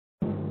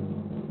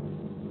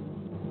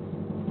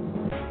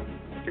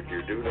you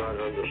do not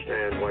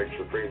understand white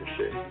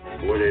supremacy,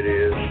 what it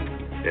is,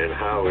 and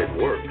how it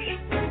works,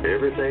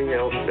 everything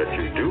else that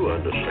you do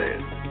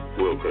understand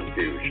will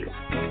confuse you.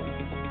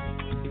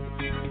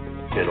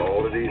 In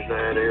all of these 9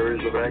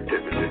 areas of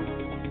activity,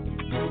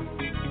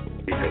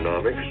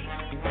 economics,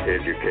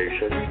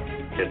 education,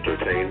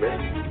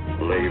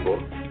 entertainment,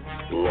 labor,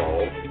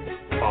 law,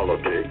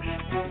 politics,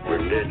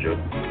 religion,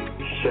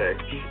 sex,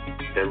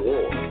 and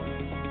war.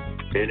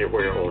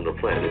 Anywhere on the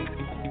planet,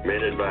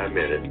 minute by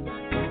minute,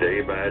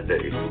 day by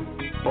day,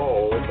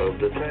 all of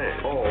the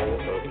time, all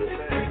of the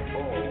time,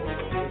 all of the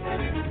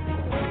time.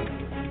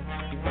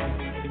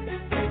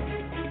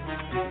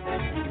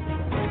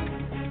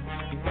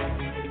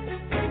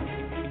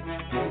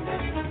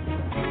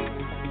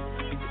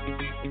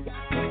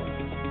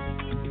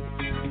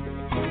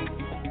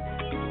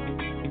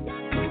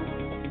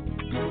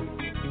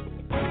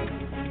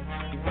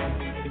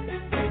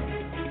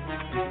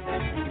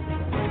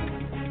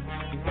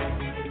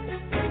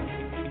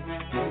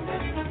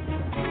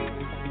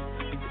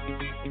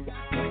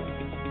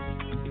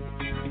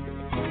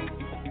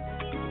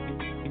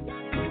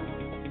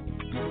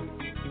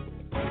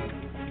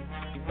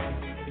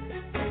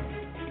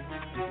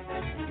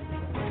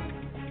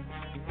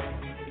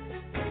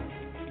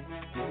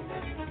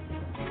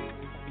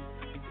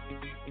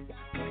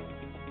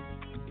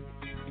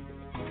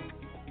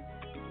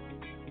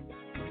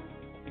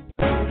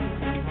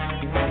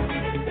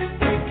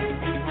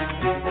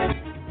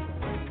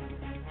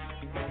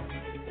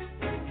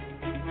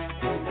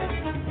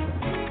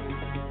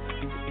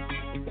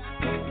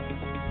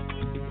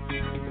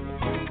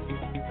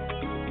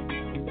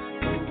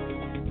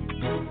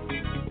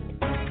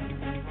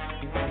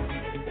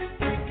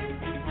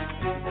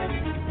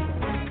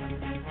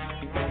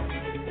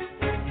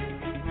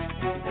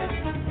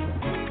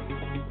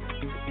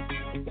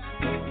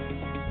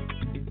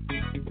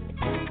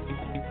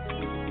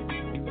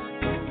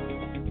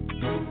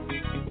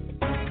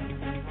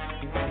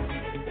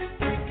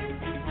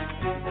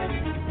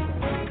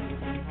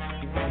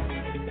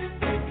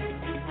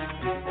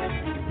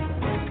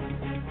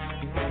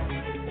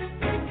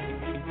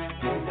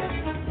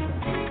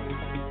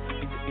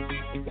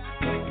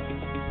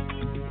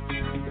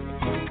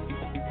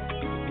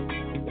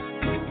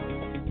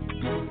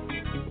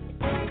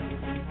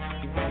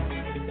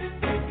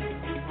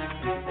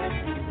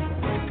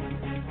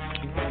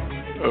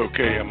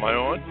 Okay, am I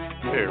on?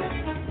 There.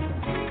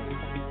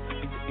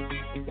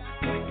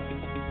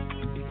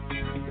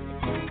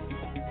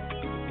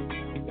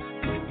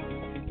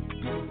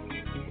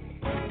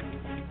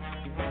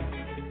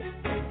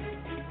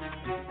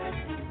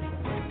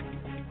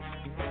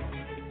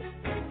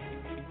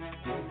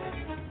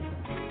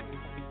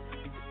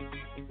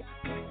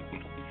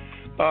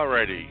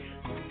 Alrighty.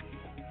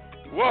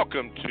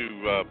 Welcome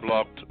to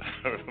Blog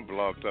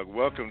Talk.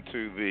 Welcome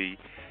to the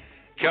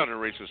Counter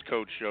Racist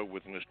Code Show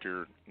with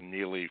Mr.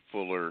 Neely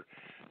Fuller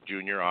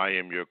Jr. I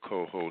am your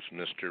co-host,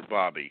 Mr.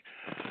 Bobby.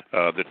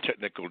 The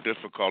technical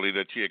difficulty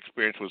that you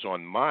experienced was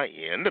on my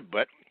end,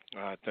 but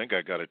I think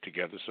I got it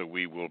together, so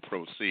we will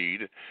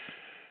proceed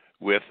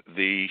with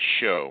the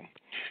show.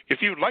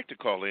 If you would like to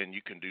call in,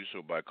 you can do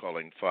so by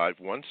calling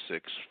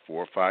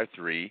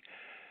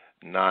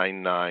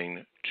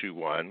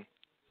 516-453-9921.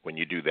 When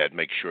you do that,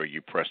 make sure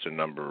you press the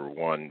number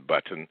 1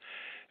 button,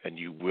 and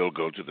you will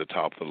go to the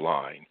top of the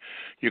line.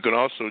 You can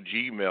also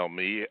Gmail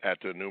me at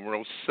the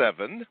numeral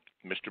 7,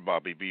 Mr.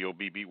 Bobby,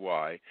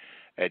 B-O-B-B-Y,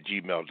 at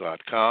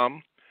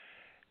gmail.com.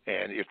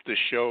 And if the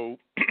show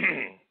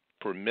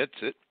permits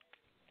it,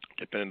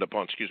 depending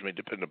upon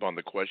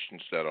the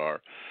questions that are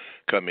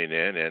coming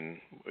in,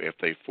 and if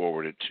they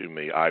forward it to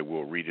me, I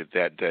will read it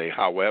that day.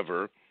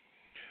 However,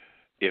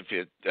 if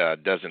it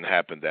doesn't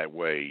happen that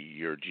way,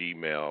 your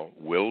Gmail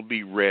will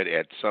be read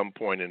at some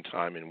point in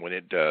time, and when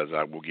it does,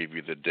 I will give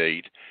you the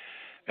date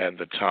and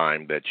the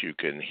time that you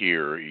can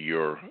hear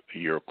your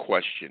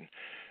question,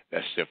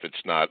 as if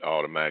it's not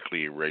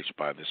automatically erased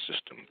by the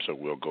system. So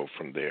we'll go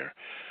from there.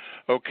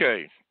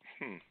 Okay.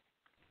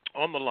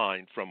 On the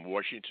line from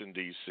Washington,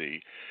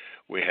 D.C.,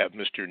 we have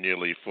Mr.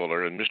 Neely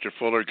Fuller. And Mr.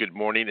 Fuller, good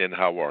morning, and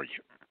how are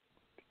you?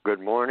 Good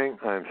morning.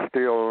 I'm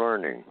still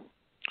learning.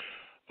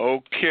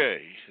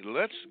 Okay,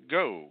 let's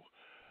go.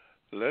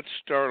 Let's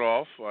start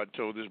off. I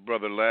told this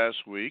brother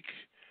last week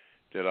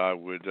that I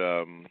would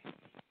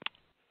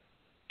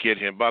get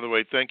him. By the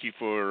way, thank you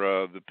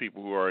for the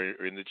people who are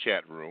in the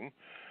chat room.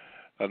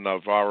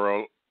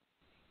 Navarro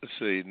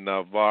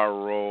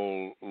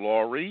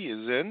Laurie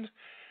is in.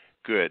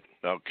 Good.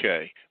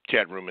 Okay.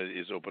 Chat room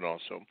is open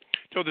also.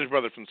 Told this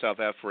brother from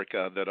South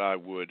Africa that I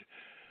would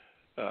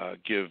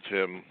give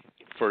him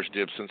first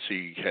dibs since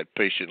he had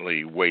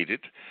patiently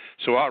waited.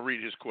 So I'll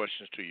read his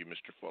questions to you,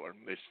 Mr. Fuller.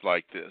 It's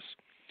like this.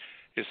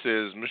 It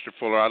says, Mr.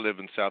 Fuller, I live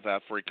in South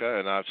Africa,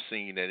 and I've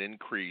seen an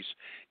increase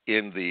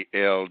in the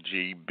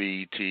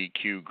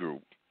LGBTQ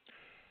group.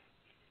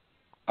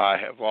 I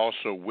have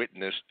also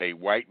witnessed a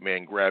white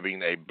man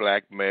grabbing a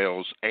black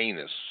male's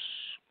anus.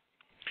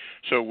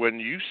 So when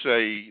you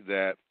say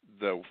that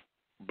the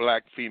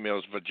black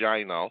female's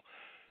vaginal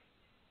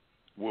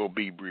will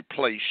be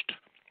replaced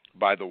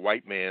by the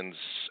white man's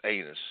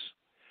anus.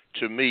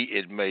 To me,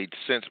 it made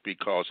sense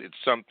because it's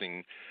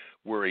something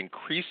we're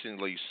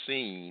increasingly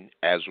seeing,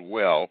 as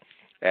well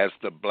as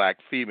the black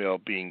female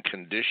being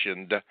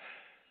conditioned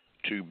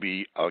to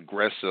be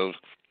aggressive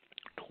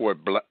toward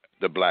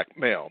the black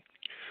male,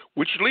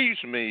 which leaves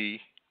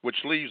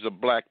the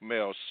black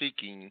male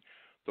seeking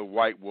the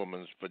white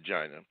woman's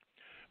vagina.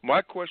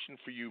 My question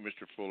for you,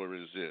 Mr. Fuller,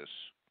 is this.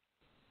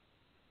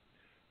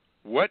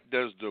 What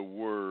does the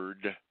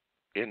word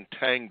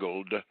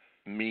entangled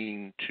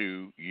mean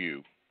to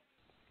you?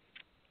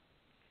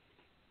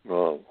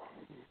 Well,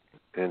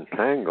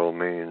 entangle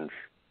means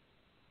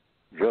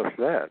just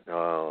that.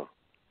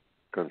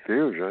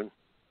 Confusion.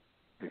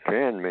 It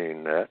can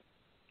mean that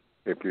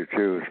if you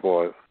choose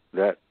for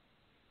that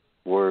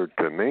word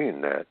to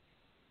mean that.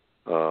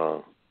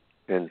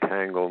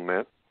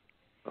 Entanglement,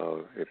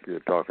 if you're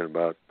talking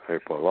about a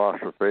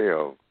philosophy,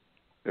 or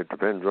it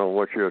depends on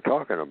what you're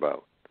talking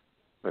about.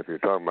 If you're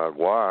talking about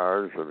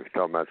wires, or if you're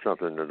talking about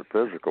something in the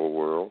physical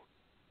world,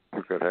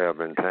 you could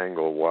have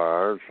entangled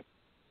wires.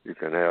 You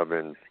can have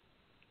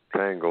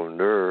entangled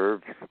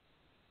nerves.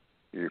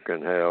 You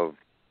can have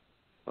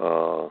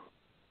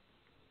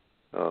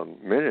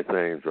many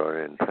things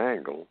are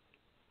entangled.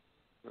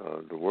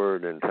 The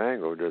word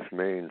entangled just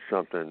means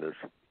something that's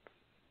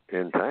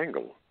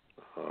entangled,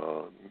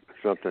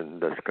 something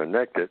that's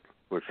connected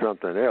with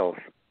something else,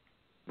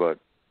 but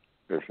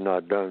it's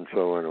not done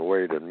so in a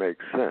way that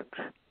makes sense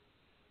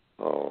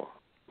or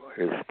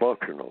is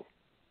functional,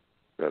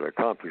 that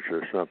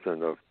accomplishes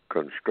something of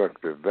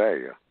constructive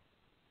value.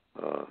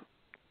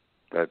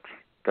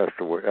 That's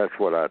the way. That's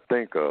what I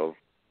think of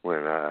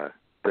when I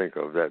think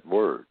of that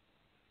word.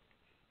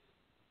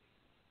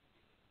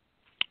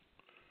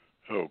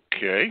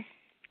 Okay.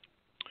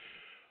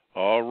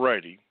 All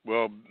righty.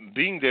 Well,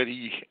 being that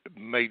he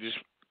made this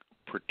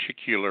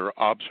particular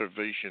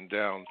observation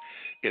down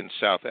in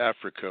South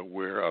Africa,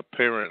 where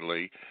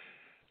apparently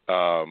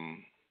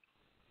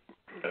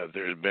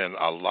there's been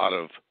a lot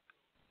of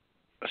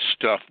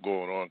stuff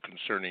going on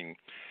concerning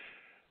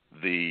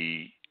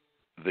the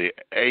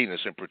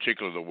anus, in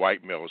particular the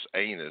white male's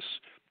anus,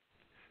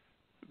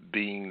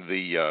 being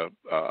the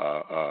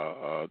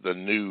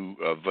new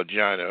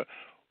vagina.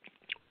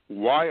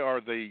 Why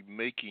are they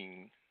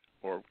making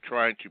or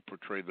trying to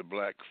portray the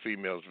black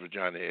female's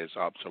vagina as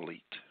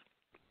obsolete?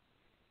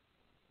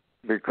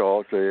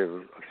 Because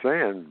they're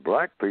saying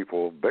black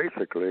people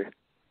basically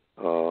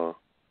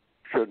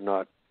should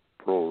not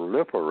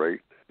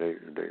proliferate.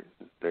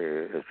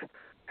 It's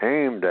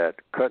aimed at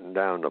cutting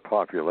down the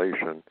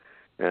population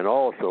and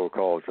also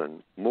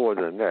causing, more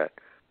than that,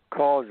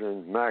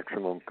 causing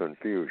maximum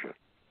confusion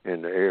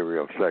in the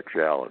area of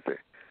sexuality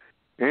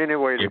any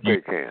way that they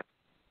can.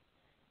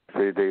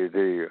 See,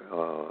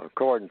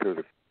 according to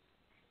the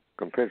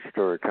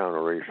compensatory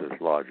counter-racist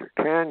logic,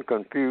 can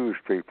confuse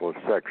people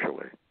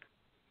sexually.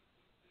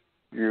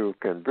 You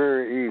can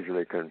very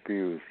easily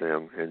confuse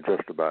them in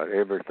just about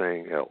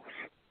everything else,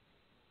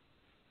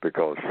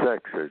 because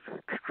sex is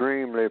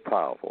extremely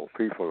powerful.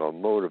 People are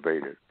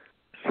motivated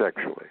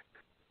sexually.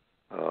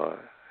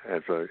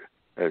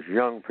 As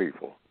young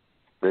people,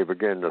 they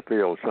begin to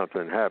feel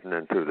something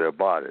happening to their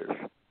bodies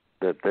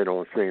that they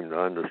don't seem to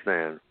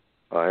understand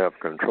or have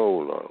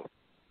control of.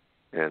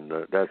 And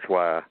that's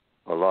why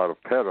a lot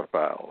of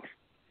pedophiles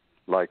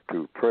like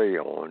to prey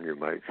on, you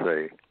might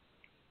say,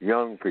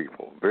 young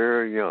people,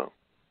 very young,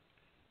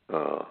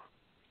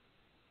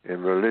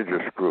 in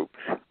religious groups,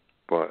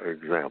 for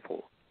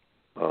example.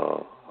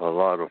 A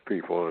lot of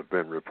people have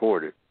been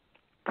reported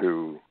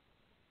to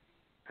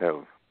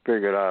have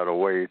figured out a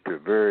way to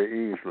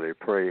very easily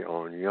prey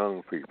on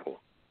young people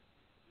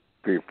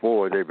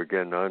before they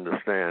begin to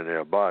understand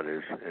their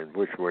bodies and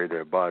which way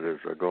their bodies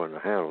are going to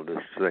handle this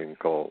thing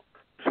called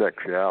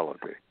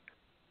sexuality.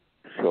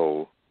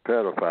 So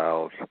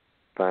pedophiles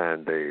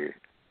find a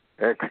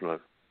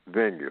excellent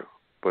venue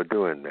for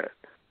doing that.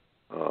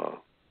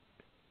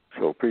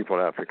 So people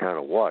have to kind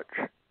of watch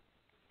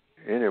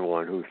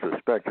anyone who's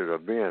suspected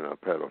of being a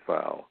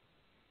pedophile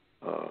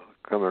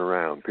coming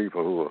around,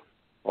 people who are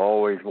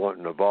always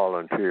wanting to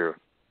volunteer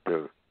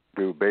to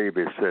do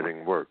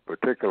babysitting work,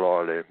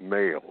 particularly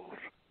males,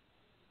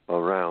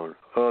 around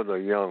other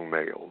young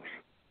males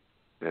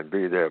and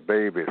be their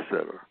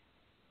babysitter.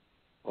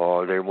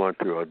 Or they want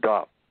to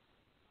adopt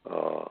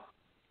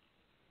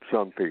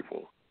some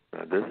people.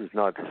 Now, this is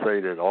not to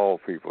say that all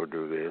people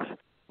do this,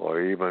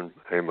 or even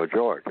a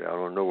majority. I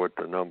don't know what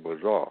the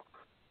numbers are.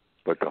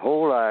 But the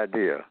whole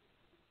idea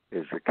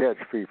is to catch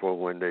people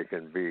when they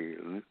can be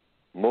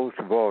most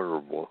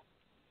vulnerable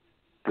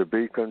to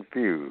be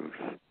confused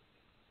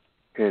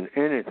in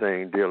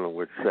anything dealing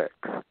with sex.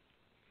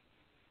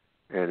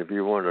 And if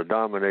you want to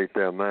dominate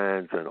their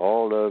minds in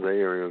all other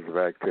areas of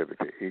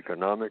activity,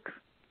 economics,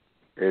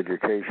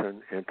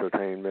 education,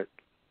 entertainment,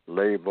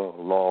 labor,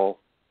 law,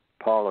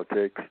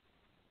 politics,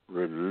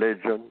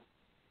 religion,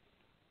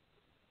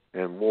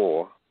 and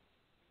war,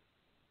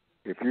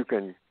 if you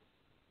can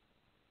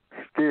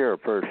steer a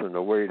person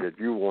the way that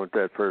you want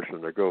that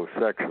person to go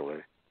sexually,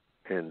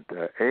 in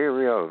the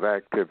area of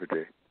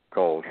activity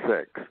called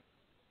sex,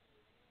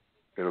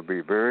 it'll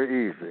be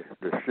very easy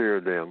to steer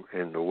them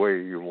in the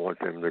way you want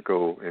them to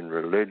go in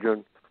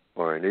religion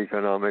or in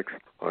economics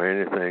or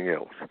anything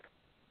else,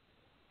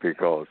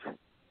 because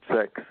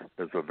sex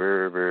is a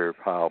very, very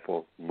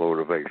powerful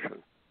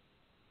motivation.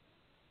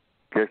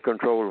 Get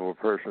control of a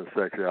person's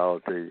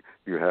sexuality,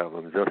 you have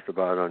them just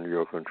about under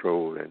your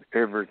control, and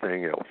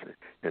everything else,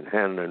 in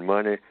handling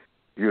money,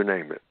 you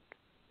name it.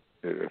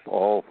 It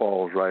all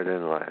falls right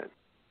in line.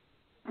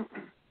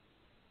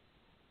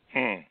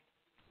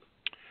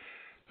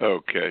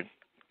 Okay.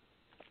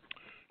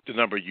 The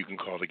number you can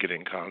call to get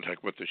in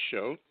contact with the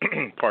show,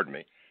 pardon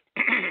me,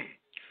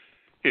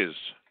 is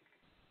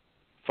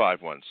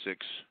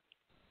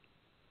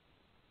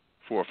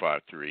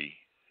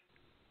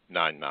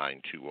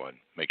 516-453-9921.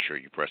 Make sure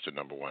you press the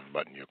number 1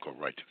 button. You'll go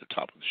right to the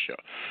top of the show,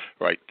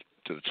 right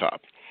to the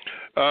top.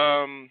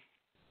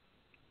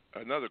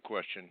 Another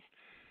question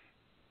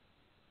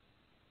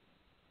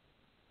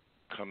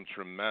comes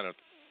from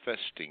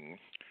Manifesting.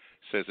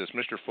 Says this,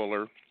 Mr.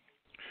 Fuller,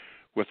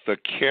 with the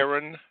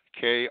Karen,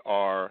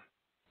 Karren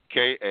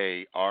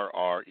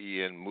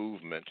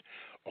movement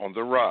on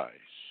the rise,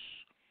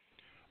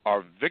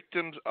 are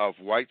victims of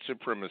white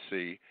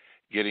supremacy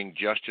getting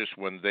justice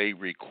when they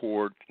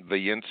record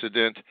the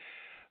incident?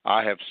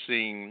 I have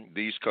seen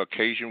these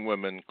Caucasian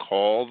women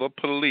call the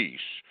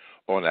police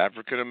on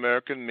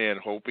African-American men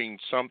hoping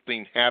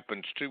something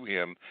happens to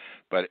him,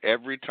 but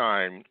every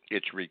time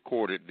it's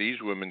recorded,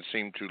 these women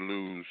seem to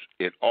lose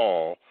it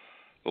all,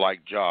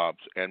 like jobs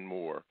and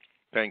more.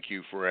 Thank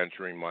you for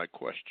answering my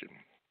question.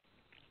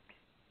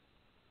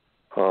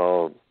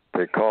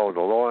 They call the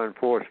law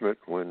enforcement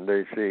when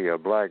they see a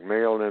black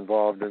male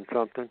involved in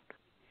something?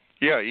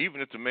 Yeah,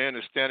 even if the man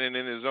is standing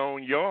in his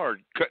own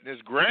yard cutting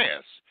his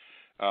grass,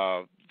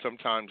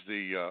 sometimes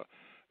the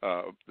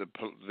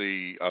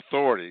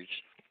authorities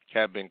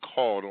have been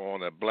called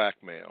on a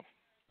black male.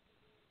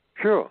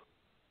 Sure.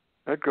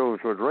 That goes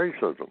with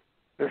racism.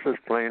 This is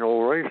plain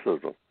old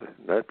racism.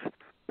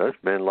 That's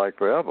been like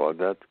forever.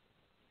 That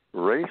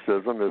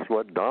racism is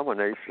what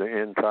dominates the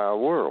entire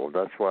world.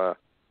 That's why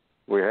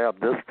we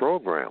have this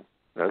program.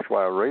 That's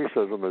why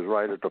racism is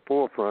right at the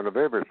forefront of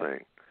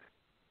everything.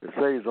 It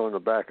says on the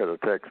back of the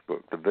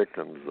textbook, the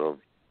victims of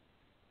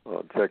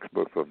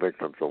textbook for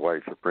victims of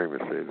white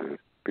supremacy, that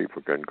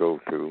people can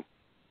go to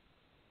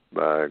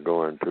by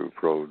going to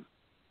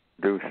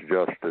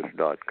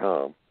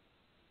producejustice.com.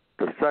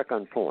 The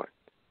second point,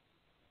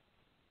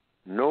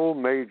 no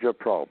major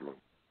problem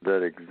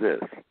that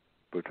exists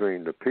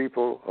between the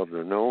people of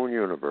the known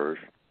universe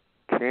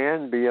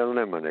can be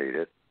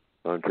eliminated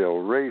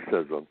until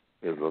racism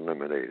is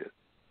eliminated.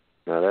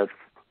 Now, that's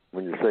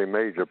when you say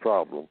major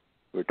problem,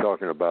 we're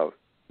talking about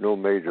no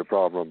major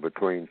problem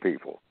between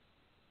people.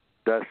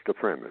 That's the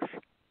premise.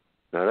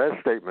 Now,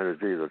 that statement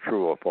is either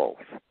true or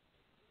false.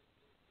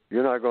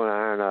 You're not going to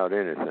iron out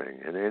anything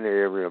in any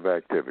area of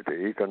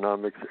activity: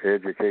 economics,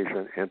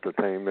 education,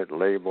 entertainment,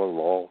 labor,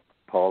 law,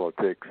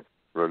 politics,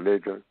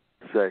 religion,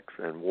 sex,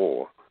 and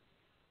war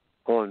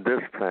on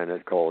this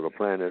planet called the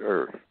planet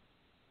Earth,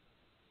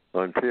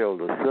 until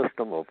the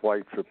system of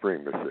white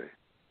supremacy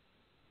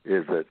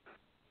is it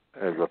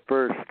as a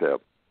first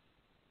step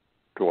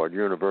toward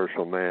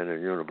universal man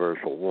and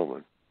universal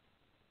woman.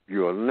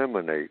 You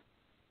eliminate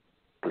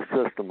the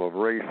system of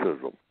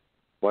racism.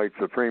 White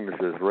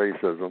supremacy is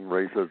racism.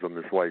 Racism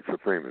is white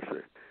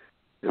supremacy.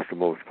 It's the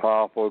most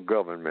powerful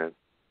government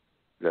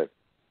that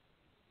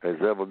has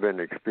ever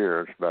been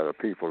experienced by the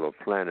people of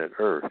planet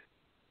Earth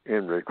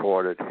in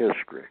recorded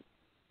history.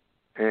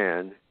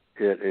 And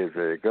it is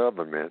a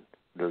government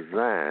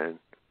designed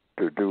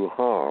to do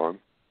harm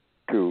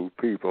to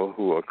people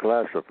who are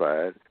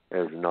classified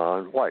as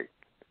non-white.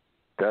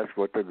 That's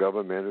what the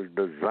government is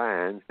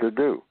designed to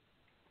do.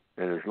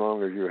 And as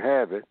long as you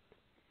have it,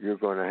 you're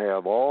going to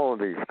have all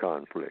these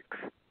conflicts.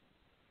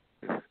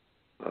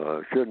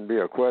 Shouldn't be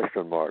a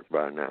question mark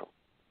by now.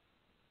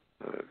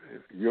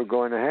 You're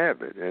going to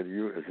have it, and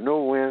there's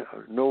no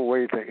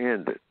way to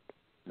end it,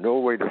 no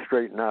way to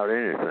straighten out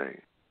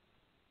anything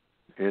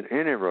in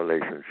any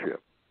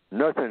relationship.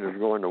 Nothing is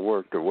going to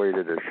work the way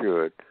that it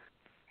should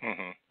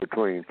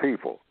between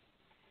people.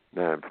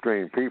 Now,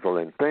 between people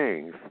and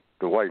things,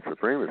 the white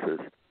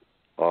supremacists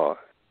are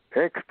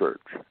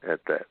experts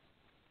at that.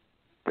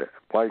 The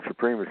white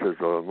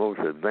supremacists are the most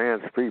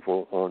advanced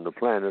people on the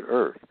planet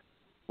Earth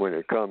when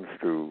it comes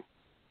to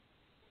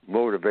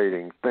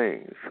motivating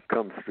things,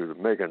 comes to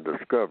making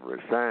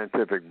discoveries,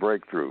 scientific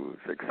breakthroughs,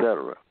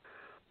 etc.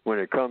 When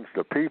it comes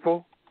to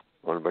people,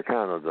 on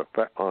account of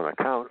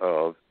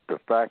the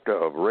factor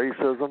of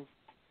racism,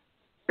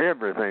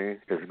 everything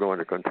is going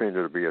to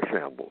continue to be a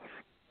shambles.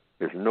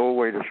 There's no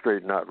way to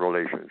straighten out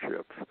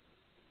relationships.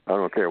 I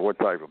don't care what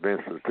type of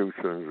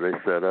institutions they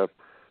set up.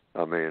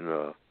 I mean,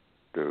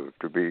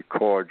 to be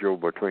cordial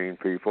between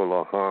people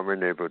or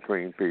harmony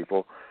between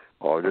people,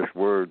 or this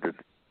word that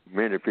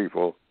many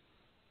people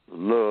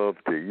love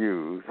to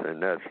use,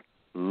 and that's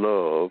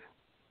love.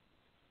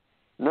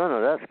 None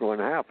of that's going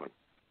to happen.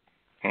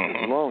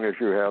 as long as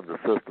you have the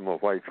system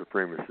of white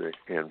supremacy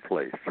in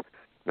place.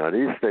 Now,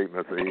 these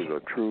statements are either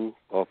true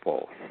or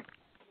false.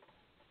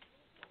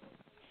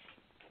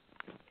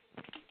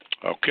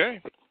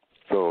 Okay.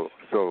 So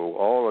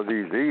all of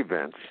these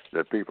events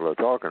that people are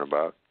talking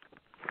about,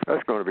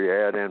 that's going to be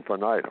ad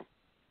infinitum.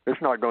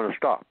 It's not going to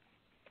stop.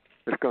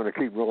 It's going to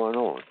keep going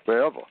on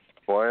forever,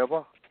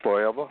 forever,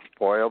 forever,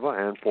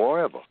 forever, and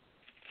forever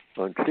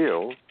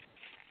until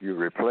you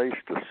replace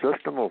the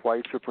system of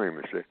white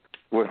supremacy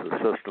with a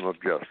system of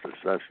justice.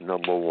 That's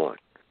number one.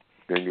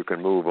 Then you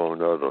can move on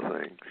to other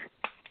things.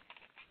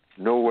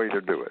 No way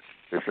to do it.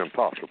 It's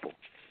impossible.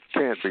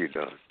 Can't be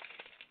done.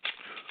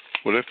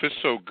 Well, if it's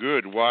so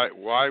good, why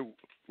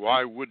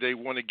would they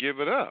want to give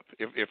it up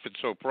if it's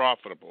so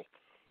profitable?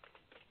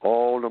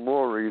 All the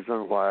more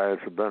reason why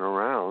it's been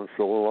around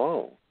so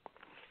long.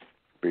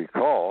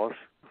 Because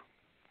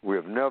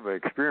we've never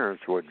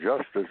experienced what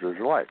justice is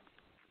like.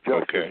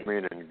 Justice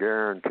meaning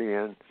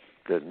guaranteeing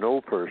that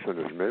no person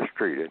is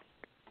mistreated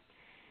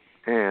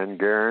and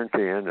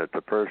guaranteeing that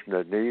the person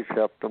that needs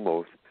help the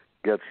most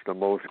gets the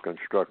most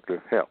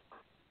constructive help.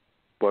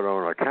 But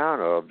on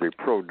account of the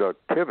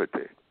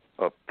productivity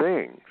of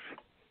things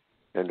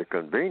and the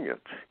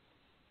convenience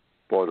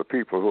for the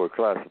people who are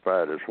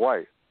classified as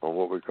white on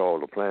what we call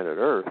the planet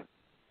Earth,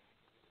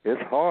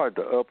 it's hard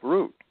to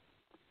uproot.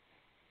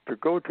 To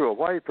go to a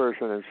white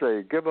person and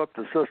say, give up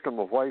the system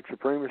of white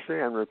supremacy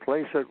and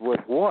replace it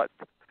with what?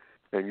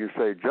 And you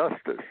say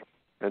justice.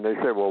 And they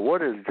say, well,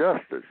 what is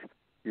justice?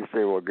 You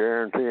say, well,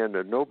 guaranteeing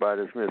that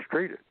nobody's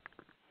mistreated.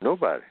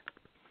 Nobody.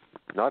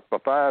 Not for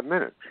 5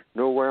 minutes.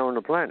 Nowhere on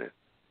the planet.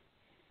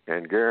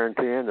 And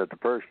guaranteeing that the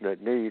person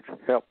that needs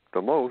help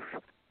the most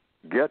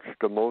gets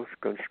the most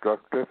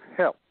constructive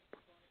help.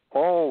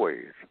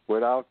 Always,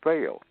 without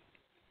fail.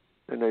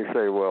 And they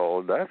say,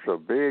 well, that's a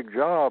big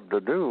job to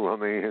do. I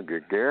mean,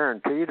 you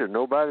guarantee that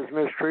nobody's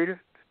mistreated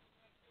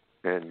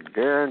and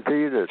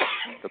guarantee that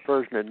the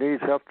person that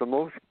needs help the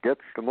most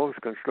gets the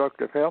most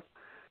constructive help.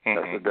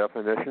 That's the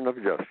definition of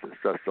justice.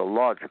 That's the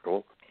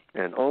logical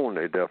and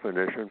only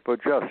definition for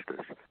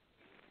justice.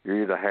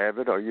 You either have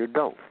it or you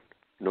don't.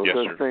 No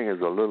such thing as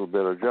a little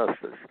bit of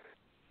justice.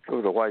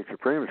 So the white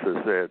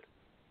supremacists said,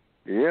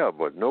 yeah,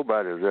 but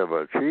nobody's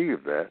ever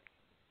achieved that.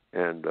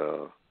 And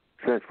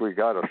since we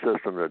got a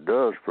system that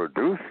does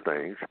produce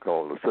things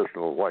called the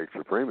system of white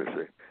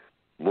supremacy,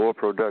 more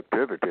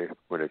productivity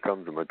when it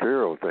comes to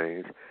material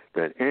things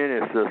than any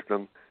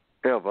system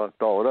ever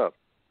thought up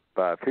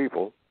by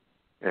people,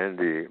 and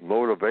the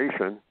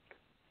motivation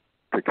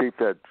to keep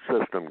that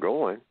system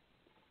going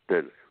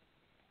that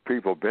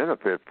people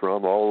benefit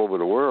from all over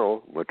the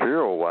world,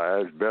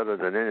 material-wise, better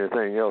than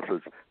anything else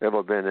that's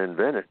ever been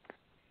invented,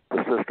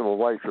 the system of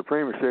white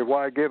supremacy,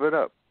 why give it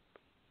up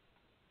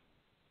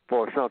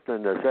for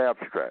something that's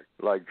abstract,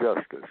 like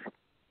justice?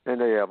 And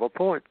they have a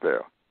point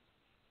there.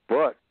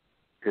 But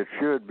it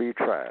should be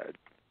tried.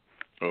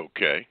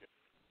 Okay.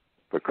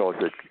 Because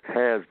it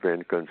has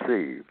been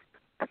conceived.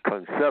 The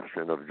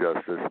conception of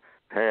justice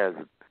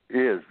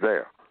is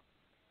there.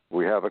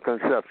 We have a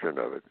conception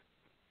of it.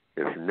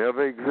 It's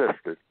never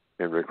existed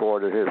in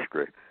recorded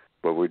history,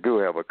 but we do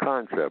have a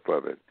concept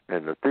of it.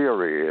 And the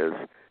theory is,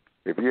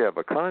 if you have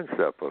a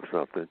concept of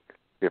something,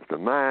 if the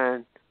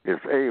mind is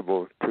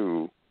able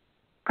to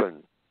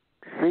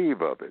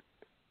conceive of it,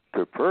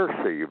 to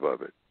perceive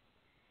of it,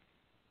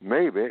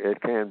 maybe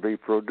it can be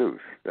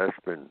produced. That's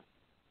been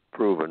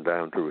proven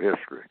down through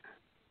history.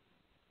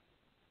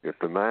 If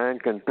the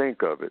mind can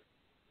think of it,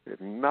 it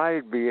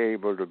might be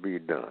able to be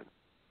done.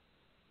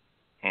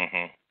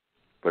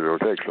 But it'll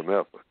take some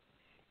effort.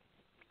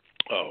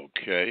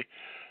 Okay.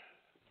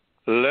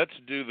 Let's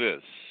do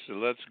this.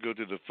 Let's go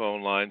to the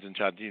phone lines and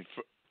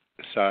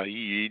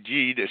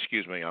Saeed,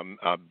 excuse me,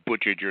 I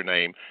butchered your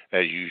name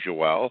as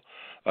usual.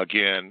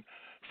 Again,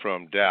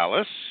 from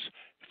Dallas.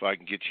 If I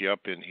can get you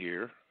up in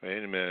here.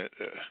 Wait a minute.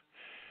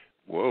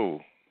 Whoa.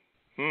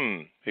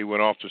 He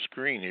went off the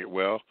screen here.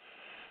 Well,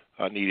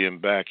 I need him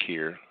back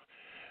here.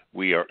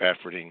 We are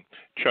efforting.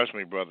 Trust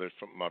me, brother,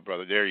 from my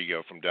brother. There you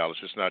go, from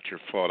Dallas. It's not your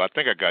fault. I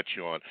think I got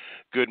you on.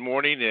 Good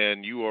morning,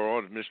 and you are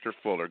on, Mr.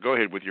 Fuller. Go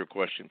ahead with your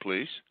question,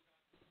 please.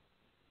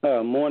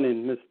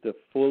 Morning, Mr.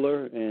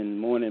 Fuller, and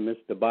morning,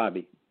 Mr.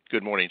 Bobby.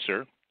 Good morning,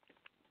 sir.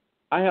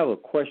 I have a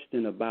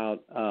question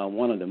about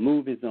one of the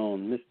movies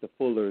on Mr.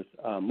 Fuller's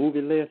movie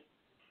list.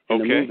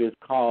 And the movie is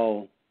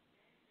called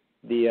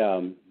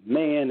The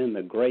Man in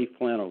the Gray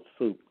Flannel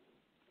Suit.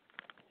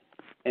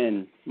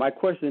 And my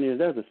question is,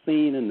 there's a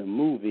scene in the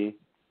movie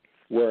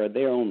where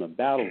they're on the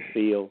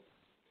battlefield,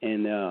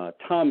 and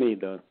Tommy,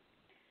 the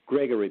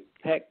Gregory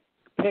Peck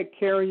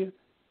character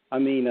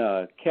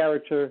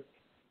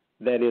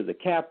that is a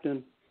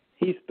captain,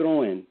 he's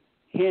throwing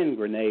hand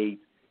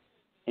grenades,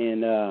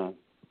 and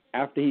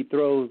after he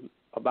throws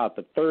about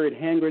the third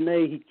hand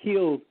grenade, he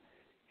kills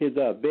his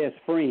best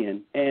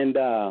friend, and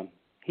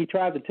he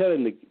tried to tell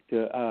him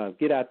to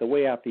get out the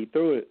way after he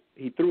threw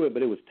it,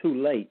 but it was too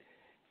late.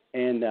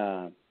 And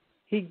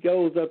he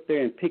goes up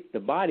there and picks the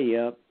body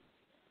up,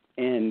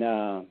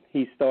 and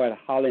he started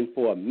hollering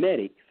for a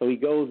medic. So he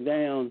goes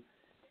down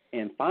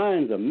and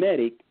finds a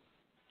medic,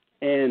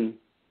 and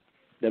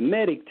the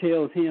medic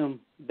tells him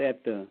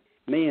that the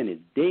man is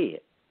dead.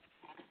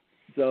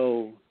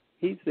 So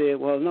he said,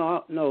 well,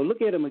 no,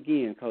 look at him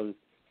again, because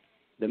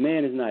the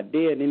man is not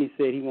dead. And then he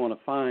said he's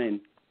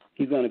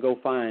going to go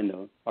find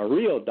a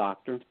real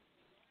doctor.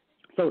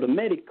 So the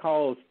medic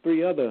calls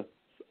 3 other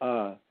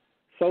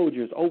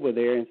soldiers over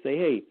there and say,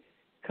 hey,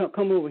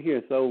 come over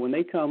here. So when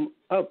they come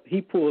up,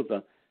 he pulls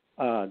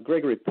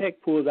Gregory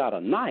Peck pulls out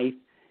a knife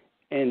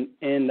and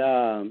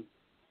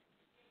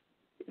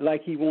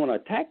like he want to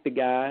attack the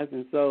guys.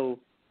 And so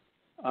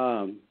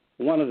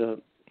one of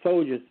the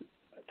soldiers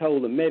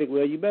told the medic,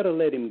 well, you better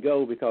let him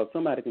go because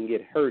somebody can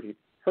get hurt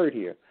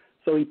here.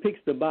 So he picks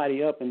the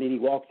body up, and then he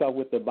walks off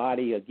with the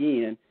body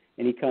again,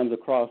 and he comes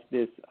across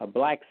this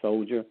black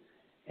soldier,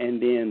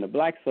 and then the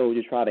black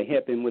soldier try to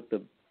help him with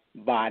the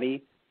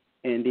body,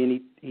 and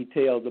then he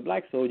tells the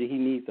black soldier he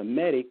needs a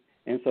medic,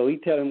 and so he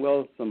tells him,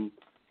 well, some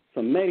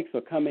medics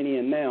are coming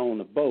in now on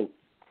the boat,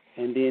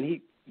 and then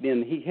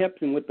he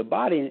helps him with the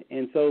body,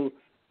 and so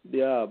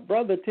the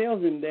brother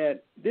tells him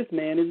that this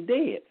man is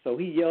dead. So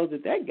he yells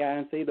at that guy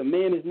and say the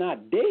man is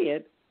not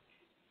dead.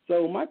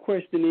 So my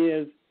question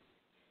is,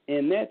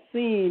 in that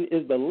scene,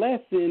 is the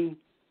lesson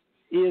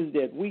is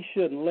that we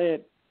shouldn't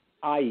let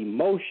our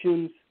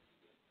emotions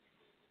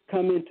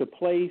come into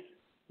place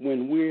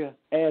when we're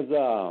as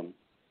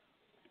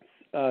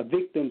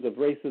victims of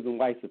racism,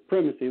 white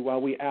supremacy, while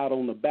we're out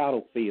on the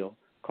battlefield,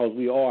 because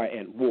we are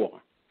at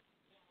war.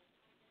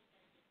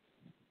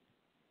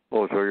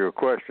 Oh, so your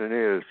question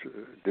is,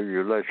 do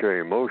you let your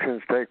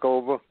emotions take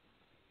over,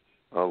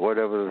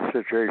 whatever the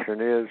situation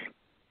is?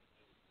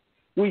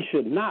 We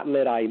should not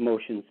let our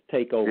emotions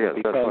take over,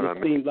 because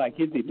it seems like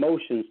his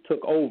emotions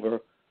took over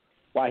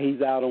while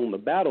he's out on the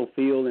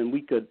battlefield, and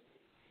we could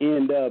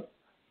end up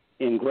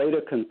in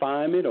greater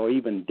confinement or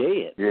even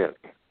dead.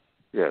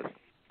 Yes.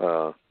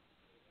 Well,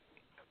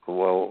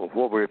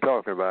 what we're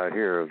talking about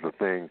here is a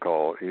thing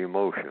called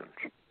emotions.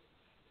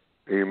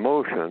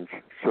 Emotions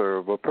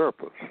serve a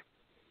purpose.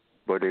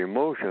 But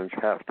emotions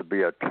have to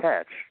be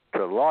attached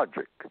to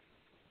logic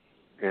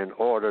in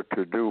order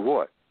to do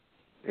what?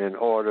 In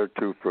order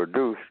to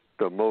produce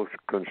the most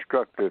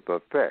constructive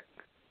effect.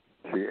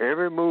 See,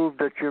 every move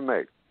that you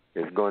make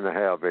is going to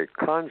have a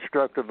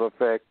constructive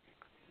effect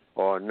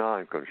or a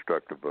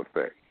non-constructive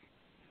effect.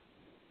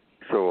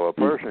 So a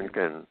person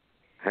can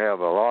have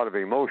a lot of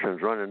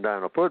emotions running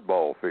down a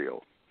football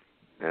field,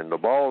 and the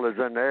ball is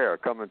in the air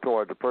coming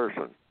toward the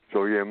person.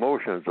 So your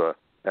emotions are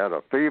at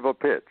a fever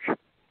pitch,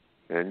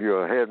 and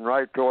you're heading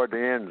right toward the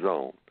end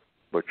zone,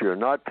 but you're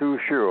not too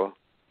sure,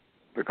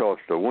 because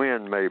the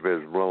wind maybe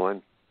is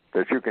blowing,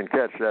 that you can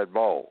catch that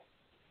ball.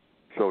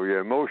 So your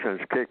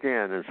emotions kick in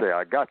and say,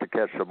 I got to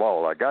catch the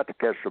ball, I got to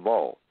catch the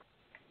ball.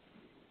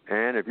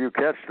 And if you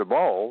catch the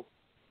ball,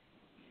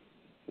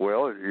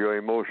 well, your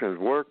emotions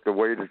work the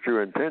way that you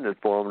intended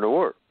for them to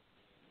work,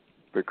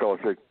 because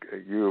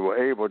you were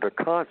able to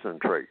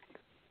concentrate.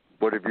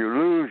 But if you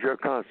lose your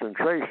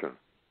concentration,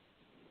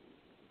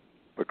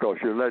 because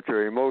you let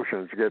your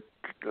emotions get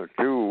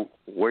too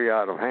way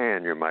out of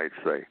hand, you might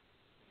say.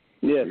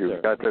 Yes, You've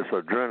sir. got this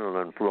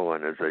adrenaline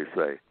flowing, as they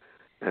say,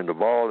 and the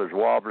ball is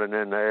wobbling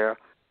in the air,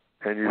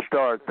 and you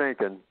start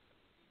thinking,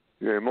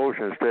 your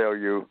emotions tell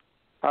you,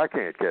 I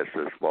can't catch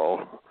this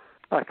ball.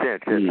 I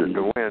can't catch it.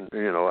 The wind,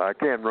 I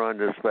can't run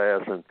this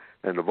fast,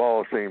 and the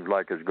ball seems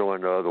like it's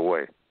going the other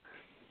way.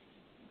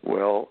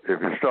 Well, if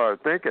you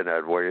start thinking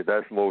that way,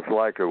 that's most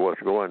likely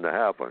what's going to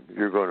happen.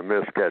 You're going to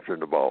miss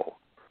catching the ball.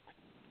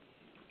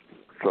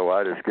 So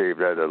I just gave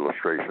that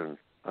illustration,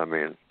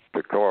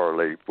 to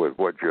correlate with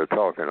what you're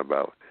talking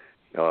about.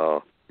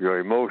 Your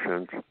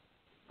emotions,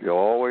 you're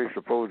always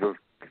supposed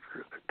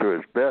to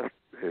as best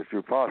as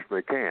you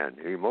possibly can.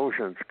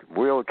 Emotions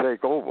will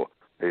take over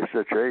a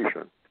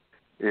situation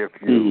if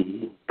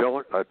you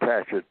don't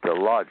attach it to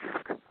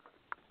logic.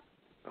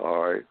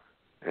 All right?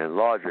 And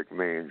logic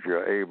means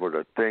you're able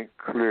to think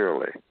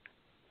clearly.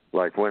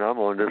 Like when I'm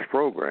on this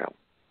program,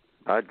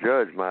 I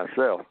judge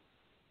myself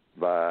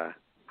by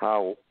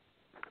how,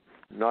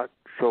 not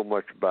so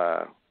much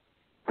by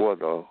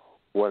whether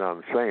what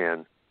I'm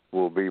saying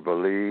will be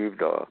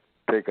believed or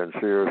taken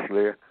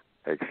seriously,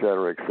 et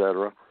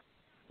cetera,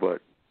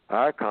 but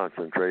I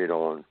concentrate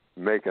on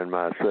making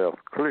myself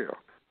clear,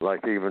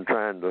 like even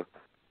trying to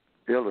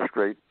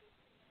illustrate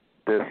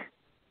this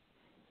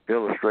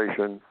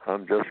illustration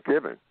I'm just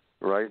giving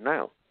right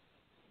now.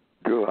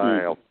 Do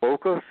I have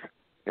focus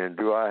and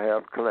do I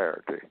have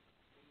clarity?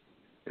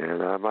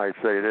 And I might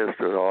say this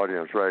to the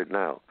audience right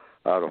now.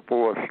 Out of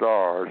 4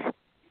 stars,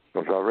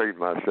 because I rate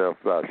myself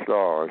by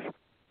stars,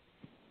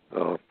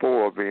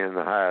 4 being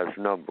the highest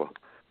number,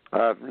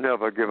 I've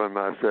never given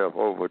myself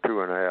over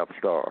 2.5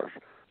 stars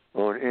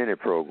on any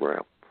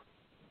program.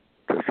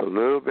 Just a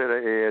little bit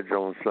of edge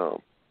on some.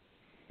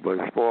 But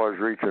as far as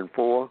reaching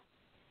 4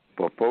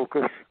 for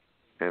focus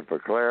and for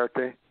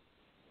clarity,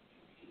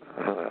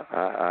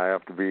 I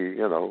have to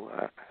be,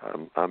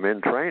 I'm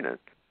in training.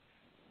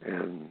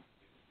 And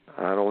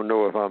I don't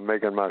know if I'm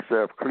making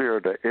myself clear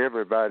to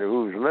everybody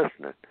who's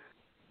listening.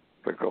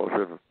 Because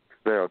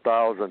there are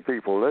 1,000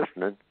 people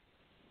listening,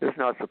 it's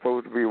not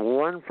supposed to be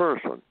one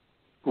person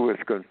who is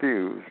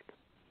confused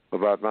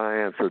about my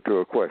answer to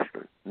a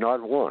question.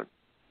 Not one.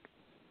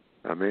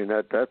 I mean,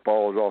 that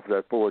falls off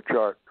that poor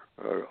chart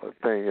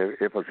thing.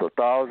 If it's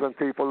 1,000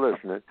 people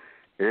listening,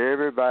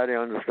 everybody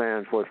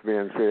understands what's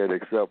being said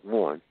except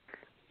one.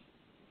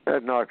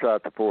 That knocks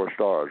out the 4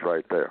 stars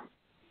right there.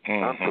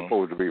 Mm-hmm. I'm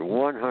supposed to be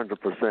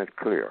 100%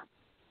 clear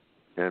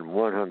and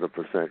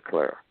 100%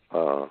 clear.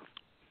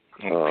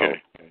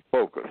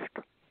 Focused.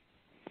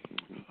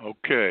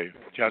 Okay.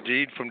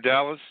 Jadid from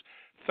Dallas,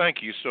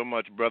 thank you so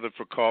much, brother,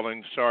 for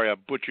calling. Sorry I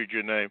butchered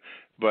your name,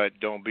 but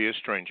don't be a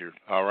stranger.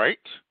 All right?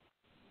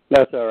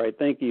 That's all right.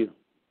 Thank you.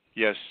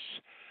 Yes.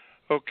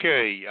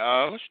 Okay.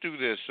 Let's do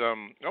this. I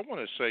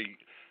want to say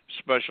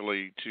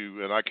especially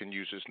to, and I can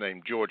use his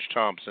name, George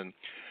Thompson.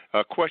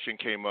 A question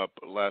came up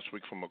last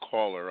week from a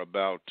caller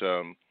about,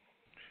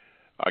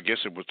 I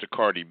guess it was the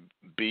Cardi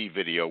B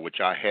video, which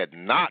I had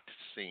not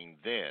seen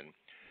then,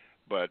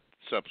 but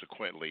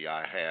subsequently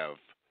I have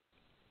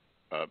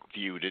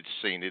viewed it,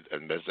 seen it,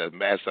 and as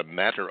a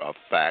matter of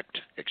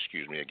fact,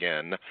 excuse me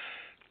again,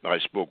 I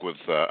spoke with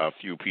a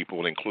few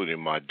people, including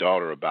my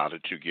daughter, about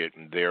it to get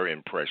their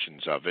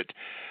impressions of it.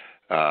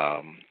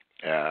 I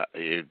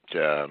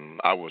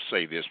will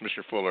say this,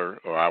 Mr. Fuller,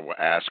 or I will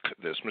ask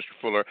this, Mr.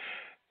 Fuller,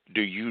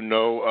 do you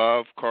know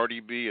of Cardi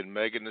B and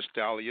Megan Thee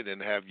Stallion,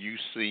 and have you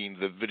seen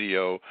the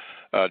video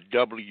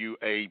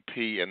WAP?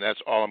 And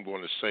that's all I'm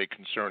going to say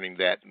concerning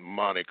that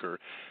moniker,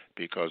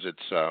 because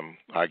it's,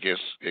 I guess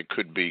it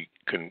could be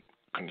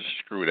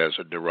construed as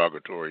a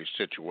derogatory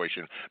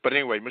situation. But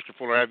anyway, Mr.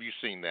 Fuller, have you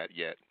seen that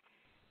yet?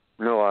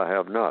 No, I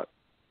have not.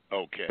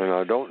 Okay. And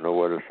I don't know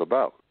what it's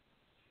about.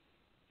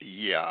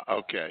 Yeah,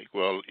 okay.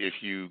 Well,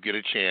 if you get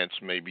a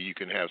chance, maybe you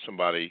can have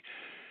somebody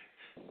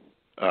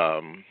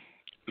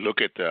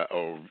look at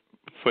or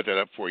put that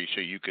up for you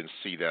so you can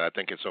see that. I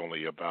think it's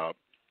only about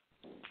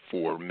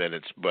 4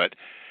 minutes, but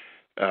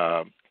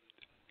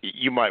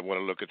you might want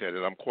to look at that,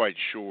 and I'm quite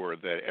sure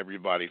that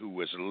everybody who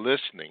was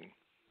listening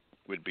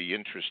would be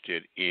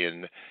interested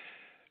in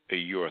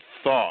your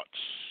thoughts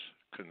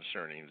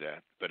concerning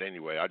that. But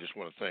anyway, I just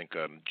want to thank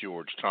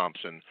George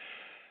Thompson.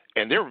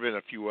 And there have been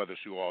a few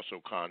others who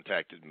also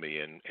contacted me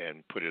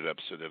and put it up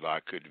so that I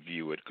could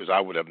view it, because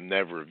I would have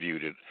never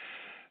viewed it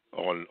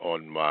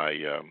on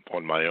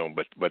my own.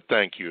 But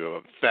thank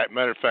you.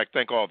 Matter of fact,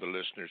 thank all the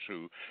listeners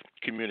who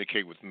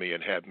communicate with me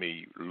and have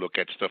me look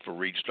at stuff or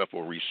read stuff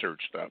or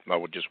research stuff. I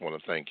would just want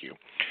to thank you.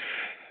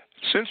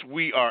 Since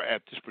we are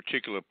at this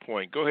particular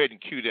point, go ahead and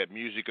cue that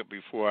music up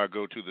before I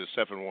go to the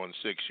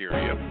 716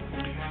 area.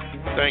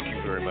 Thank you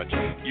very much.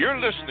 You're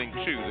listening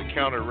to the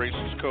Counter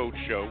Racist Code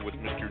Show with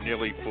Mr.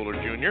 Neely Fuller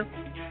Jr.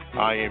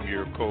 I am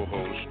your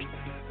co-host,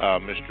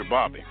 Mr.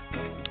 Bobby.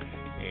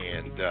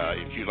 And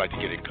if you'd like to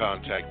get in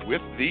contact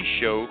with the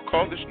show,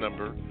 call this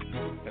number,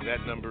 and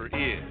that number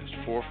is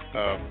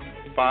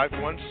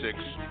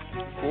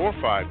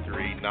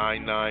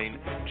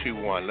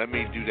 516-453-9921. Let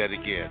me do that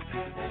again,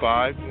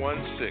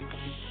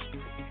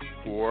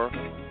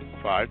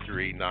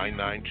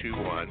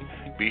 516-453-9921.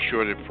 Be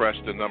sure to press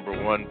the number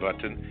 1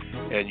 button,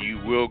 and you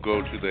will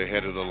go to the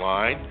head of the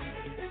line,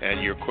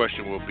 and your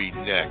question will be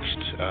next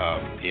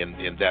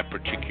in that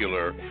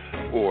particular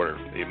order.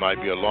 It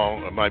might be a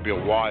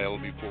while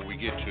before we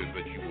get to it,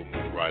 but you will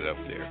move right up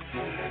there.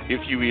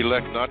 If you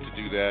elect not to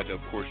do that,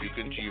 of course, you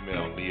can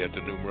Gmail me at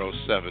the numero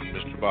 7,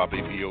 Mr. Bobby,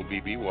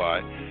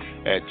 BOBBY,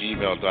 at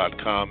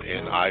gmail.com,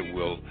 and I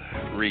will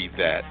read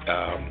that.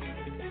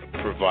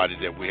 Provided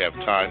that we have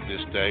time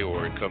this day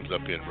or it comes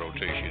up in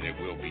rotation, it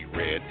will be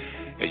read,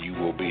 and you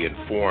will be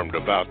informed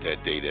about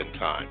that date and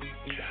time.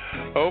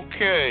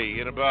 Okay,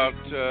 in about,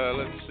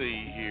 let's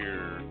see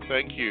here,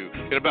 thank you.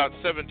 In about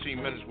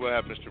 17 minutes, we'll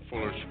have Mr.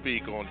 Fuller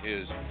speak on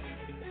his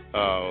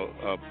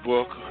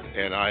book,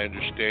 and I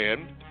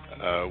understand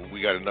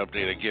we got an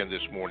update again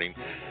this morning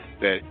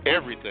that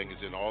everything is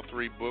in, all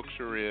 3 books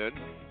are in.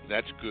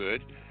 That's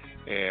good.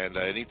 And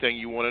anything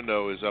you want to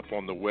know is up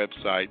on the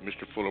website.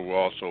 Mr. Fuller will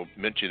also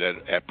mention it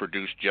at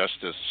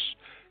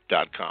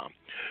producejustice.com.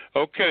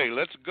 Okay,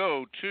 let's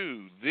go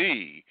to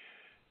the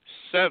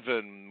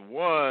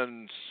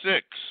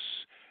 716.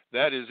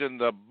 That is in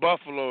the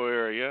Buffalo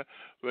area.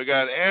 We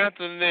got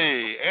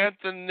Anthony.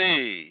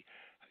 Anthony,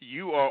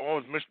 you are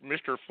on,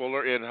 Mr.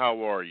 Fuller, and how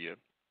are you?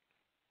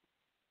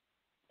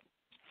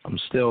 I'm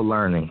still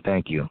learning.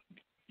 Thank you.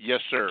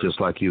 Yes, sir. Just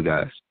like you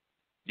guys.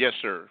 Yes,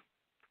 sir.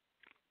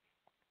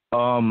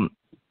 A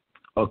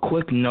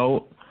quick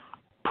note,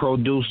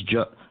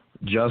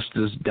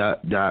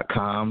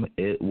 producejustice.com,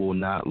 it will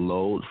not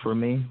load for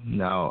me.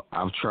 Now,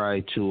 I've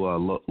tried to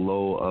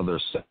load other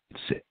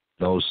sites.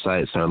 Those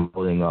sites are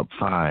loading up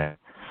fine,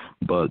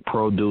 but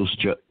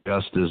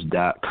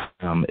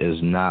producejustice.com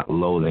is not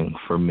loading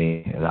for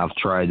me, and I've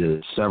tried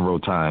it several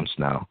times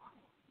now.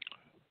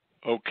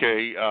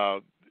 Okay,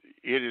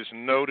 it is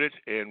noted,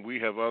 and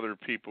we have other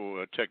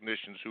people,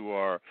 technicians who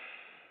are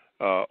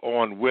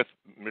on with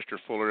Mr.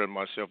 Fuller and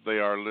myself. They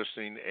are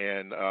listening,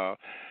 and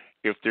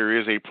if there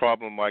is a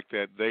problem like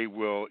that, they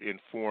will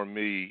inform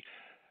me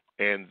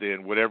and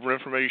then whatever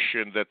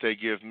information that they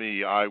give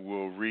me, I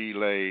will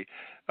relay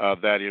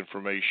that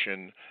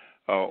information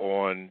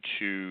on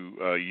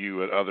to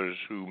you and others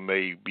who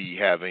may be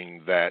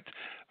having that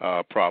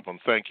problem.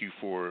 Thank you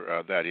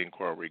for that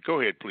inquiry.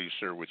 Go ahead, please,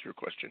 sir, with your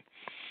question.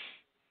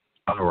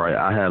 All right,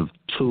 I have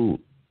two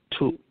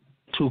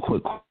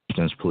quick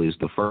questions, please.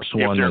 The first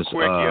one is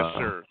quick, yes,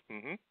 sir.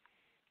 Mm-hmm.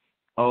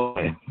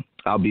 Okay,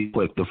 I'll be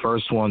quick. The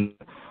first one,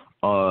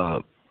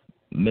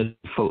 Mr.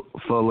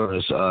 Fuller,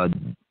 is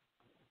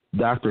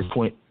Dr.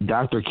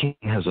 King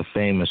has a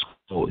famous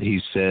quote. He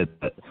said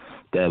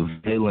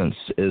that violence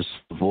is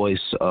the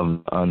voice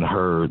of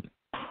unheard.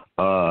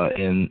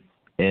 In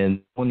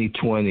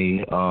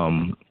 2020,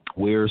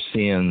 we're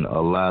seeing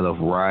a lot of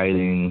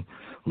rioting,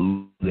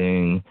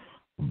 looting,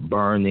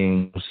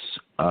 burnings,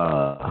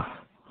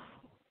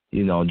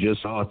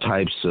 just all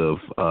types of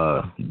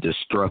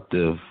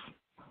destructive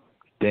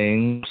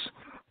things.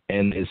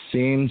 And it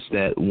seems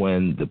that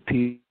when the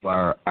people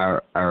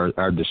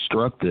are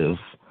destructive,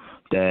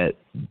 that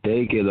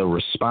they get a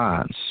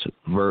response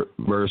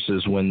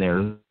versus when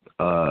they're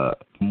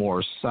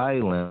more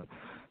silent.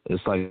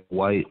 It's like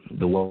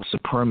the white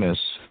supremacists,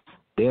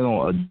 they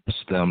don't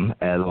address them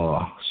at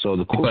all. So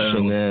the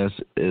question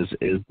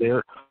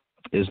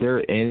is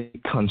there any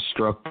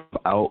constructive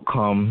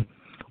outcome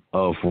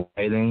of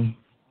writing?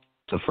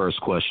 The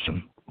first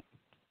question.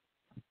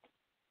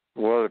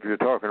 Well, if you're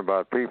talking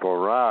about people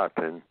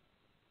rioting,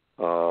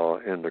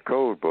 in the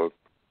code book,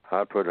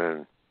 I put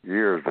in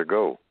years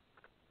ago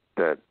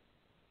that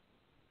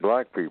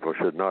black people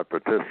should not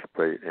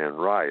participate in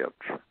riots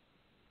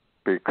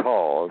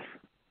because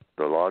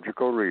the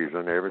logical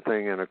reason,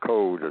 everything in a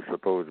code is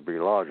supposed to be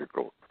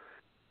logical,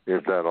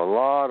 is that a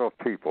lot of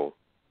people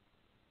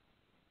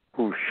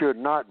who should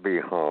not be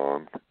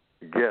harmed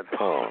get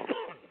harmed.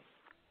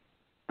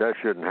 That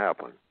shouldn't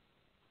happen.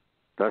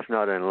 That's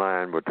not in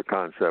line with the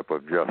concept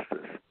of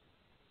justice.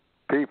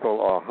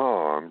 People are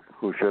harmed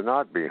who should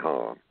not be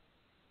harmed.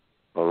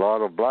 A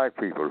lot of black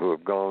people who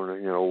have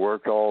gone,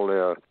 worked all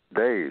their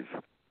days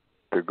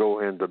to go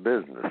into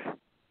business.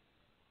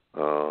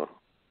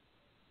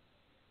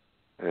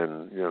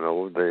 And,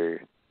 they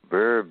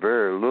very,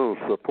 very little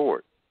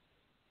support.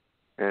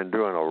 And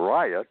during a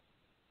riot,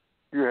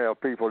 you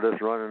have people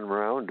just running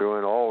around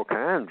doing all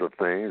kinds of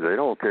things. They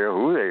don't care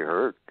who they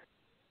hurt,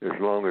 as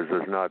long as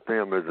it's not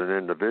them as an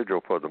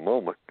individual for the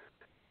moment.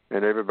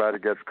 And everybody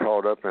gets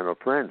caught up in a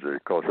frenzy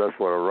because that's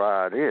what a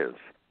riot is.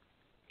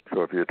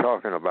 So if you're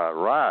talking about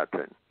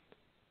rioting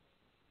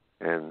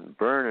and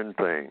burning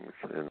things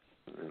and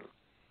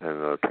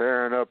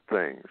tearing up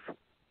things,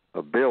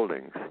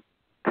 buildings,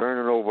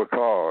 turning over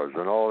cars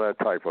and all that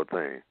type of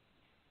thing,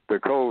 the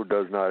code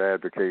does not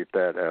advocate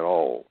that at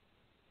all.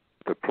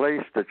 The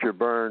place that you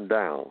burn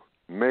down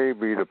may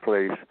be the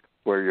place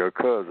where your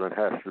cousin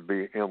has to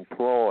be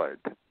employed.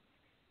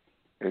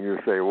 And you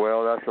say,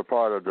 well, that's a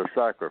part of the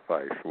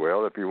sacrifice.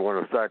 Well, if you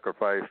want to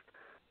sacrifice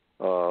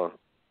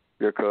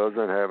your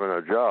cousin having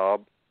a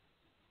job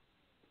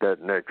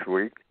that next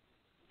week,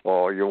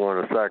 or you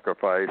want to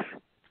sacrifice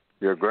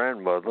your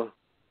grandmother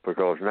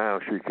because now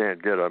she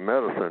can't get her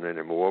medicine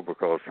anymore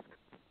because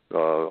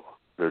the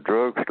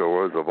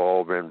drugstores have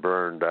all been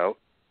burned out,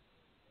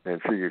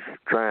 and she's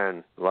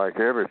trying, like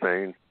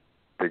everything,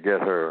 to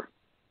get her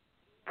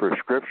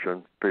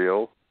prescription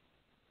filled,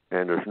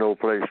 and there's no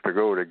place to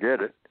go to get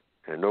it.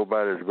 And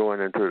nobody's going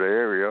into the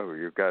area.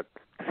 You've got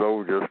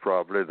soldiers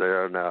probably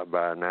there now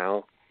by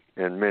now,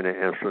 in many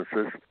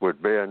instances,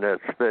 with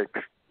bayonets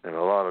fixed and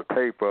a lot of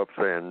tape up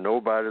saying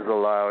nobody's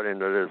allowed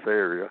into this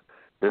area.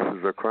 This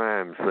is a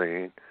crime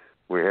scene.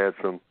 We had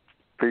some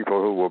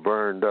people who were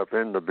burned up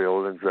in the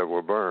buildings that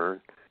were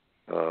burned,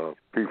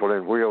 people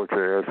in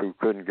wheelchairs who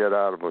couldn't get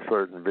out of a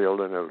certain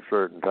building at a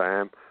certain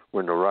time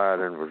when the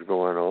rioting was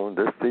going on.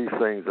 These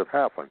things have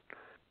happened,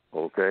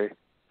 okay?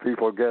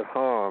 People get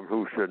harmed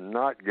who should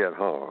not get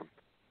harmed.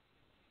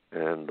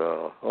 And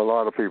a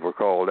lot of people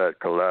call that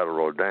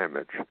collateral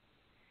damage.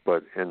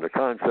 But in the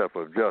concept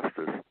of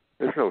justice,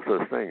 there's no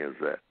such thing as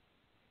that.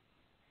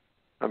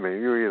 I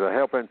mean, you're either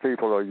helping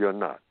people or you're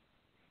not.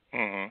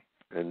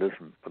 Mm-hmm. And this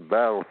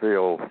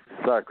battlefield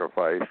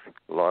sacrifice,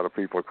 a lot of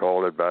people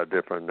call it by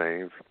different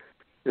names,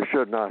 it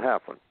should not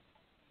happen.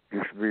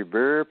 You should be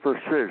very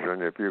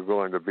precision if you're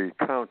going to be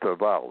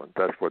counter-violent.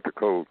 That's what the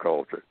code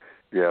calls it.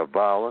 You have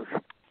violence,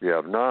 you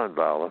have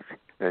nonviolence,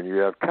 and you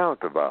have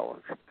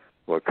counter-violence.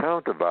 Well,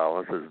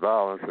 counter-violence is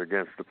violence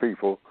against the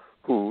people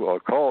who are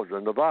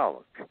causing the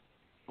violence,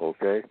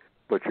 okay?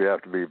 But you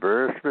have to be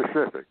very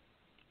specific.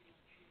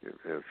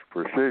 It's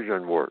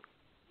precision work.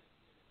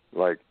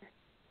 Like,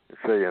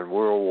 say, in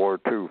World War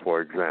II,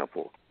 for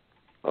example,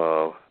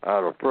 out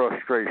of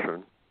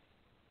frustration,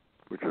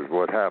 which is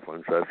what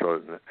happens,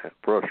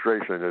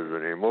 frustration is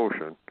an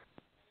emotion,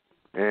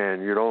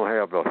 and you don't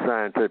have a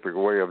scientific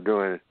way of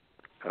doing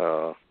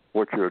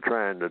what you're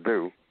trying to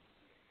do.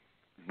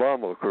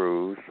 Bomber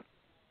crews,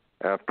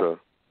 after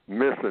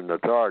missing the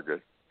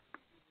target,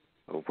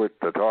 with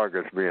the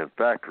targets being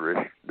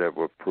factories that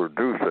were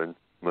producing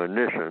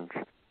munitions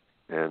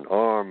and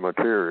armed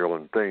material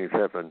and things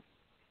having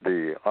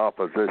the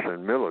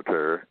opposition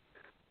military.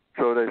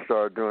 So they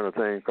started doing a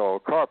thing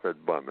called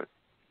carpet bombing,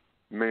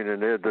 meaning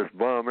they'd just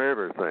bomb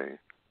everything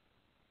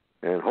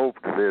and hope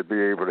that they'd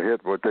be able to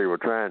hit what they were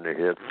trying to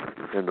hit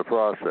in the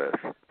process.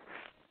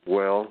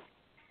 Well,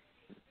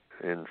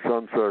 in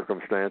some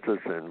circumstances,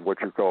 in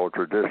what you call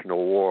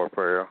traditional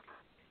warfare,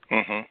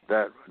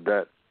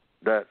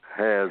 that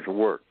has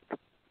worked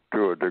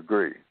to a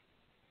degree.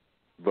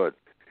 But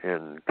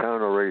in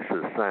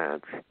counter-racist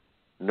science,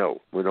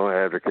 no, we don't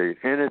advocate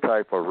any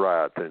type of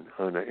rioting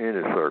under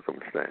any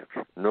circumstance.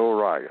 No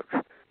riots.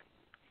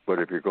 But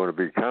if you're going to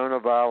be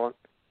counter-violent,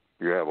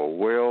 you have a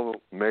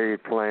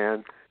well-made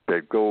plan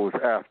that goes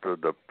after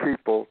the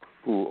people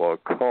who are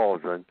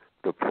causing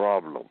the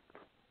problem,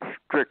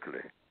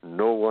 strictly,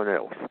 no one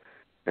else.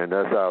 And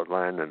that's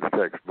outlined in the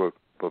textbook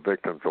for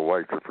victims of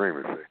white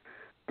supremacy,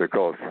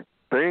 because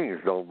things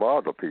don't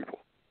bother people.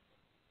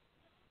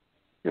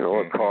 You know,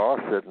 a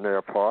car sitting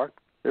there parked,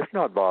 it's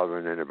not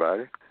bothering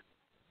anybody.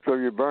 So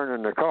you're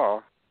burning the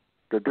car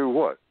to do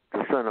what?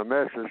 To send a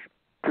message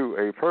to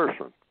a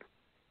person.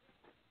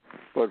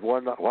 But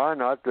why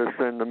not just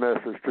send the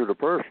message to the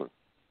person?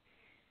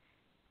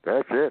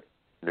 That's it.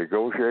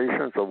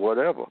 Negotiations or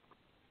whatever.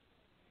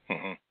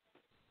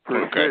 Precision.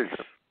 Okay.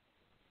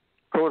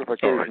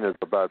 Codification is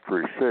about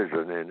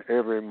precision in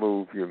every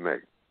move you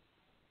make.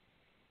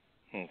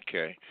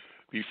 Okay.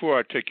 Before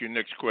I take your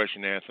next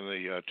question,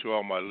 Anthony, to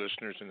all my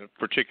listeners, and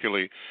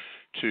particularly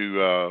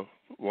to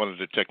one of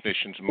the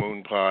technicians,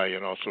 Moon Pie,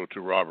 and also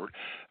to Robert,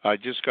 I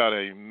just got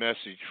a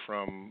message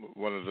from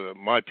one of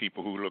my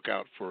people who look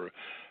out for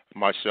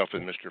myself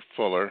and Mr.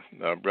 Fuller,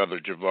 Brother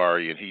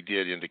Javari, and he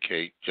did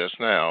indicate just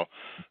now,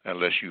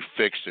 unless you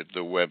fixed it, the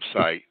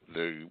website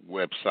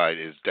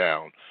is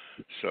down.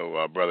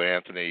 So, Brother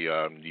Anthony,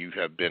 you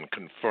have been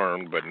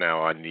confirmed, but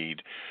now I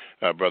need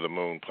Brother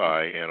Moon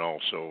Pie and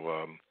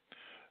also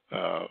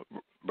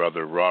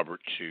Brother Robert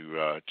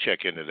to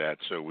check into that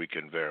so we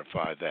can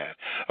verify that.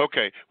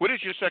 Okay, what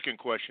is your second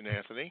question,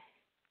 Anthony?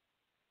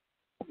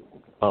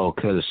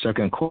 Okay, the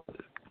second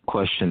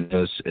question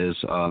is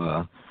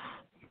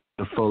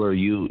Fuller,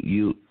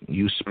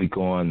 you speak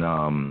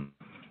on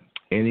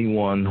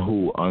anyone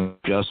who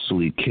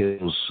unjustly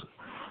kills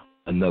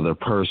another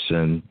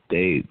person,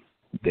 they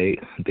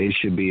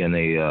should be in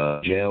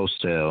a jail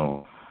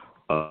cell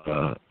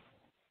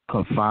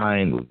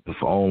confined with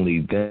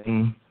only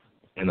them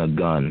and a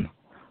gun.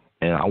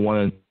 And I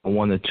wanted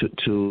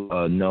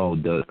to know,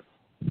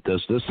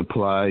 does this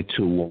apply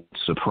to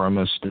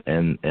supremacists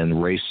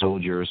and race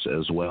soldiers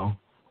as well,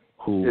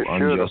 who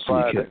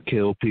unjustly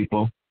kill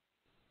people?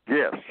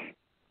 Yes.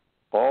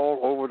 All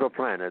over the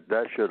planet,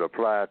 that should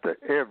apply to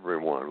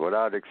everyone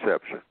without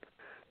exception.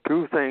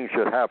 Two things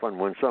should happen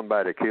when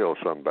somebody kills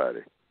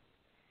somebody.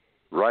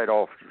 Right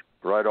off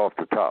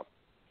the top.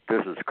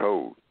 This is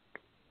code.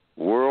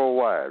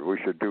 Worldwide, we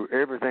should do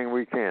everything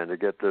we can to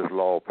get this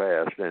law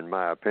passed, in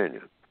my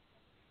opinion.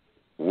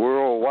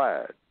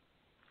 Worldwide.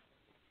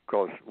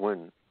 Because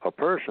when a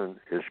person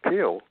is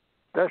killed,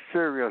 that's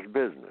serious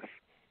business.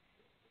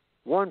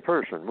 One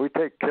person, we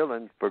take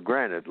killing for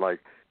granted, like,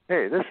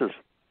 hey, this is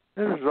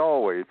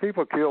always,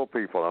 people kill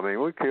people. I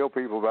mean, we kill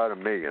people by the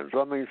millions.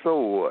 I mean, so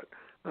what?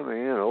 I mean,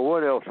 you know,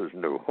 what else is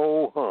new?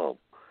 Ho hum.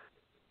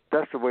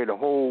 That's the way the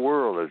whole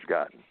world has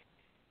gotten.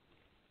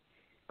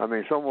 I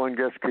mean, someone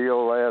gets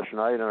killed last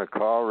night in a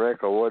car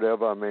wreck or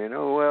whatever. I mean,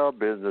 oh, well,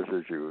 business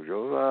as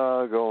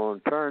usual. Go on,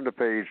 turn the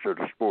page to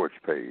the sports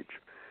page.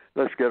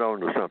 Let's get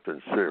on to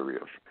something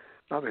serious.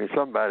 I mean,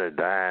 somebody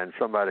dying,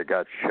 somebody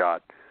got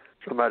shot,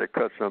 somebody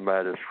cut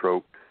somebody's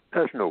throat.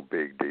 That's no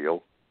big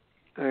deal.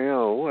 You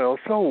know, well,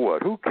 so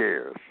what? Who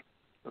cares?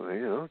 I mean,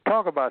 you know,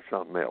 talk about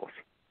something else.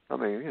 I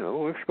mean, you know,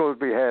 we're supposed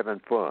to be having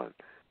fun.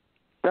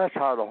 That's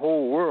how the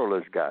whole world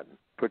has gotten,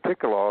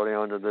 particularly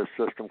under this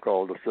system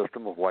called the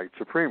system of white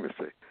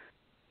supremacy,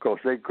 because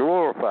they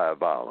glorify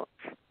violence.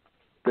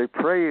 They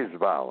praise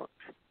violence.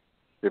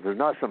 If there's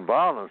not some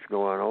violence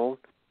going on,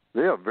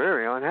 they are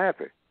very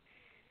unhappy.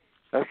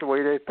 That's the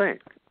way they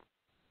think.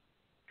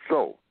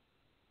 So,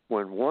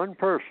 when one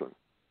person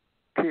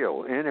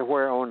kills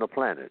anywhere on the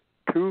planet,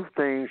 two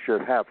things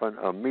should happen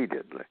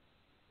immediately.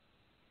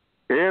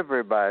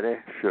 Everybody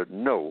should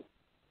know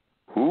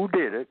who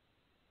did it.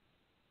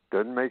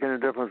 Doesn't make any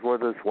difference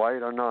whether it's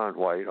white or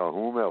non-white or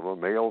whomever,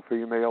 male,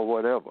 female,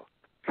 whatever.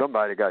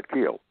 Somebody got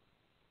killed.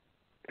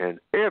 And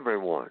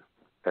everyone,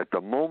 at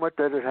the moment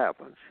that it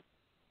happens,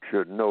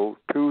 should know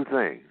two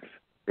things.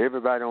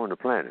 Everybody on the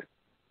planet.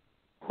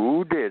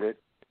 Who did it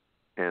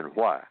and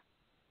why.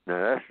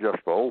 Now, that's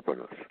just for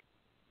openers.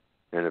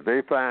 And if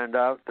they find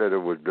out that it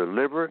was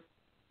deliberate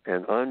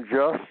and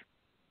unjust,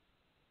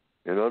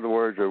 in other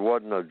words, it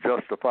wasn't a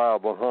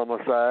justifiable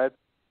homicide,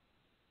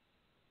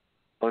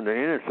 under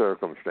any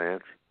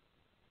circumstance,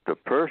 the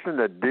person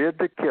that did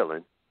the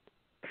killing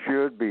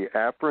should be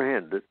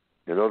apprehended,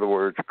 in other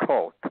words,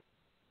 caught,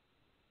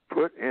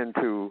 put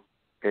into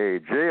a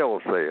jail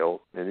cell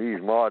in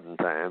these modern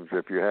times,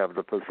 if you have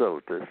the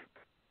facilities.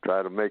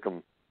 Try to make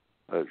them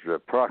as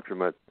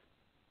approximate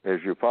as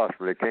you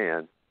possibly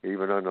can,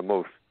 even under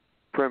most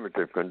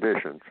primitive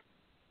conditions,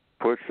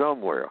 put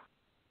somewhere.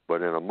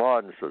 But in a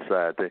modern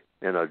society,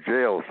 in a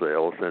jail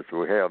cell, since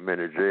we have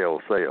many jail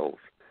cells,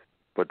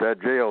 but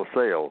that jail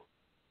cell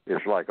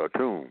is like a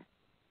tomb.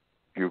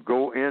 You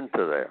go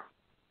into there,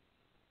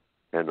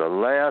 and the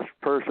last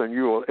person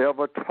you will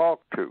ever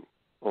talk to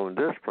on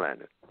this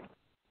planet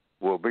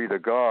will be the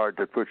guard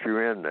that puts you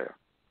in there.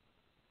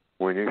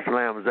 When he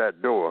slams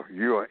that door,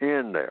 you are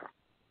in there.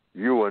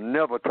 You will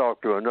never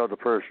talk to another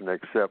person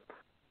except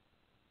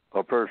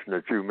a person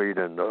that you meet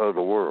in the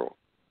other world,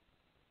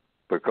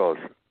 because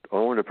the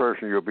only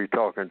person you'll be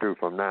talking to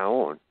from now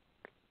on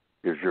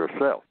is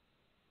yourself,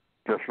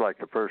 just like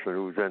the person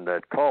who's in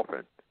that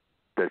coffin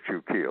that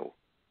you killed.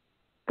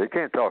 They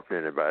can't talk to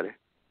anybody,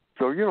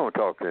 so you don't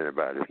talk to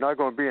anybody. It's not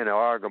going to be any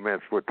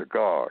arguments with the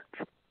guards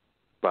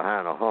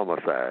behind a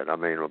homicide,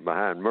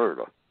 behind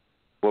murder,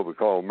 what we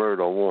call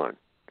murder one.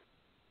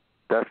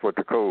 That's what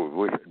the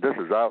code, this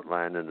is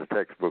outlined in the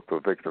textbook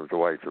for victims of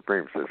white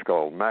supremacy. It's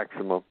called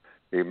maximum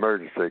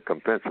emergency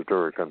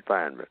compensatory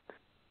confinement.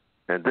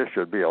 And this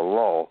should be a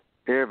law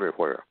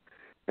everywhere.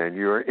 And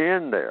you're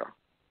in there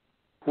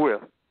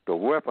with the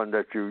weapon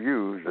that you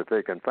use, if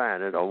they can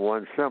find it, or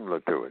one similar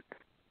to it.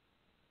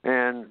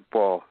 And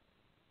for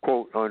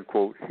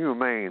quote-unquote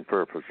humane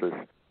purposes,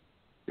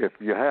 if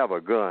you have a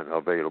gun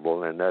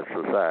available in that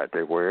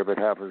society, wherever it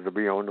happens to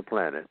be on the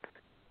planet,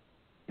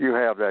 you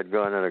have that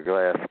gun in a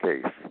glass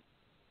case.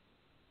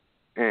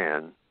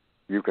 And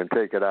you can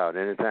take it out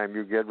anytime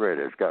you get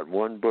ready. It's got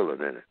one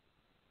bullet in it.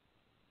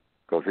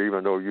 Because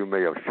even though you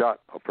may have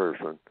shot a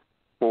person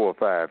 4 or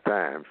 5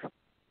 times,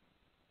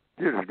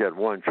 you just get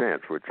one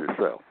chance with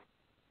yourself.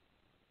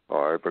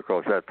 All right,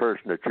 because that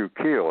person that you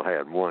killed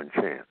had one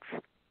chance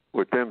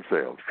with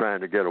themselves,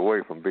 trying to get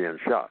away from being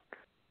shot,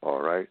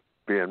 all right,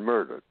 being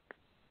murdered.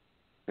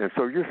 And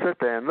so you sit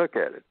there and look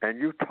at it, and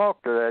you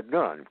talk to that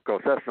gun,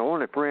 because that's the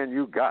only friend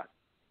you got.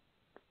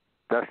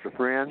 That's the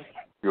friend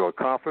you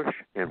accomplished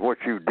in what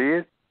you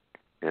did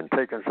in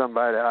taking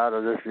somebody out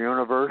of this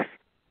universe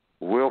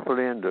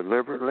willfully and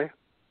deliberately.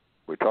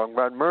 We're talking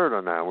about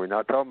murder now. We're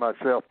not talking about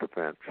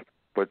self-defense.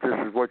 But this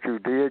is what you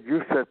did.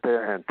 You sit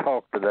there and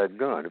talk to that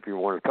gun. If you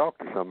want to talk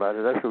to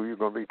somebody, that's who you're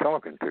going to be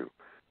talking to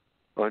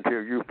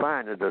until you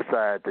finally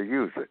decide to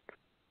use it.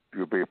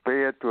 You'll be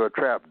fed through a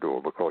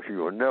trapdoor, because you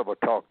will never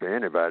talk to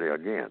anybody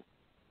again,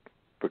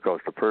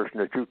 because the person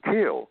that you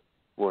kill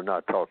will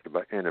not talk to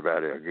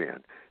anybody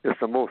again. It's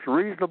the most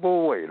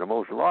reasonable way, the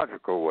most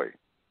logical way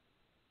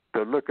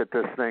to look at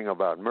this thing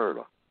about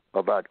murder,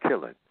 about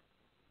killing,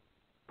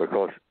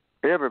 because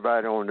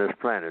everybody on this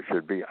planet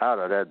should be out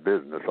of that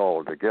business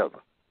altogether.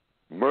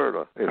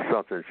 Murder is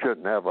something that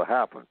shouldn't ever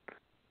happen.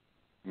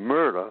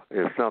 Murder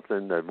is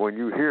something that when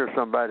you hear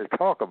somebody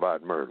talk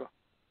about murder,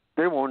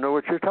 they won't know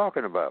what you're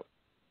talking about,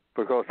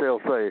 because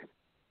they'll say,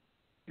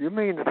 you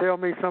mean to tell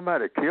me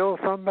somebody killed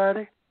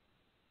somebody?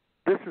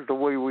 This is the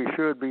way we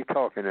should be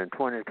talking in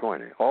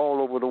 2020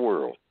 all over the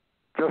world,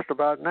 just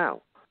about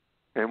now.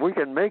 And we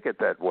can make it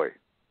that way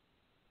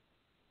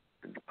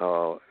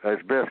as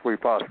best we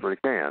possibly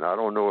can. I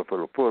don't know if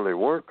it'll fully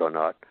work or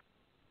not,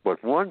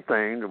 but one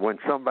thing, when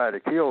somebody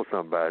kills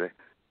somebody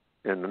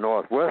in the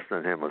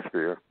northwestern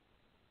hemisphere,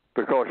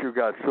 because you've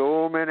got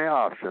so many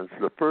options,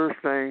 the first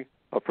thing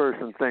a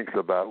person thinks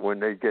about when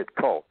they get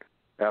caught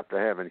after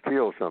having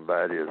killed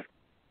somebody is,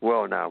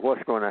 well, now,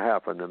 what's going to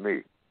happen to me?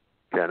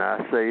 Can I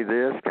say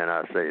this? Can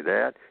I say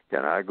that?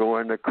 Can I go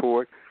into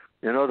court?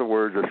 In other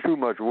words, there's too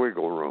much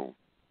wiggle room.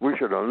 We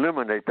should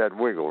eliminate that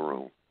wiggle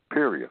room,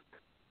 period.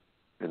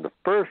 And the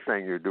first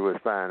thing you do is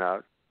find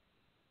out,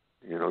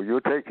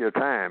 you'll take your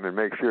time and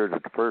make sure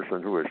that the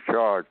person who is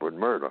charged with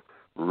murder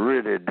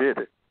really did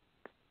it.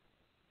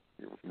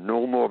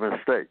 No more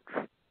mistakes.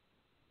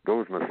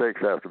 Those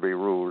mistakes have to be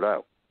ruled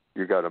out.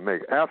 You got to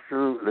make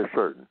absolutely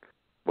certain.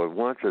 But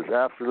once it's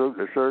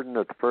absolutely certain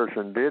that the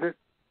person did it,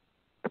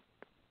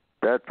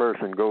 that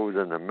person goes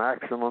into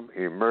maximum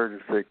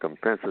emergency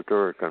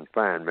compensatory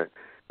confinement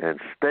and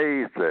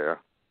stays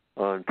there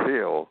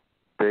until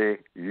they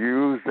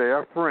use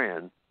their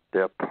friend,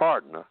 their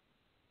partner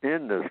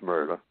in this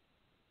murder,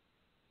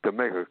 to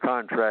make a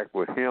contract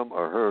with him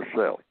or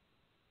herself,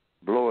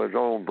 blow his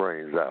own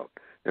brains out.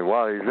 And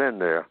while he's in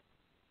there,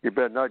 he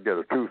better not get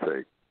a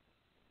toothache,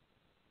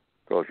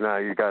 because now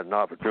you got an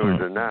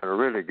opportunity now to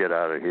really get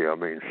out of here.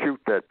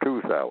 Shoot that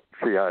tooth out,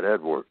 see how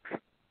that works.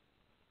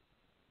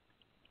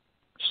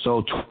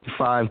 So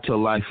 25 to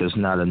life is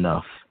not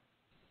enough.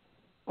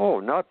 Oh,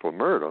 not for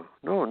murder.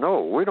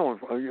 No, we don't.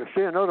 You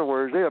see, in other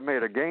words, they have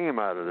made a game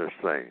out of this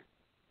thing.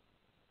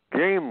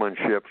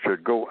 Gamemanship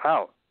should go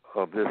out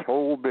of this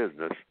whole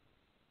business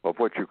of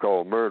what you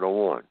call murder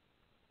one,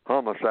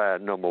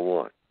 homicide number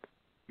one.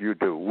 You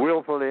do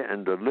willfully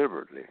and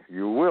deliberately.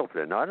 You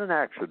willfully, not an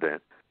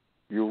accident.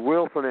 You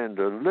willfully and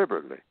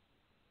deliberately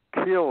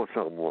kill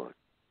someone,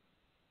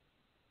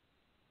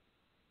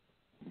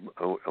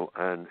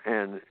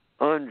 and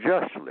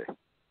unjustly.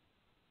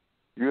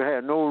 You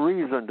had no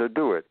reason to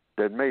do it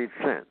that made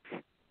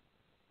sense.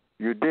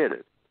 You did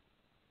it.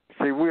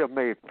 See, we have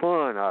made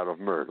fun out of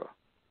murder.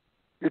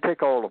 You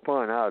take all the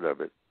fun out of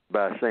it,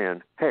 by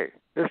saying, hey,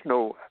 this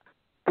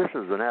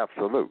is an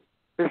absolute.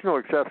 There's no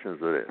exceptions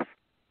to this.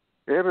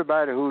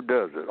 Everybody who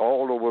does it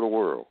all over the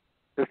world,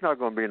 it's not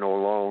going to be no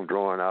long,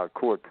 drawn-out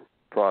court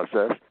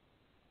process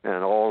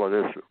and all of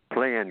this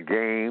playing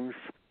games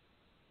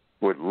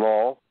with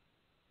law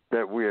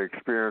that we're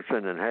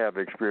experiencing and have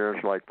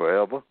experienced like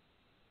forever.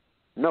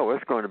 No,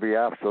 it's going to be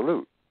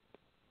absolute.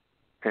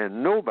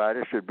 And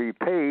nobody should be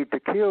paid to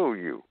kill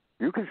you.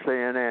 You can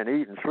stay in there and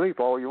eat and sleep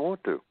all you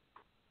want to,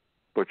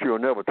 but you'll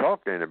never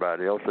talk to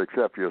anybody else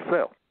except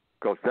yourself,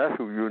 because that's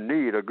who you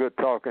need a good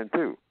talking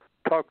to.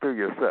 Talk to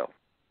yourself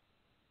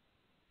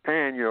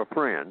and your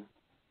friend,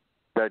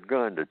 that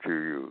gun that you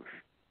use.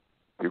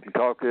 You can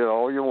talk to it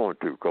all you want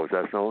to, because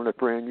that's the only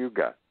friend you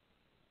got.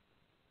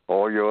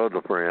 All your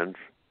other friends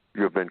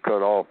you've been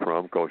cut off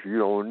from, because you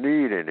don't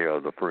need any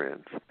other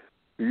friends.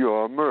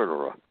 You're a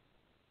murderer.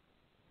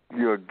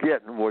 You're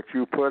getting what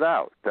you put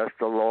out. That's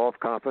the law of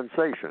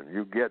compensation.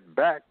 You get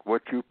back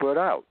what you put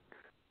out,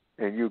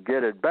 and you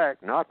get it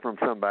back not from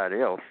somebody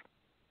else.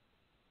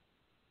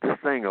 This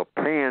thing of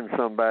paying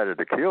somebody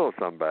to kill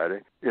somebody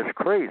is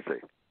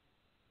crazy.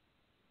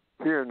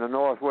 Here in the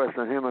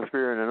Northwestern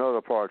Hemisphere and in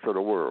other parts of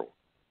the world,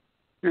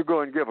 you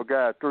go and give a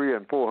guy $300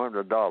 and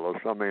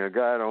 $400. I mean, a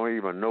guy don't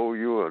even know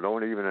you or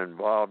don't even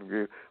involve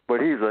you,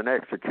 but he's an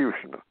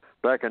executioner.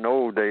 Back in the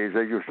old days,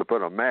 they used to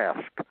put a mask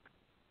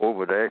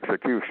over the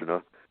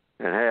executioner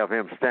and have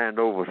him stand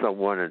over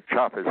someone and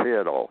chop his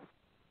head off.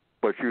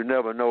 But you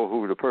never know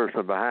who the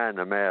person behind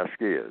the mask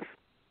is.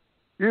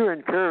 You're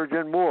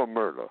encouraging more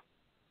murder.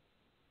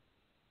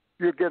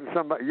 You're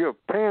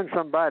paying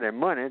somebody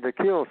money to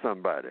kill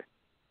somebody,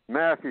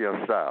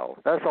 mafia style.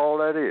 That's all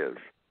that is.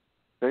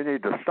 They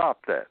need to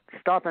stop that.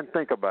 Stop and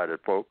think about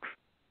it, folks.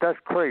 That's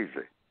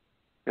crazy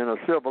in a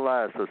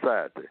civilized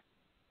society.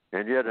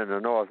 And yet in the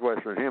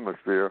Northwestern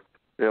Hemisphere,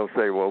 they'll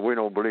say, well, we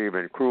don't believe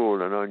in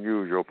cruel and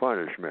unusual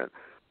punishment.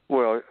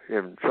 Well,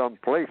 in some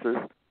places,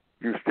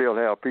 you still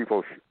have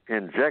people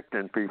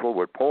injecting people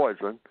with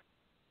poison,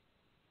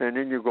 and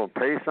then you're going to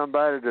pay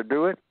somebody to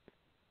do it?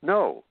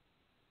 No.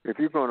 If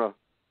you're going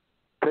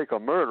to take a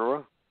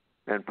murderer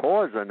and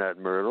poison that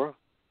murderer,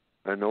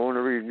 and the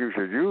only reason you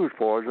should use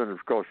poison is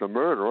because the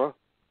murderer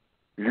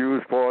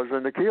used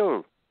poison to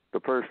kill the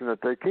person that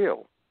they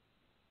killed.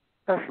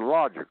 That's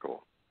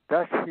logical.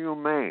 That's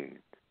humane.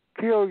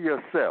 Kill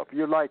yourself.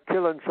 You like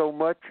killing so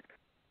much,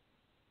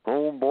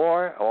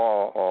 homeboy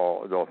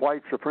or the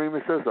white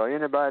supremacists or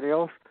anybody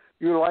else?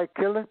 You like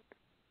killing?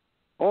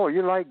 Oh,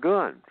 you like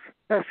guns.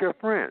 That's your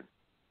friend.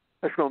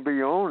 That's going to be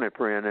your only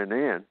friend in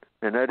the end,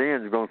 and that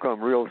end is going to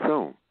come real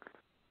soon,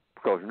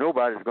 because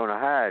nobody's going to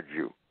hide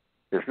you.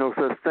 There's no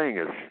such thing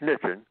as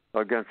snitching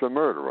against a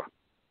murderer.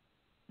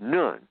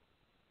 None.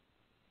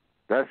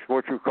 That's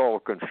what you call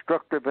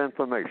constructive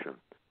information,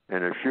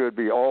 and it should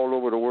be all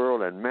over the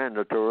world and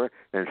mandatory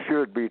and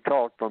should be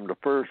taught from the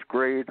first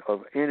grade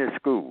of any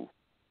school.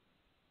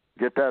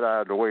 Get that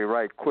out of the way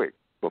right quick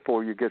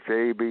before you get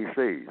your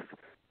ABCs.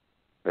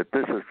 That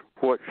this is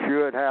what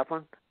should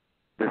happen.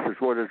 This is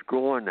what is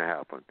going to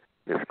happen.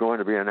 It's going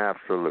to be an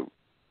absolute.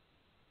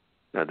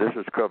 Now, this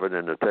is covered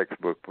in the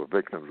textbook for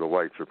victims of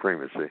white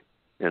supremacy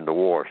in the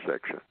war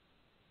section,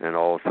 and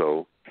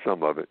also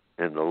some of it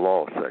in the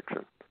law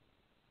section.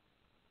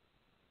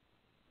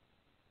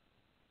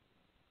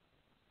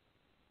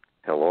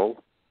 Hello?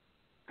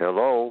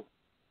 Hello?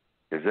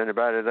 Is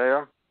anybody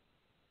there?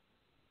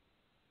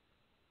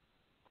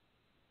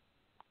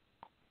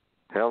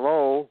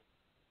 Hello?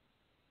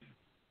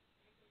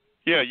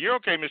 Yeah, you're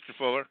okay, Mr.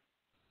 Fuller.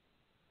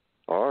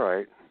 All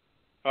right.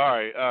 All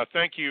right.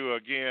 Thank you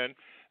again,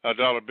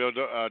 Dollar Bill.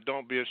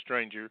 Don't be a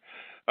stranger.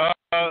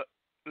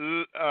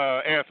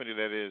 Anthony,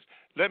 that is.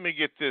 Let me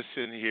get this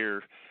in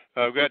here.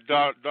 We've got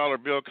Dollar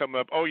Bill coming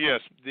up. Oh,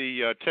 yes,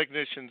 the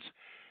technicians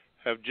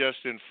have just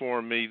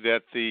informed me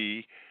that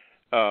the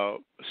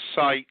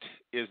site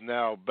is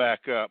now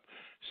back up,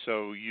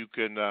 so you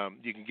can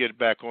get it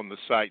back on the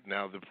site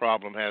now. The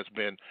problem has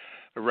been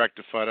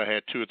rectified. I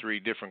had 2 or 3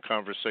 different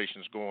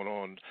conversations going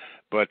on,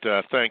 but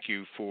thank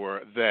you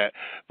for that.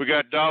 We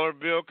got Dollar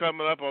Bill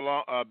coming up,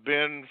 along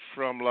Ben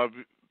from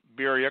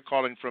Liberia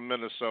calling from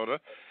Minnesota.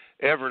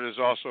 Everett is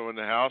also in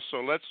the house, so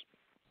let's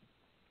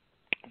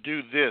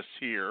do this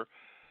here.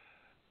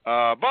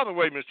 By the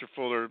way, Mr.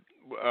 Fuller,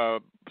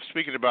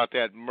 speaking about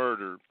that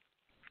murder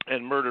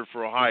and murder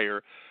for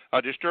hire,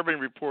 a disturbing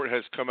report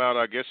has come out,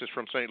 I guess it's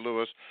from St.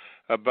 Louis,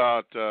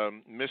 about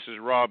Mrs.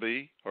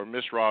 Robbie, or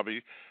Miss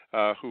Robbie,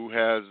 who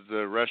has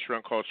the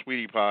restaurant called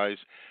Sweetie Pies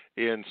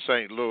in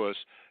St. Louis.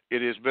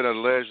 It has been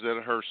alleged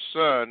that her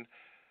son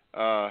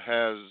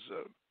has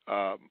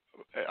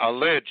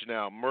alleged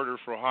now murder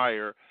for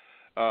hire,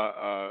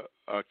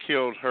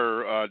 killed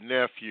her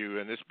nephew,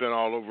 and it's been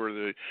all over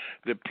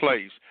the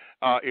place.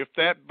 If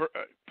that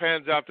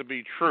pans out to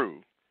be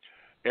true,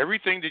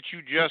 everything that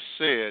you just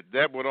said,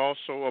 that would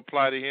also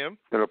apply to him?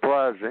 It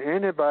applies to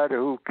anybody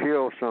who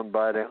kills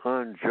somebody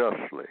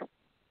unjustly.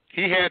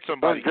 He had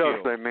somebody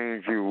killed. Unjustly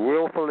means you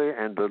willfully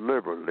and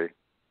deliberately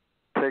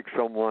take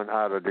someone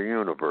out of the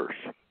universe.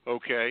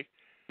 Okay.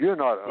 You're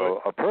not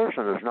a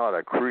person is not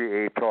a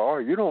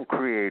creator. You don't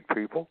create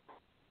people.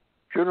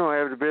 You don't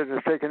have the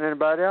business taking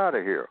anybody out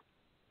of here.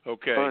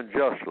 Okay.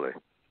 Unjustly.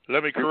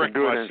 Let me correct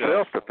you can do myself. it in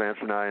self-defense.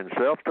 Now, in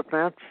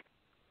self-defense,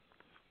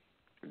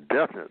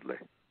 definitely.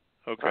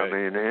 Okay. I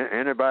mean,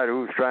 anybody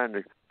who's trying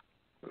to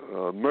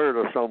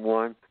murder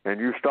someone and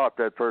you stop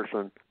that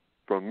person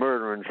from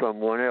murdering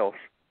someone else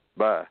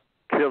by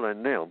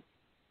killing them,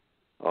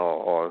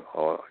 or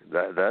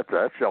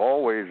that's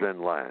always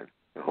in line.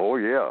 Oh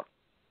yeah,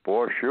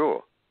 for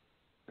sure.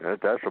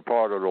 That's a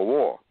part of the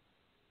war.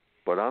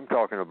 But I'm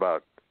talking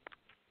about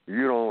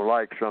you don't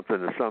like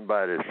something that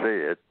somebody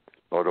said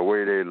or the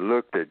way they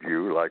looked at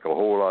you, like a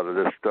whole lot of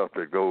this stuff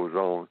that goes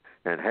on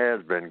and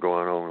has been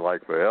going on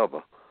like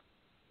forever,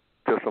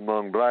 just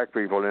among black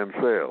people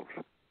themselves.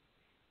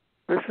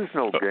 This is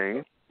no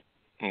game.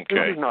 Okay.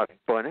 This is not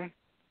funny.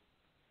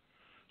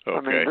 Okay.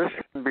 I mean, this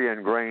can be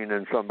ingrained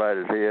in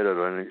somebody's head at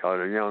a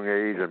young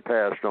age and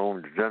passed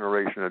on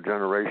generation to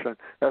generation.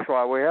 That's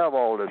why we have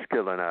all this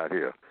killing out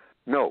here.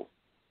 No,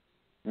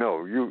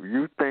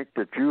 you think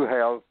that you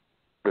have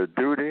the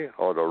duty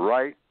or the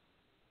right,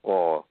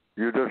 or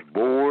you're just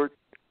bored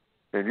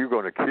and you're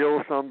going to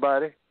kill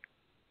somebody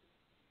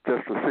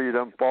just to see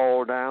them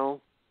fall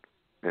down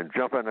and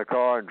jump in the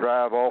car and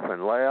drive off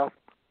and laugh?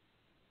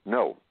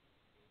 No,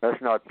 that's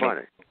not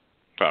funny.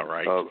 All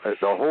right. The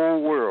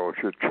whole world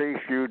should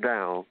chase you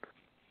down.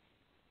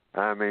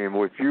 I mean,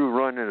 with you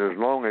running as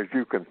long as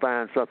you can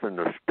find something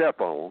to step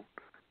on,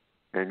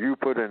 and you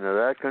put into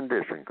that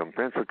condition,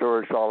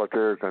 compensatory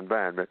solitary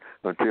confinement,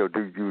 until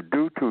you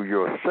do to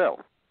yourself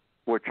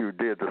what you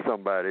did to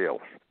somebody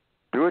else.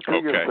 Do it to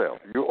yourself.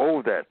 You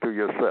owe that to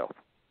yourself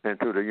and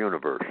to the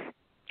universe.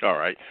 All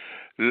right.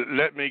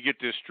 Let me get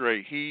this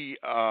straight. He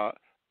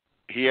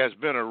has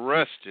been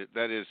arrested.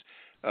 That is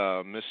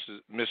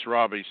Miss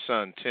Robbie's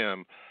son,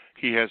 Tim.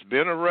 He has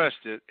been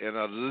arrested and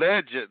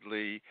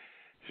allegedly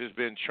has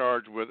been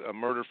charged with a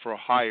murder for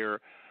hire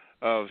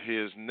of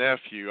his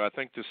nephew. I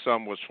think the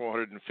sum was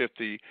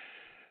 $450,000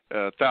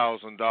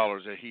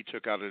 that he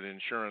took out of an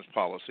insurance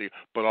policy.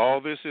 But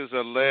all this is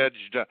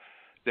alleged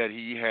that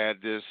he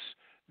had this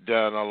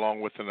done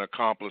along with an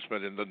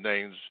accomplishment, and the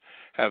names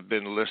have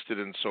been listed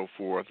and so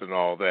forth and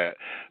all that.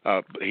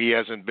 He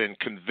hasn't been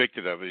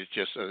convicted of it. It's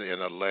just an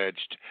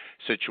alleged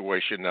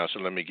situation now, so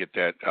let me get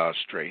that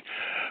straight.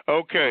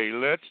 Okay,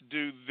 let's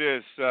do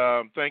this.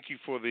 Thank you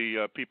for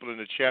the people in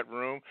the chat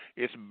room.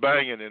 It's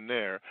banging in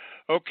there.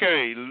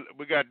 Okay,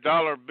 we got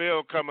Dollar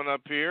Bill coming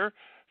up here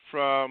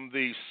from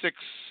the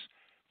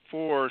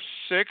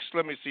 646.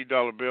 Let me see,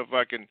 Dollar Bill, if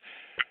I can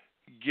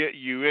get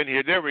you in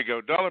here. There we go.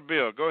 Dollar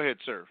Bill, go ahead,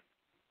 sir.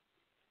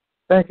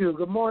 Thank you.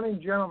 Good morning,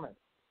 gentlemen.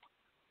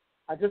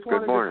 I just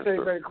wanted to say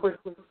sir. very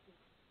quickly,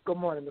 good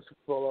morning, Mr.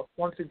 Fuller.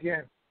 Once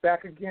again,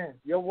 back again.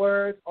 Your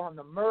words on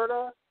the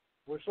murder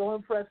were so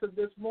impressive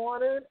this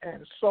morning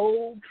and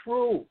so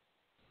true.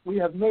 We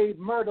have made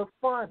murder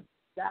fun.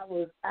 That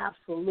was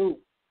absolute.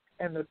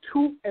 And the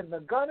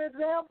gun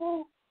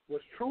example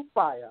was true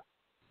fire.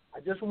 I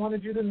just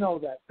wanted you to know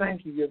that.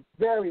 Thank you. You're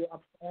very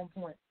on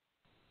point.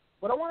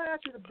 What I want to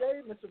ask you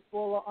today, Mr.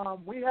 Fuller,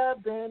 we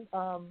have been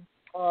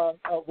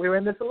we're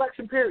in this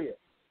election period.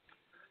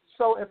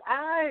 So if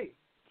I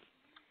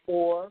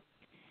or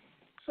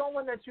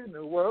someone that you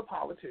knew were a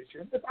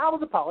politician, if I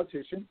was a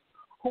politician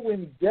who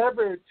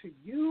endeavored to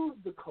use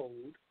the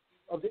code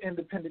of the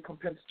independent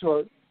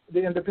compensatory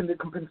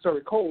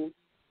code,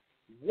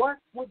 what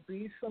would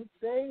be some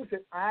things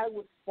that I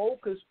would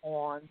focus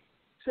on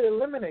to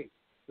eliminate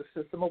the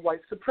system of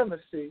white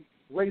supremacy,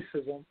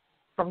 racism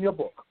from your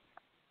book?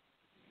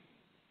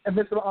 And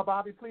Mr.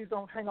 Bobby, please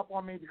don't hang up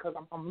on me because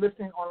I'm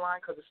listening online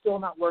because it's still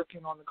not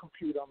working on the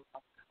computer.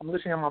 I'm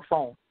listening on my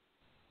phone.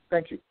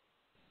 Thank you.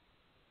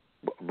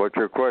 But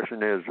your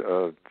question is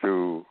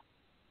to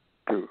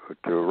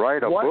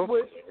write a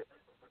book?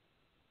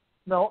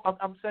 No,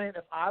 I'm saying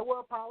if I were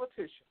a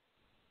politician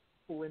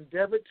who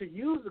endeavored to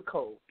use the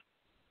code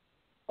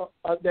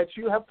that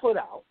you have put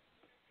out,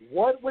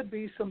 what would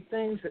be some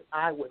things that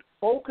I would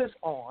focus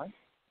on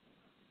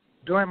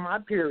during my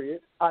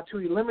period to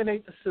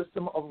eliminate the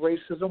system of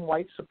racism,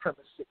 white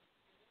supremacy?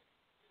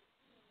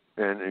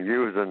 And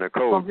using the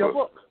code from your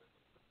book.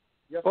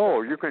 Yes,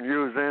 oh, sir. You can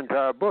use the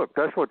entire book.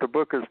 That's what the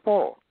book is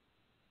for.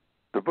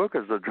 The book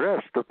is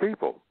addressed to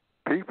people,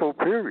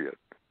 period.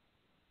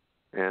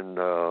 And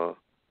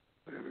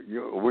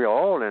we're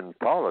all in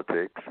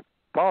politics.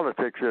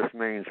 Politics just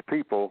means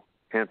people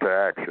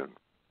interaction.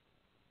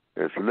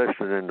 It's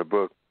listed in the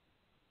book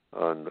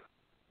on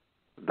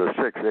the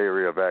sixth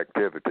area of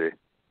activity,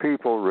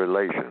 people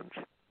relations.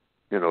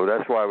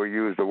 That's why we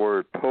use the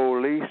word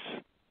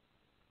police.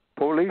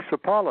 Police are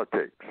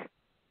politics.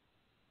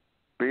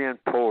 Being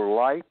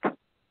polite,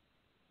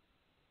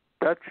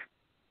 that's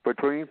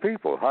between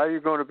people. How are you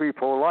going to be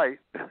polite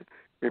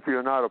if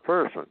you're not a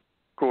person?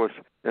 Of course,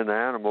 in the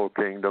animal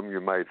kingdom, you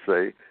might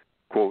say,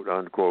 quote,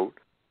 unquote,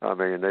 I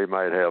mean, they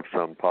might have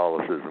some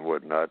policies and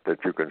whatnot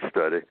that you can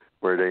study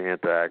where they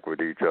interact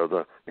with each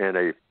other in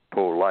a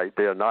polite,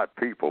 they're not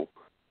people,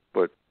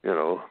 but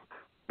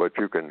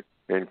you can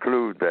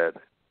include that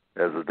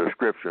as a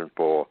description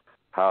for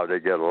how they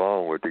get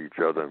along with each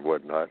other and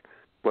whatnot.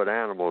 But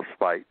animals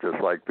fight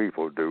just like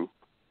people do,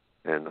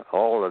 and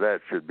all of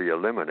that should be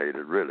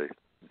eliminated, really.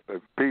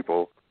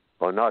 People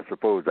are not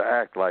supposed to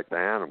act like the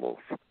animals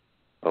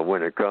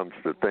when it comes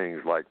to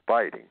things like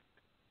fighting.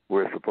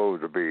 We're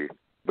supposed to be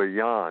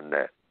beyond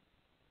that.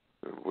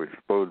 We're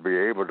supposed to be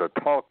able to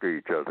talk to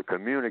each other,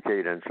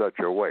 communicate in such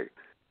a way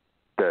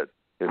that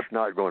it's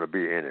not going to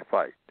be any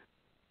fight.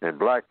 And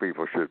black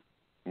people should,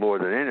 more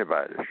than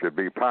anybody, should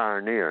be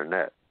pioneering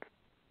that.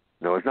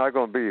 No, it's not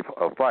going to be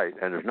a fight,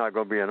 and it's not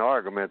going to be an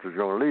argument that's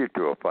going to lead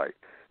to a fight.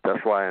 That's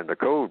why in the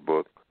code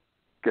book,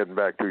 getting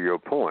back to your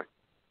point,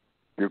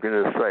 you can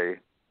just say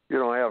you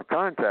don't have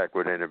contact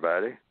with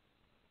anybody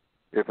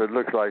if it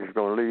looks like it's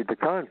going to lead to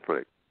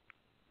conflict.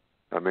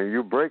 I mean,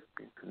 you break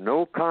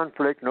no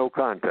conflict, no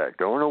contact.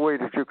 The only way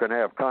that you can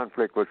have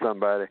conflict with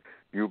somebody,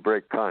 you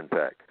break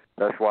contact.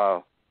 That's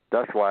why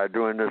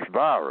during this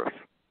virus,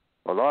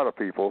 a lot of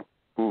people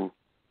who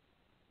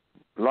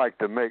like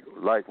to make,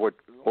 like what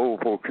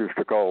old folks used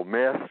to call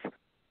mess,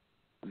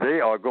 they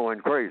are going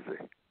crazy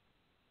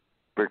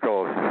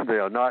because they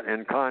are not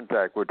in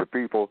contact with the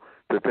people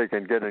that they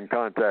can get in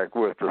contact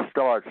with to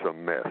start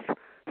some mess.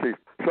 See,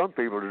 some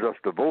people are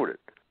just devoted,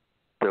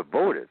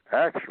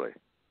 actually.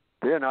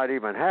 They're not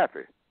even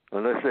happy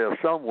unless they're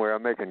somewhere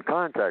making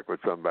contact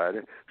with somebody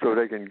so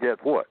they can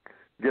get what?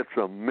 Get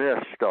some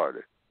mess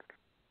started,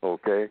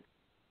 okay?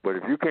 But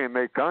if you can't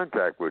make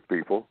contact with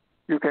people,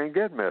 you can't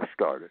get mess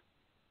started.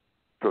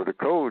 So the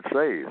code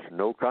says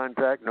no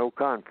contact, no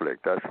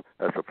conflict.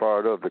 That's a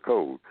part of the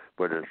code.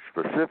 But a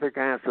specific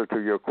answer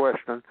to your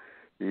question,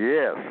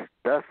 yes,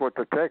 that's what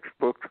the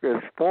textbook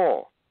is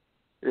for.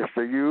 It's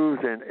to use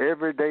in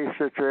everyday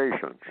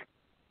situations.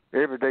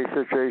 Everyday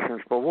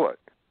situations for what?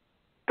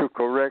 To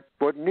correct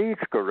what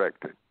needs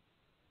corrected.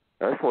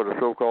 That's what a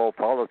so-called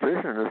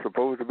politician is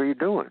supposed to be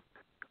doing,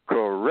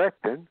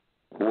 correcting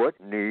what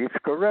needs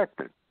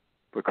correcting.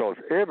 Because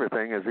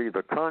everything is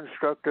either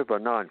constructive or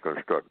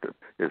non-constructive.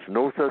 There's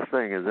no such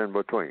thing as in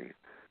between.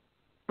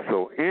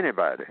 So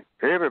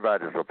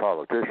everybody's a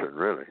politician,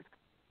 really,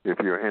 if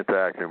you're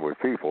interacting with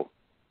people.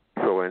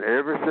 So in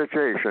every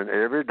situation,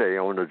 every day,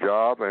 on the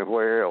job and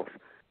where else,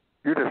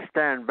 you just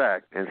stand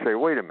back and say,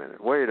 wait a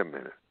minute.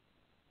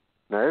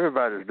 Now,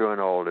 everybody's doing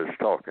all this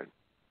talking.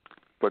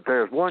 But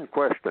there's one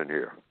question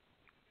here.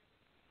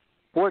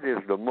 What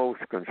is the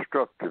most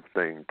constructive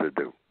thing to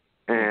do?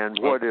 And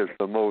what is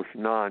the most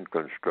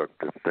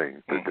non-constructive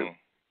thing to do?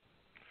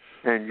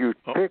 And you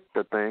pick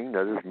the thing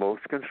that is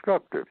most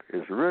constructive.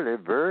 It's really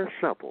very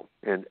simple.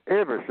 In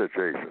every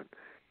situation,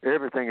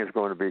 everything is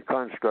going to be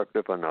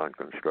constructive or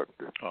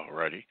non-constructive. All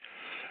righty.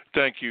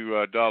 Thank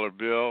you, Dollar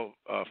Bill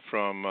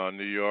from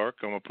New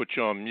York. I'm going to put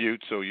you on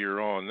mute so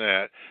you're on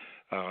that.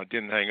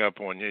 Didn't hang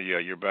up on you. Yeah,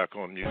 you're back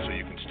on mute so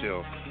you can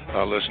still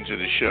listen to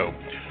the show.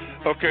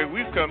 Okay,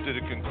 we've come to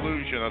the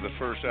conclusion of the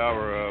first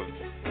hour of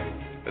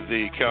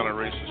the Counter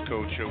Racist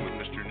Code Show with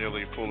Mr.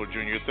 Neely Fuller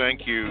Jr.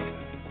 Thank you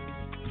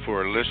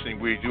for listening.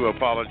 We do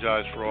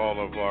apologize for all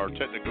of our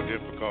technical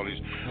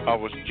difficulties. I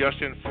was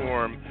just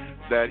informed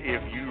that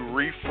if you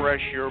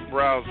refresh your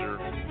browser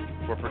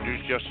for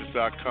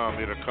ProduceJustice.com,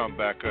 it'll come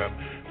back up.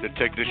 The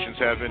technicians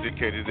have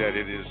indicated that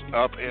it is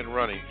up and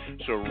running,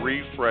 so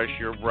refresh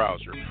your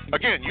browser.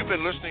 Again, you've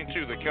been listening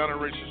to the Counter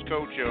Racist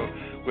Code Show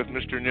with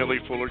Mr. Neely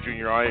Fuller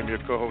Jr. I am your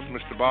co-host,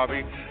 Mr.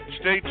 Bobby.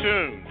 Stay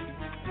tuned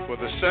for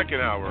the second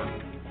hour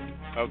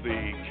of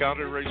the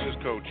Counter Racist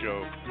Code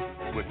Show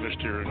with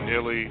Mr.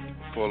 Neely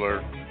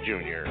Fuller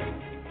Jr.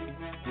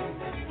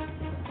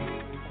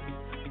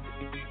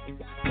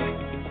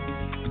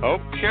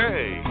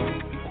 Okay,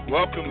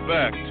 welcome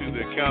back to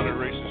the Counter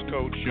Racist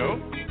Code Show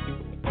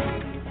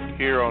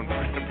here on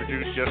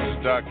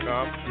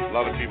ProduceJustice.com. A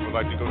lot of people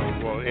like to go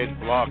to Ed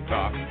Blog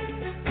Talk.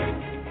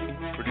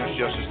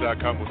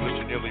 ProduceJustice.com with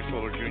Mr. Neely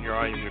Fuller Jr.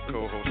 I am your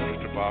co-host,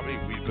 Mr. Bobby.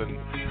 We've been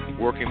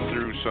working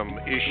through some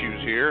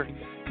issues here,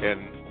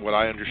 and what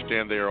I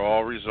understand, they are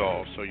all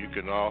resolved. So you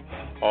can all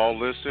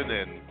listen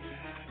and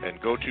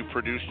go to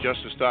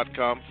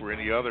ProduceJustice.com for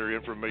any other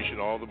information.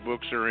 All the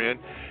books are in,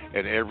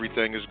 and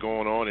everything is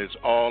going on. It's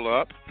all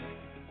up.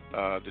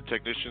 The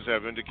technicians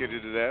have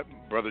indicated that.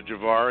 Brother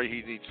Javari,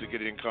 he needs to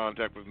get in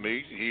contact with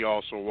me. He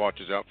also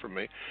watches out for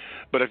me.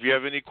 But if you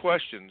have any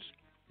questions,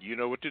 you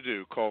know what to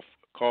do. Call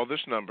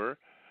this number,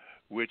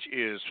 which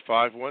is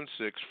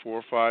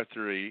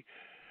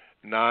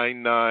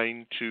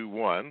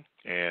 516-453-9921,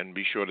 and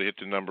be sure to hit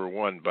the number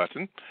 1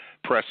 button.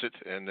 Press it,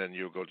 and then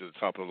you'll go to the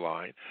top of the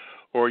line.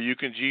 Or you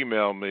can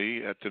Gmail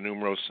me at the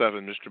numero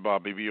 7, Mr.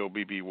 Bobby,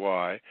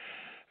 B-O-B-B-Y,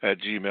 at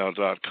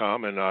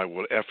gmail.com, and I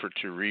will effort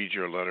to read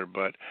your letter,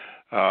 but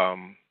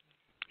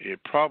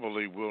it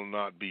probably will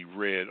not be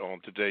read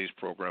on today's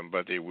program,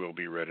 but they will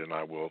be read, and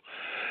I will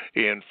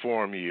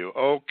inform you.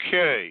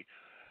 Okay,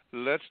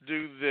 let's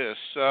do this.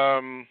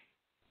 Mr.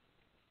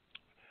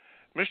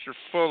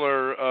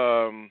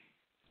 Fuller,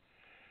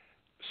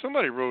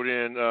 somebody wrote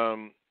in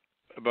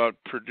about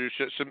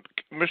producer.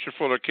 Mr.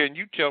 Fuller, can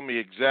you tell me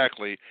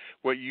exactly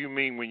what you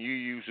mean when you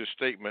use a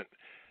statement,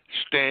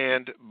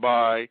 stand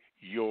by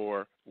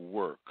your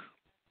work.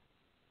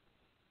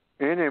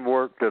 Any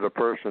work that a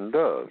person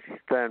does,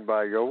 stand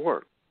by your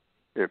work.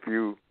 If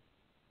you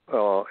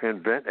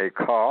invent a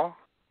car,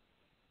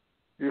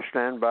 you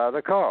stand by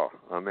the car.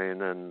 I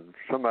mean, and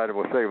somebody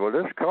will say, "Well,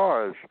 this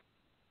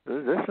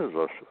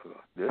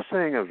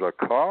thing is a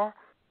car.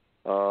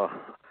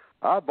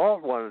 I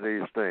bought one of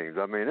these things.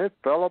 I mean, it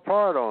fell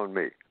apart on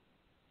me."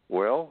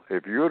 Well,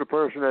 if you're the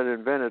person that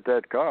invented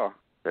that car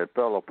that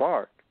fell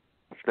apart,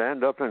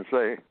 stand up and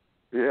say,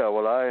 "Yeah,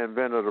 well, I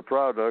invented a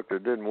product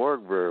that didn't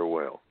work very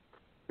well.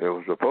 It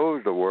was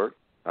supposed to work.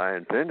 I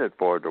intended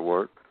for it to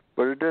work,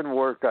 but it didn't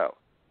work out."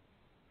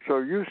 So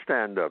you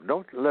stand up.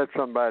 Don't let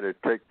somebody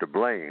take the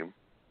blame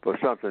for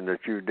something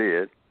that you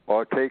did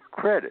or take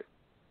credit.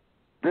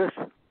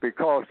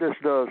 Because this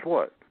does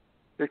what?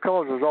 It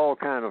causes all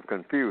kind of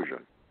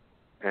confusion.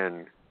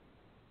 And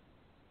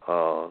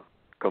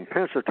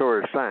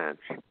compensatory science,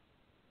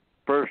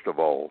 first of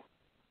all,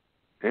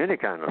 any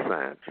kind of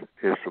science,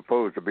 is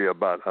supposed to be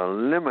about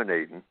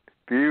eliminating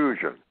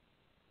fusion.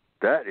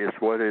 That is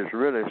what is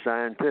really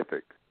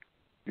scientific.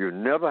 You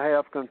never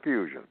have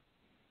confusion.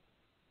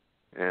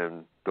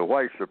 And the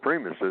white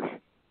supremacists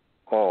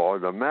are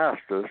the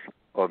masters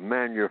of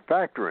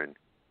manufacturing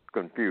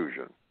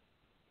confusion.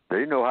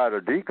 They know how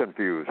to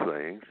deconfuse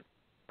things,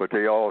 but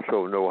they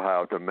also know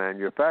how to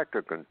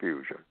manufacture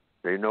confusion.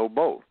 They know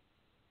both.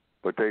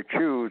 But they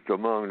choose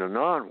among the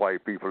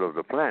non-white people of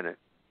the planet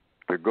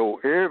to go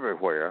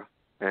everywhere,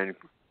 and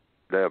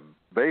their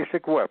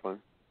basic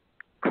weapon,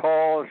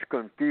 cause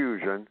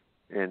confusion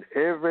in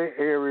every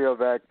area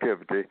of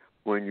activity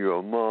when you're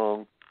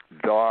among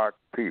dark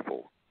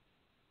people.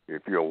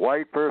 If you're a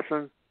white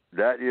person,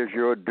 that is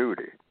your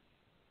duty.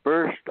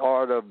 First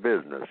order of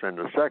business, and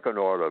the second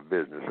order of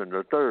business, and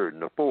the third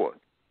and the fourth.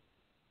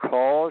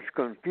 Cause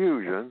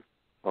confusion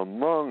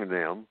among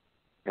them,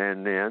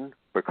 and then,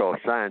 because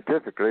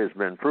scientifically it's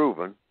been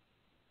proven,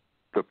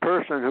 the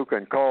person who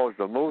can cause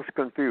the most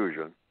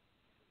confusion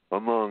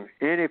among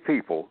any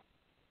people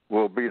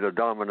will be the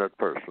dominant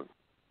person.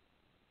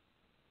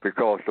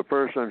 Because the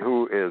person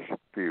who is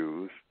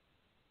fused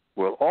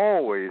will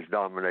always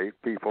dominate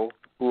people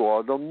who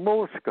are the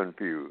most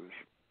confused.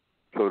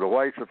 So the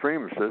white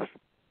supremacists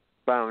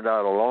found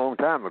out a long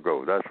time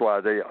ago. That's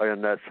why they are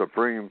in that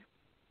supreme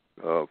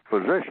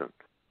position,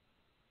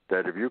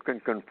 that if you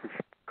can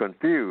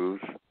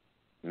confuse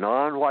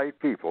non-white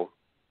people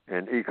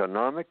in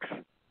economics,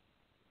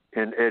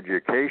 in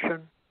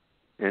education,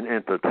 in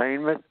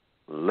entertainment,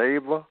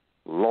 labor,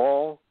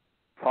 law,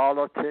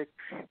 politics,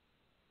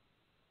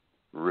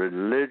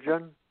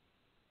 religion,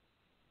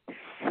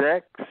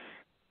 sex,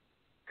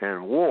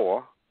 and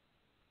war,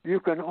 you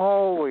can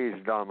always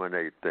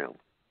dominate them.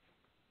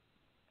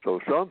 So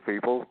some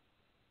people,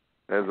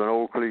 as an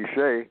old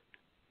cliche,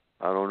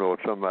 I don't know if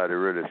somebody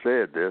really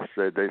said this,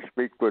 said they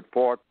speak with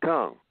forked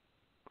tongue.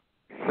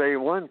 Say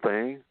one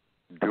thing,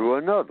 do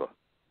another.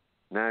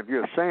 Now, if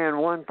you're saying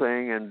one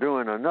thing and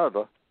doing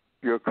another,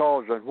 you're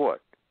causing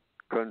what?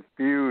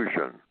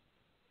 Confusion.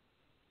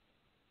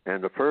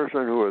 And the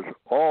person who is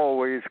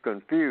always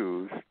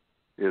confused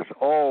is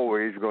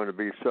always going to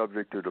be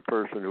subject to the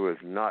person who is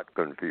not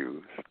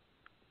confused.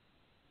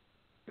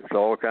 It's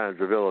all kinds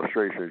of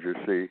illustrations you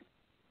see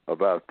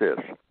about this.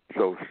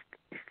 So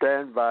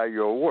stand by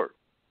your work.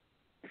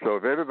 So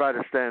if everybody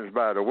stands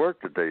by the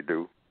work that they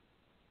do,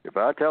 if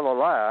I tell a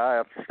lie, I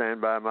have to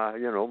stand by my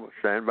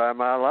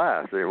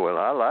lie. Say, well,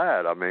 I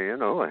lied. I mean,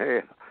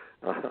 hey,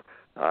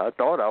 I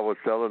thought I was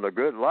telling a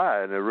good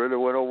lie, and it really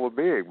went over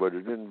big, but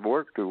it didn't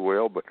work too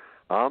well. But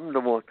I'm the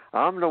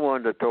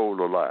one that told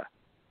the lie.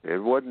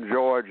 It wasn't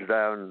George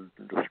down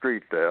the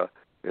street there.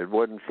 It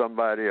wasn't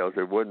somebody else.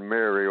 It wasn't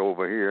Mary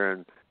over here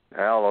and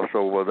Alice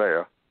over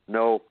there.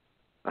 No,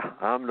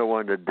 I'm the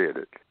one that did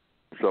it.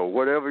 So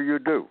whatever you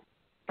do,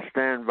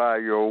 stand by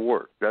your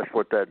work. That's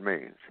what that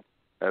means.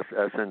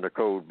 That's in the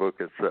code book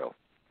itself.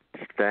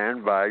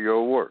 Stand by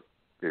your work.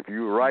 If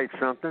you write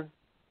something,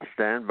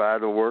 stand by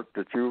the work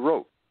that you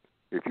wrote.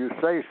 If you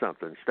say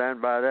something,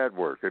 stand by that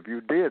work. If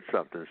you did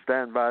something,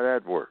 stand by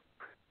that work.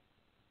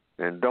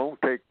 And don't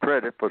take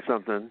credit for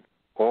something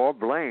or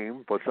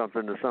blame for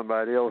something that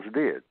somebody else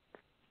did.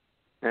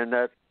 And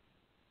that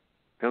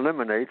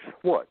eliminates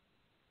what?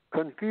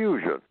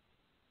 Confusion.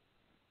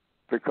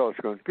 Because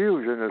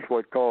confusion is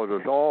what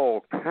causes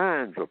all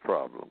kinds of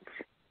problems.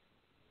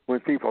 When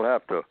people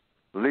have to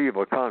leave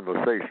a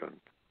conversation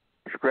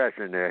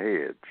scratching their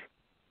heads,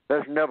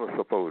 that's never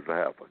supposed to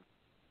happen.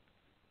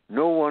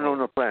 No one on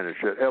the planet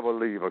should ever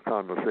leave a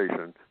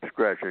conversation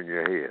scratching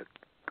your head.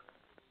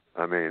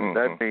 I mean,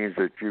 that means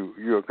that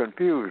you're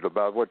confused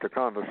about what the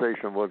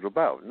conversation was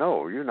about.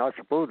 No, you're not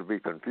supposed to be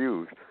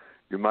confused.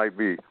 You might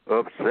be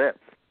upset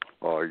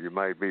or you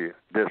might be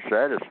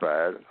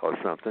dissatisfied or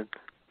something,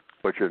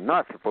 but you're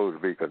not supposed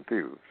to be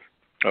confused.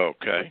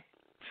 Okay.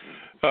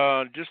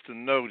 Just a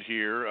note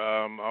here.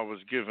 I was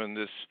given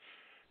this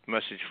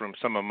message from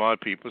some of my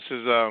people.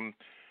 It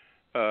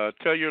says,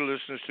 tell your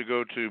listeners to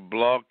go to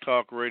Blog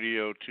Talk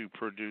Radio to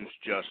produce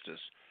justice.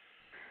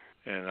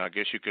 And I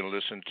guess you can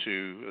listen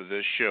to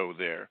this show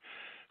there,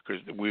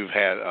 because we've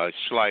had a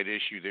slight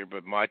issue there,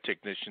 but my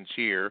technicians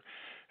here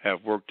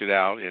have worked it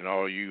out, and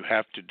all you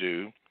have to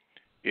do,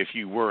 if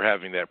you were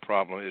having that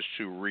problem, is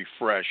to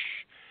refresh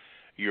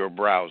your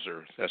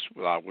browser. That's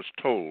what I was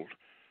told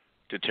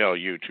to tell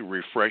you, to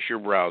refresh your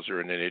browser,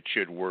 and then it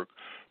should work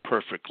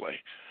perfectly.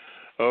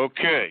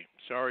 Okay,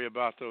 sorry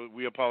about those.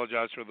 We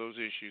apologize for those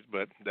issues,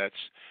 but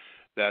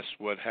that's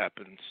what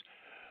happens.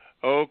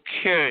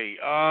 Okay,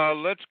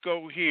 let's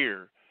go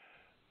here.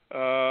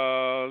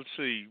 Let's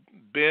see.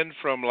 Ben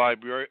from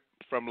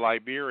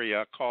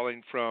Liberia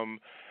calling from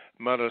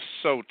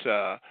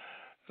Minnesota.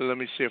 Let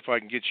me see if I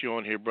can get you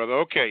on here, brother.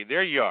 Okay,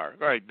 there you are.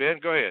 All right, Ben,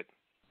 go ahead.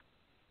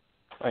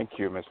 Thank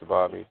you, Mr.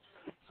 Bobby.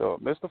 So,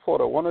 Mr.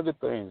 Porter, one of the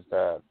things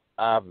that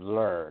I've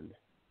learned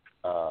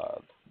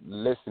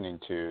listening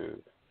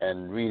to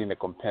and reading the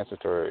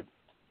compensatory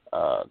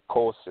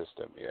code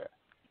system here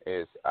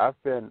is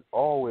I've been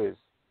always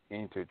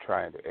into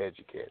trying to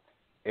educate,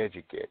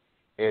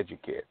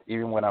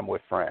 even when I'm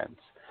with friends.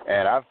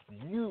 And I've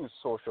used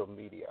social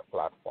media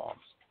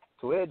platforms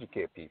to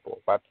educate people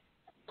by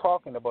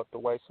talking about the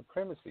white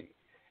supremacy.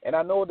 And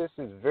I know this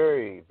is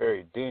very,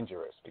 very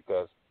dangerous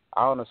because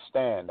I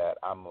understand that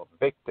I'm a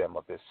victim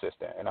of this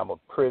system and I'm a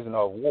prisoner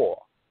of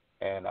war.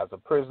 And as a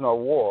prisoner of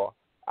war,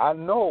 I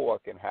know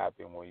what can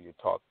happen when you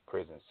talk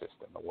prison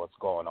system and what's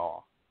going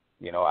on.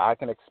 You know, I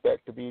can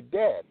expect to be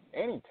dead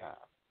anytime,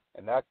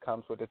 and that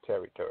comes with the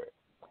territory.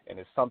 And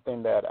it's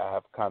something that I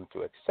have come to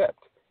accept.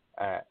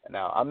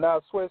 Now, I'm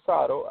not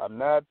suicidal. I'm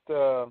not,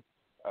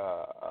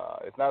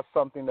 it's not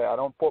something that I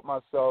don't put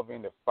myself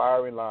in the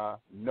firing line.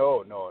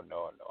 No.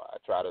 I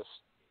try to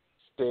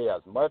stay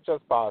as much as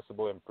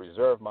possible and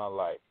preserve my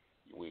life.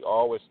 We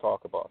always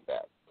talk about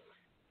that.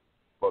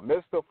 But,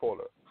 Mr.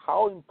 Fuller,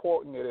 how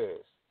important it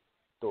is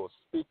to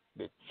speak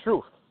the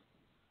truth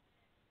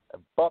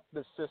about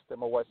the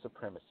system of white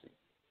supremacy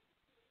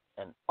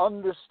and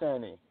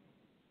understanding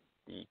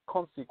the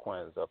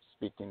consequence of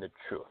speaking the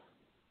truth.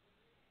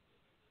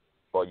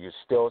 But you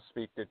still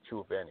speak the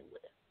truth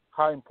anyway.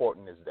 How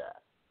important is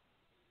that?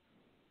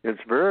 It's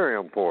very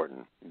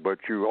important, but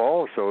you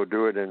also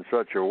do it in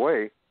such a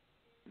way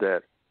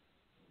that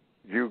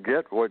you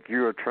get what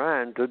you're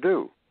trying to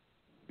do.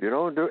 You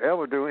don't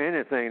ever do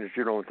anything that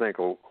you don't think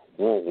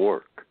won't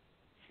work.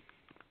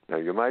 Now,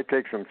 you might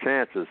take some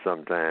chances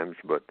sometimes,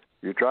 but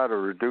you try to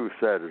reduce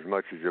that as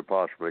much as you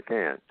possibly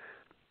can.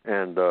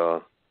 And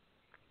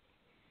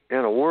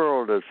in a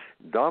world that's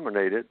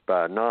dominated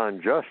by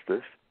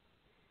non-justice,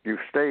 you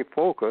stay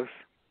focused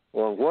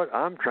on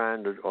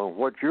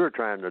what you're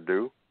trying to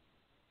do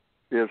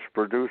is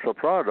produce a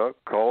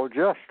product called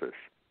justice.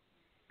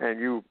 And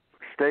you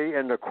stay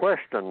in the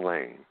question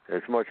lane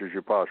as much as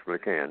you possibly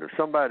can. If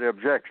somebody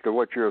objects to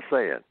what you're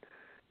saying,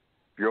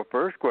 your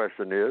first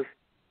question is,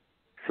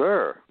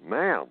 sir,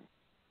 ma'am,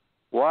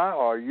 why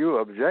are you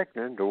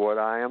objecting to what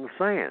I am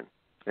saying?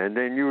 And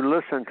then you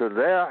listen to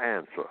their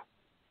answer.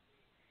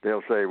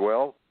 They'll say,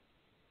 well,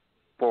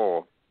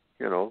 for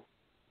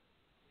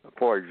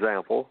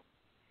example,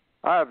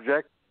 I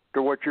object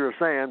to what you're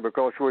saying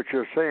because what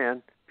you're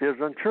saying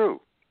isn't true.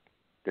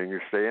 Then you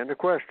stay in the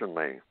question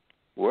lane.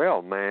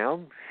 Well,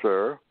 ma'am,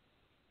 sir,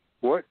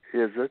 what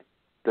is it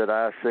that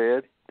I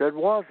said that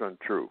wasn't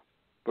true?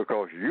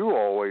 Because you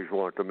always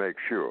want to make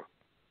sure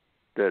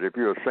that if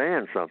you're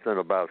saying something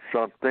about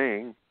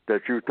something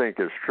that you think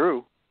is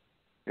true,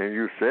 and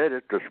you said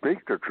it to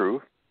speak the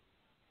truth,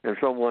 and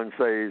someone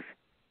says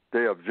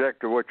they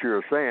object to what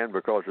you're saying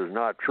because it's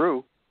not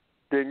true,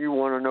 then you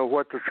want to know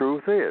what the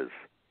truth is.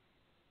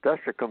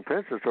 That's the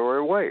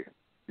compensatory way.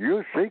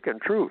 You're seeking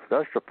truth.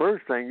 That's the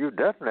first thing you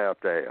definitely have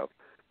to have.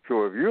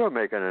 So if you're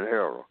making an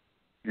error,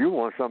 you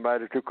want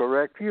somebody to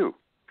correct you.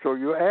 So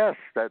you ask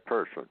that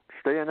person,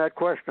 stay in that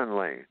question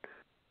lane.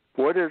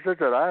 What is it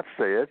that I've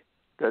said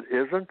that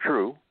isn't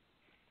true?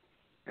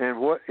 And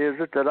what is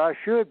it that I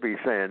should be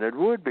saying that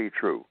would be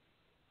true?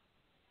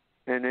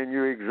 And then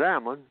you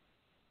examine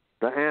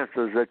the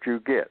answers that you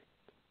get.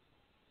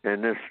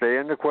 And then stay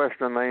in the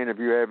question lane if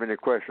you have any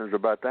questions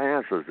about the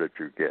answers that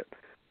you get.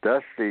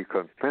 That's the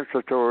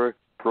compensatory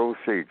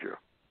procedure.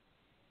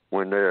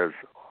 When it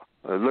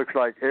looks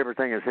like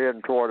everything is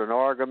heading toward an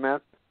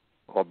argument,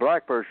 a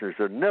black person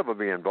should never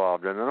be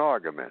involved in an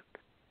argument.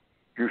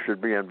 You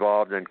should be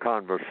involved in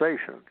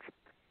conversations.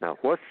 Now,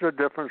 what's the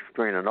difference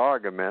between an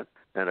argument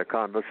and a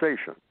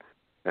conversation?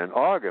 An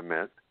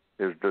argument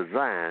is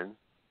designed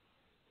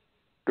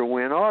to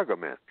win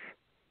arguments.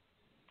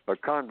 A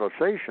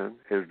conversation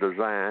is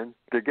designed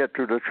to get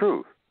to the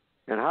truth.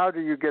 And how do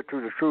you get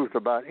to the truth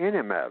about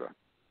any matter?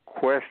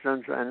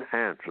 Questions and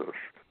answers.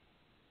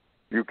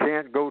 You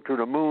can't go to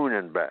the moon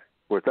and back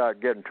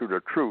without getting to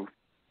the truth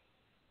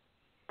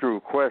through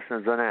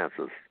questions and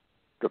answers.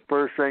 The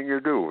first thing you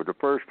do, the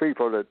first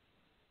people that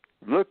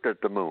looked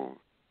at the moon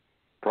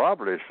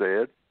probably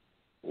said,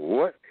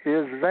 what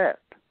is that?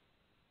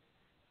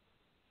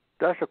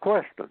 That's a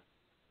question.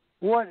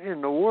 What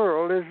in the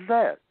world is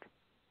that?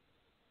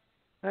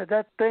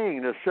 That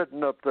thing that's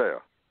sitting up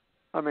there.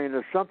 I mean,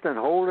 there's something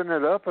holding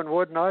it up and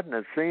whatnot, and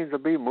it seems to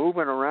be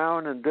moving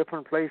around in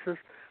different places.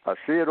 I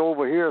see it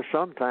over here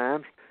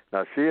sometimes,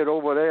 and I see it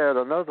over there at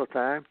another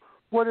time.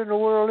 What in the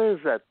world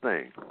is that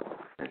thing?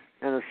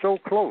 And it's so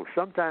close.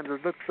 Sometimes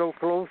it looks so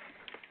close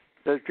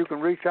that you can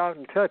reach out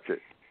and touch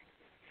it.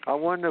 I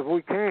wonder if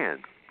we can.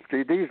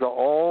 See, these are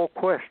all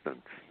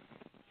questions.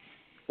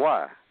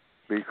 Why?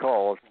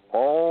 Because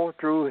all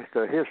through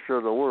the history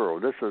of the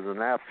world, this is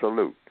an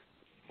absolute.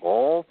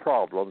 All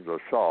problems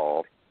are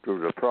solved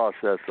through the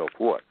process of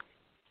what?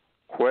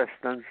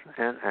 Questions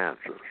and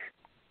answers.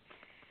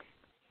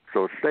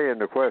 So stay in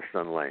the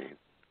question lane.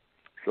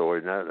 So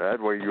in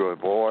that way you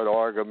avoid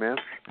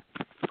arguments.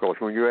 Because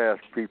when you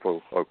ask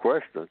people a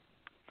question,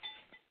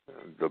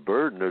 the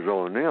burden is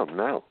on them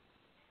now.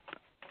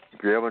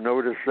 Have you ever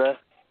noticed that?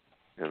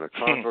 In a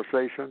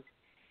conversation,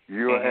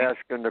 you're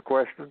asking the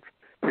questions.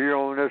 Here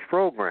on this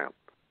program,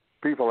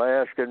 people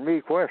are asking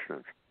me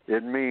questions.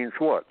 It means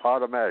what?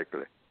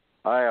 Automatically,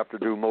 I have to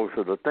do most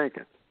of the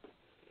thinking.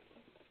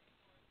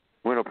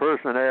 When a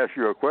person asks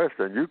you a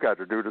question, you got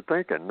to do the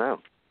thinking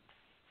now.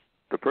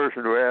 The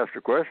person who asks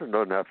the question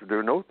doesn't have to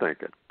do no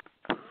thinking.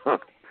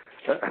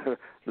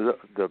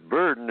 The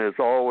burden is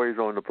always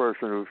on the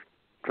person who's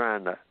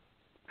trying to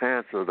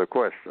answer the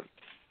question.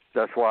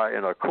 That's why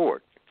in a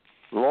court,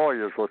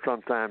 lawyers will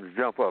sometimes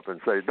jump up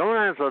and say, "Don't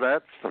answer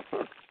that."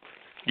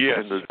 Yes.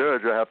 And the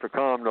judge will have to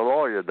calm the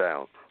lawyer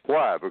down.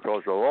 Why?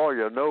 Because the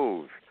lawyer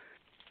knows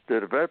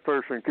that if that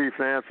person keeps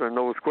answering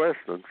those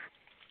questions,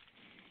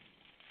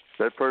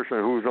 that person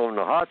who's on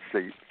the hot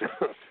seat,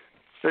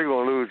 they're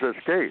going to lose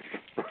this case.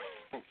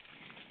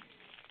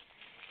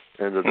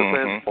 And the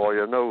defense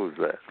lawyer knows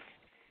that.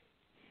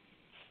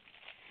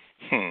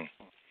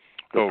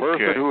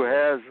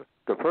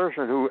 The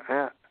person who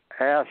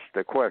asks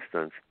the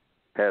questions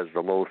has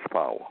the most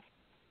power,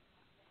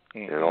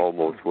 and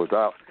almost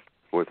without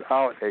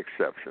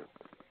exception,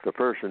 the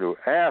person who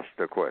asks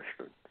the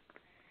question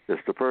is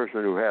the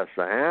person who has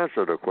to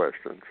answer the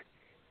questions,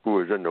 who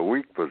is in the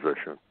weak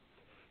position.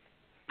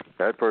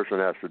 That person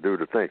has to do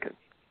the thinking.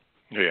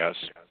 Yes.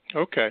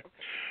 Okay.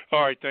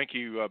 All right. Thank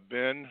you,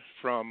 Ben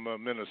from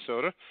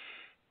Minnesota.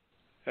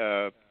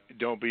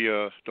 Don't be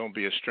a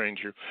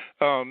stranger,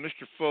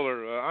 Mr.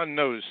 Fuller. I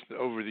noticed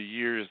over the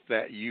years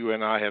that you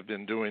and I have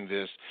been doing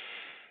this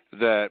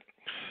that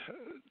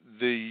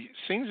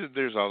seems that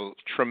there's a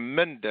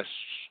tremendous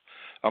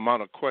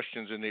amount of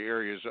questions in the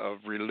areas of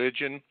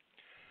religion,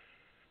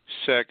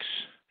 sex,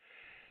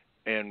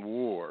 and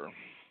war.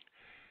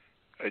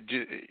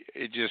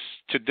 It just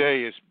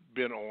today it's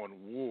been on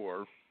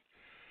war,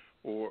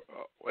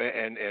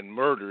 and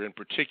murder in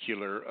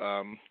particular.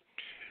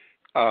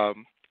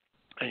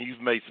 And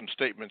you've made some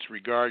statements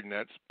regarding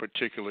that,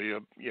 particularly,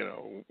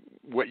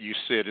 what you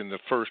said in the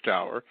first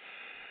hour.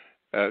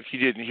 If you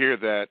didn't hear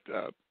that,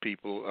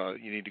 people,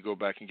 you need to go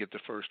back and get the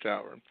first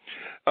hour.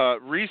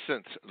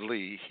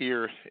 Recently,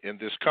 here in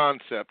this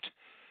concept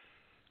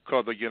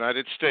called the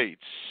United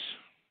States,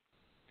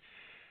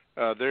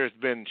 there's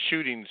been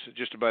shootings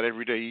just about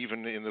every day,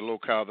 even in the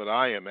locale that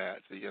I am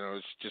at.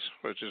 It's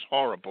just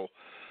horrible.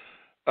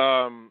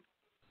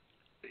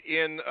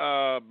 In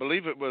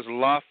believe it was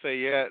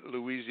Lafayette,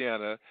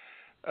 Louisiana,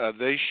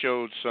 they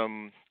showed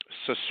some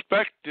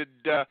suspected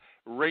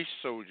race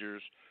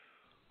soldiers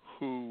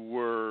who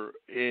were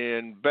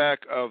in back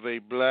of a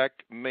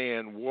black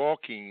man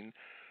walking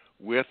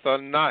with a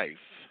knife.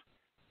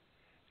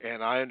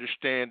 And I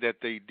understand that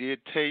they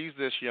did tase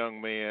this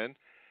young man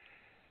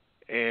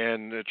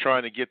and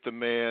trying to get the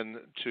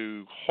man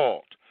to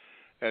halt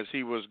as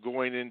he was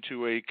going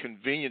into a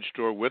convenience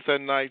store with a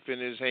knife in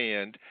his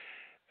hand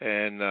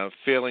and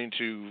failing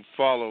to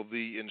follow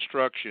the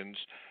instructions.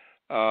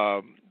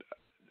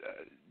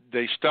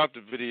 They stopped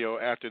the video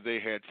after they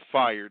had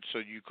fired, so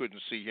you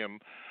couldn't see him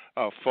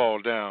fall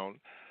down,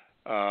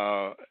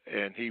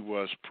 and he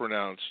was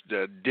pronounced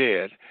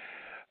dead.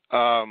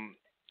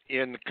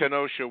 In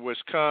Kenosha,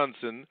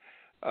 Wisconsin,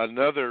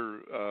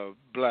 another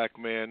black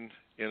man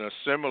in a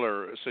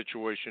similar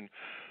situation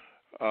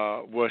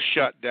was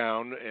shot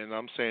down, and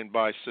I'm saying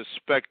by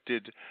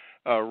suspected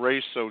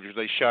race soldiers.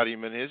 They shot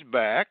him in his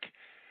back.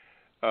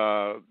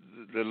 The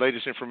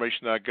latest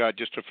information I got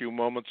just a few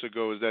moments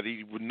ago is that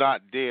he was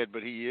not dead,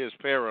 but he is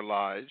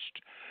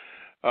paralyzed.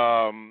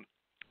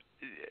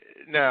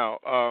 Now,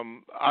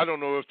 I don't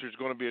know if there's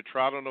going to be a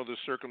trial. I don't know the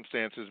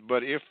circumstances,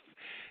 but if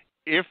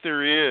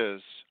there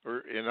is,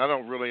 and I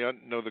don't really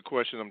know the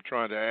question I'm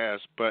trying to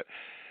ask, but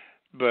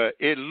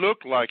it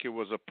looked like it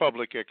was a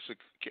public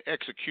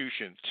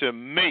execution. To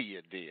me,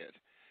 it did.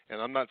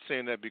 And I'm not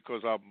saying that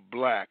because I'm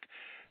black,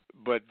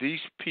 but these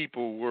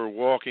people were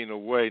walking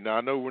away. Now,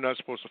 I know we're not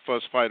supposed to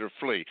fuss, fight, or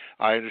flee.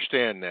 I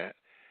understand that.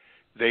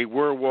 They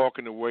were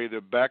walking away.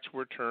 Their backs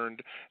were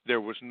turned.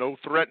 There was no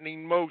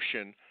threatening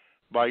motion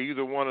by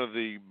either one of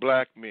the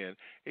black men,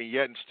 and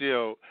yet and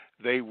still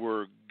they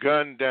were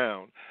gunned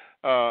down.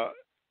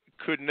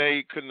 Couldn't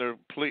the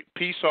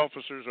peace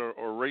officers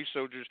or race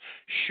soldiers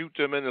shoot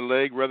them in the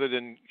leg rather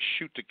than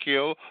shoot to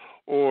kill?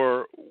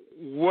 Or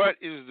what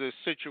is the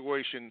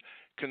situation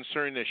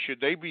concerning this? Should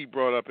they be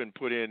brought up and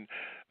put in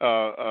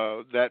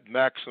that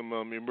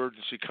maximum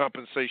emergency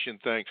compensation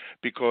thing?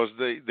 Because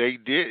they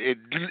did.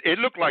 It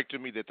looked like to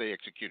me that they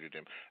executed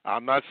him.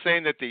 I'm not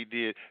saying that they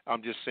did.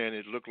 I'm just saying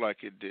it looked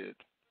like it did.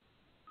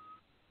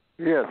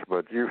 Yes,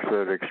 but you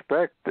should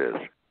expect this.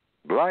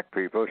 Black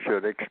people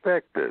should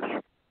expect this.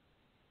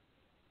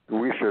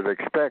 We should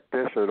expect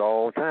this at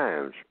all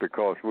times,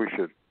 because we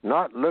should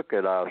not look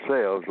at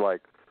ourselves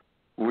like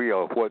we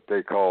are what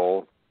they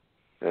call,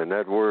 and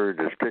that word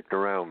is kicked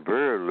around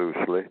very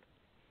loosely,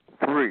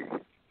 free.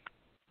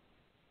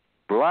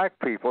 Black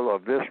people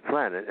of this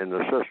planet in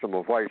the system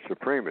of white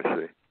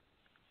supremacy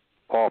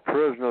are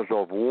prisoners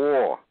of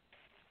war.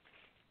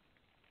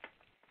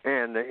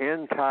 And the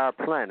entire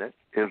planet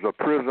is a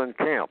prison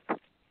camp.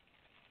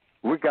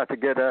 We got to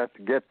get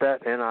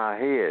that in our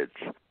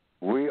heads.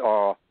 We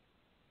are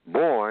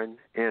born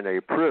in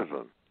a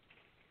prison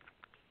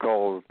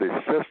called the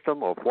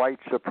system of white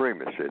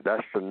supremacy.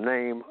 That's the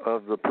name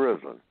of the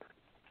prison.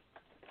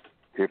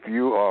 If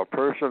you are a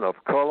person of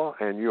color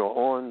and you're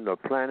on the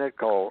planet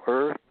called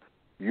Earth,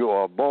 you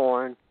are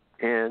born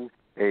in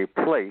a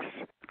place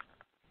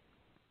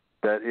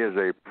that is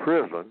a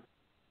prison,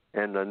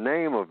 and the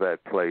name of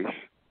that place,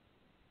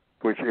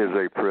 which is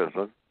a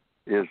prison,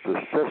 is the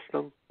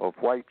system of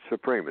white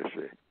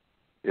supremacy.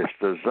 It's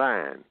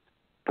designed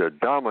to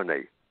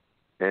dominate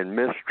and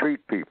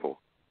mistreat people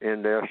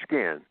in their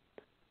skin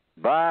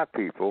by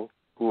people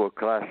who are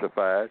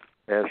classified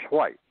as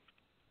white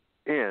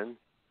in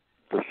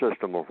the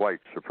system of white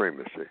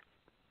supremacy.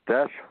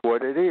 That's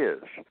what it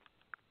is,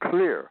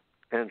 clear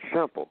and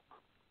simple.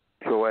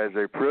 So as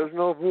a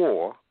prisoner of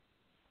war,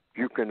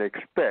 you can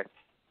expect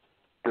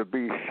to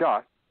be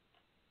shot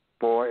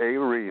for a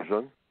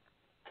reason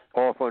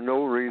or for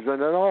no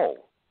reason at all.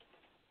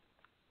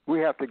 We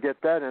have to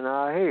get that in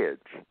our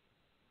heads.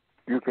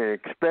 You can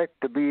expect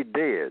to be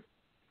dead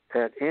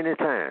at any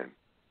time,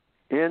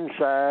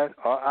 inside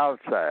or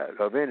outside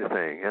of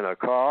anything, in a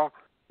car,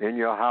 in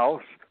your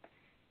house,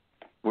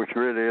 which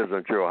really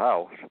isn't your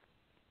house.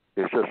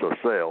 It's just a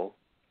cell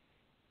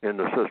in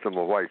the system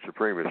of white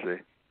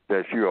supremacy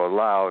that you're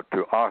allowed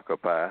to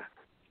occupy.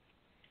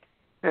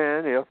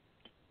 And if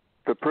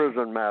the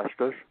prison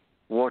masters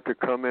want to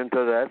come into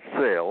that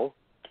cell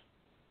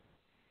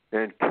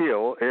and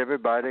kill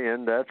everybody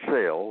in that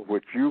cell,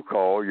 which you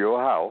call your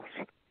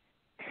house,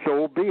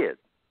 so be it.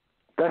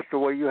 That's the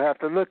way you have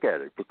to look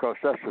at it, because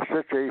that's the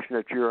situation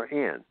that you're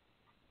in.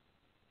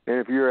 And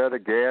if you're at a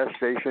gas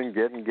station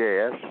getting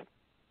gas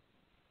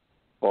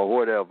or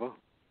whatever,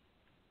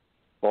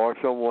 or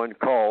someone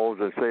calls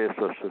and says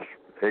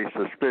it's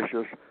a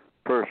suspicious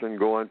person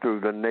going through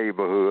the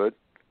neighborhood,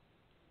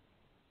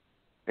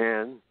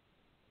 and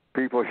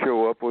people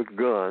show up with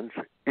guns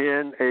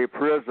in a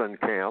prison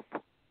camp,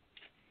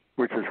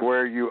 which is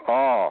where you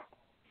are,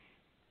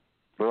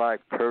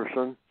 black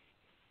person,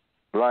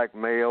 black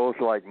males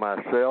like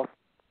myself.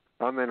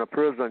 I'm in a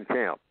prison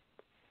camp.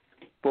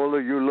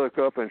 Fuller, you look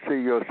up and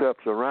see yourself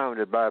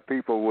surrounded by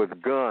people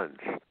with guns.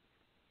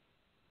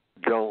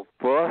 Don't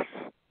fuss,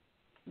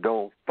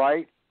 don't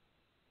fight,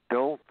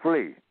 don't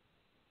flee.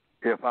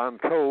 If I'm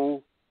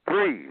told,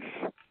 freeze,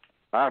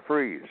 I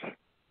freeze.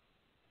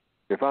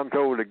 If I'm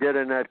told to get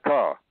in that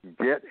car,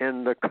 get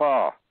in the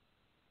car.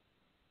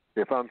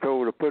 If I'm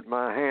told to put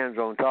my hands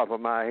on top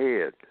of my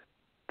head,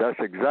 that's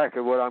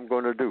exactly what I'm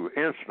going to do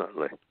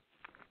instantly.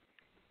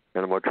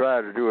 And I'm going to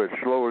try to do it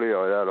slowly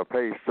or at a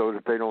pace so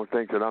that they don't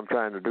think that I'm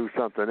trying to do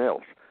something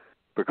else.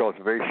 Because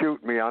if they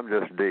shoot me, I'm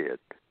just dead.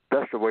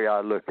 That's the way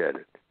I look at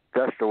it.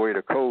 That's the way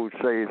the code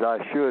says I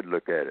should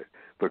look at it,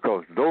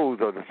 because those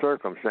are the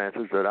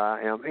circumstances that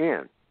I am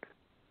in.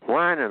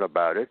 Whining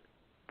about it,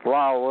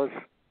 flowers,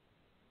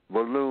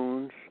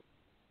 balloons,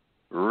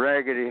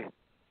 raggedy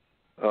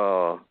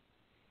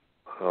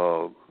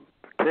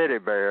teddy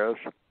bears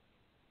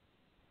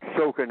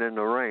soaking in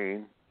the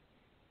rain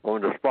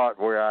on the spot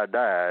where I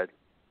died,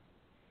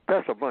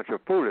 that's a bunch of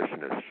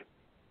foolishness,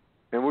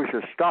 and we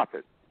should stop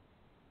it.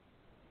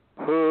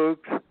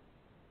 Hugs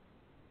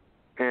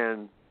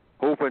and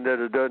hoping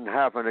that it doesn't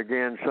happen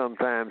again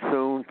sometime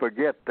soon,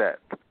 forget that.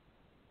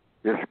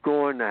 It's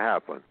going to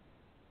happen.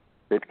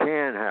 It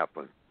can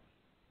happen.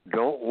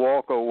 Don't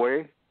walk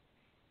away.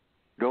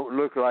 Don't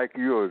look like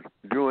you're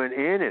doing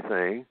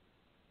anything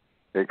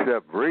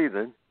except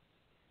breathing,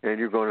 and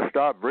you're going to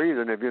stop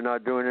breathing if you're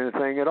not doing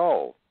anything at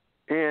all.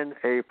 In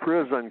a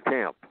prison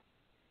camp,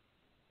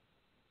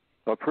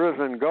 a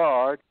prison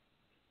guard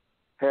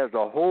has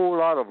a whole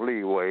lot of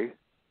leeway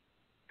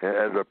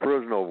as a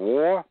prisoner of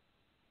war.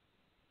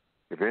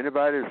 If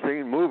anybody's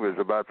seen movies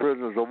about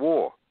prisoners of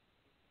war,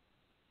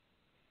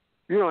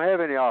 you don't have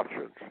any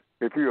options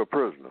if you're a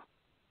prisoner.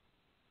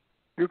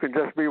 You can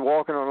just be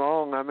walking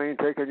along,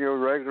 taking your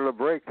regular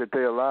break that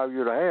they allow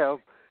you to have,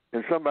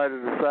 and somebody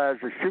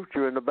decides to shoot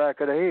you in the back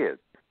of the head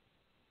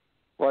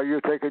while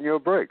you're taking your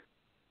break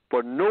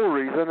for no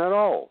reason at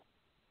all.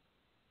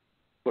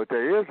 But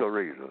there is a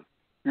reason.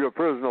 You're a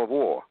prisoner of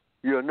war.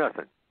 You're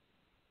nothing.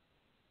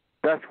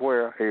 That's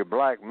where a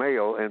black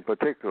male in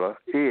particular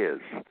is,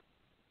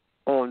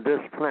 on on this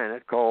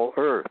planet called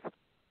Earth.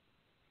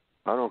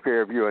 I don't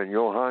care if you're in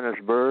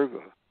Johannesburg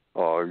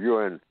or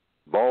you're in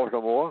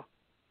Baltimore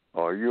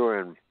or you're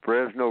in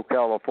Fresno,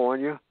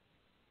 California.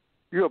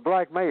 You're a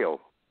black male.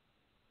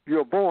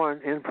 You're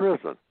born in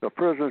prison, the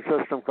prison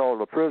system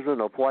called the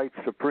prison of white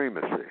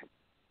supremacy.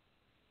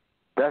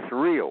 That's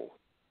real.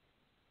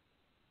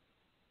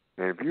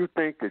 And if you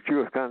think that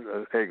you're kind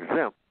of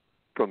exempt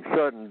from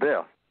sudden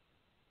death,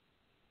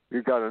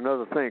 you got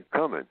another thing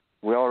coming.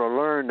 We ought to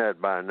learn that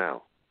by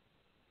now.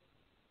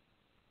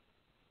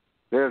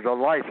 There's a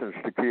license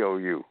to kill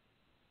you.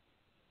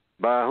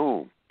 By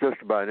whom?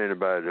 Just about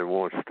anybody that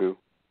wants to,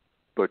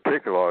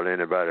 particularly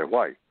anybody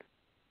white,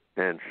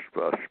 and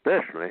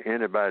especially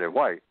anybody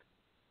white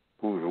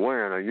who's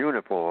wearing a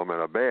uniform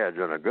and a badge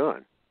and a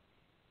gun.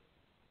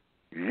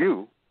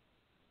 You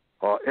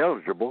are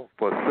eligible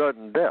for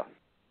sudden death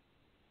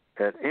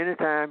at any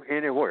time,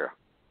 anywhere.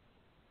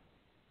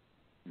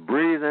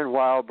 Breathing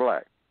while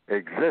black,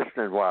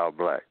 existing while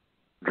black,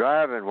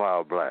 driving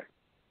while black,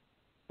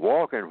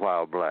 walking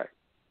while black,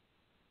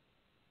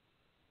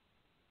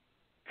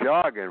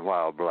 jogging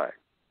while black,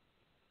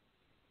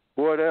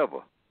 whatever.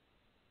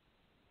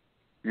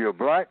 You're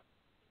black,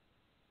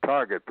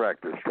 target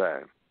practice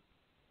time.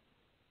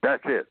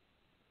 That's it.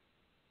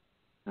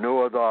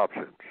 No other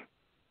options.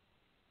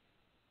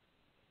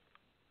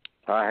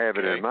 I have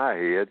it in my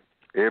head,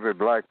 every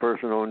black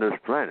person on this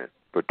planet,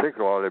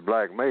 particularly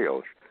black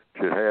males,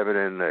 should have it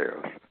in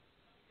theirs.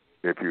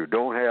 If you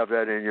don't have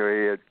that in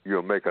your head,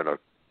 you're making a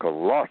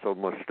colossal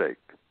mistake.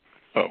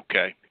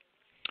 Okay.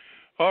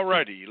 All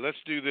righty, let's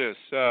do this.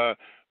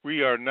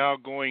 We are now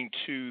going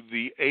to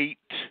the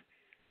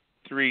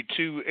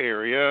 832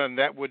 area, and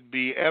that would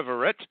be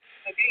Everett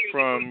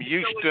from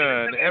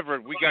Houston.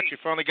 Everett, we got you.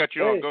 Finally got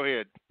you on. Go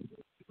ahead.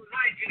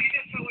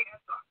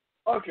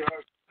 Okay.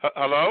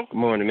 Hello? Good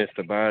morning,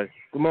 Mr. Bobby.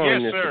 Good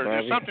morning, yes, Mr. sir. Bobby.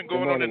 There's something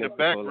going on in the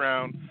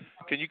background.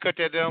 Can you cut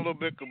that down a little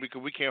bit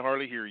because we can't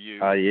hardly hear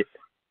you? Yeah.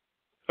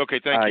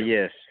 Okay, thank you.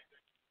 Yes.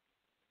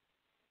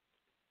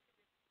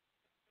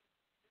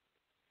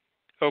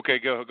 Okay,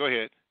 go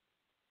ahead.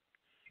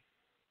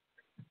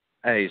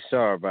 Hey,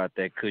 sorry about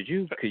that. Could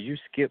you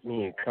skip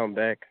me and come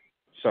back?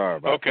 Sorry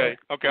about that.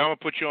 Okay, I'm gonna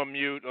put you on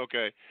mute.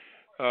 Okay.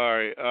 All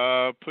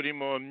right, put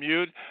him on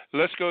mute.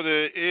 Let's go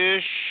to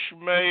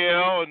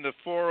Ishmael in the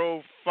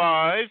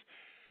 405.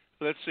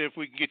 Let's see if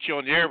we can get you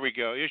on. There we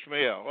go,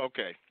 Ishmael.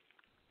 Okay.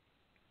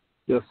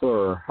 Yes,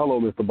 sir. Hello,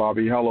 Mr.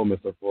 Bobby. Hello,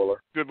 Mr.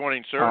 Fuller. Good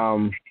morning, sir.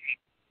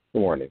 Good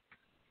morning.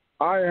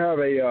 I have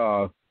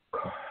a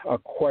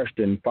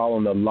question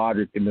following the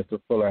logic that Mr.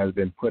 Fuller has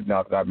been putting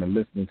out that I've been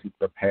listening to for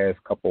the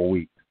past couple of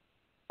weeks.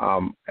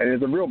 And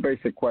it's a real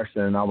basic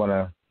question, and I want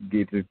to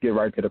get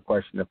right to the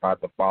question. If I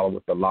have to follow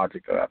with the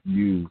logic that I've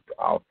used,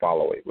 I'll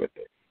follow it with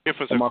it. If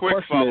it's a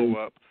quick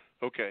follow-up,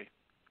 okay.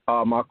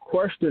 My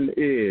question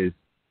is,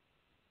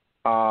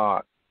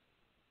 the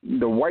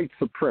white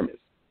supremacists,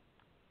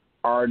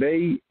 are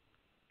they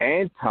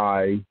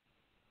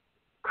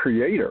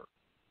anti-creator?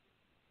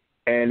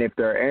 And if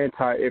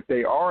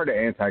they are the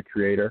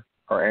anti-creator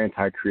or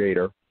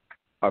anti-creator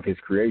of his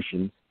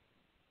creations,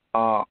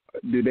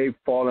 do they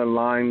fall in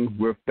line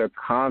with the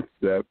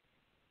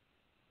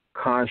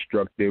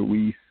construct that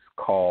we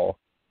call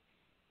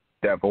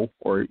devil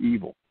or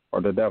evil or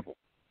the devil?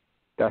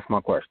 That's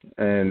my question.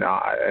 And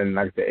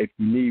like I said, if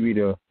you need me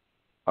to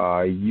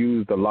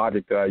use the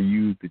logic that I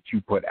used that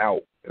you put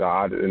out,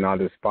 and I'll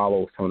just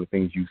follow some of the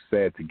things you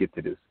said to get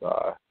to this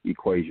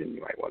equation,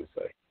 you might want to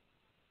say.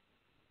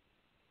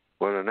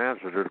 Well, in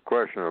answer to the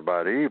question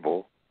about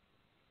evil,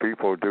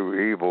 people do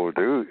evil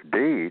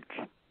deeds.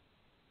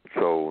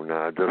 So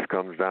now it just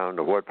comes down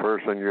to what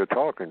person you're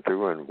talking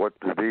to and what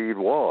the deed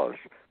was.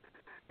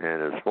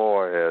 And as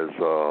far as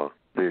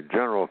the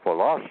general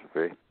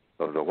philosophy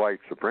of the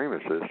white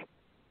supremacists,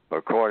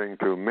 according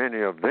to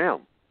many of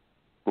them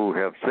who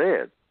have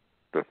said,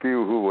 the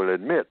few who will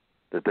admit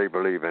that they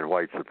believe in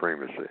white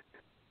supremacy,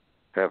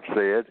 have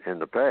said in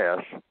the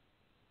past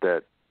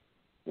that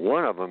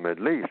one of them at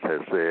least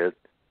has said,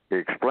 he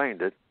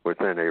explained it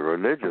within a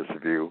religious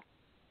view,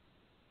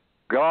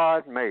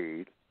 God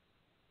made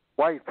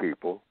white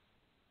people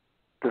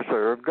to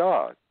serve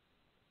God.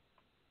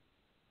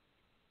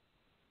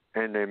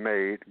 And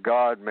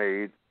God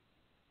made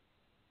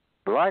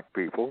black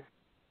people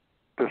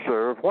to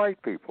serve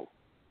white people.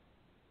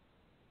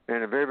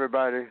 And if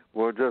everybody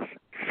will just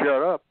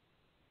shut up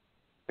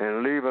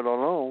and leave it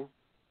alone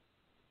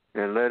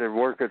and let it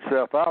work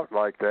itself out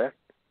like that,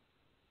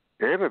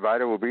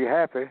 everybody will be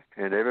happy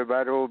and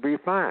everybody will be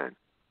fine.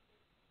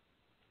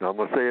 Now, I'm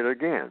going to say it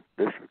again.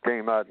 This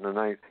came out in the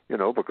night,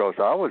 because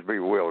I was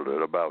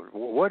bewildered about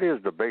what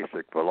is the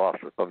basic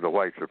philosophy of the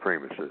white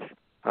supremacists.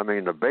 I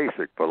mean, the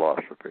basic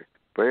philosophy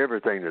for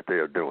everything that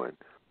they're doing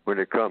when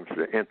it comes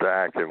to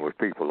interacting with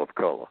people of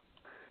color.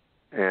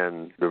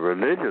 And the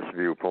religious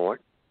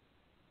viewpoint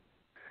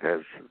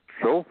has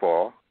so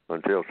far,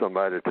 until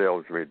somebody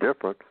tells me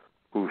different,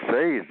 who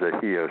says that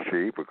he or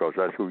she, because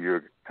that's who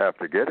you have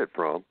to get it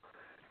from,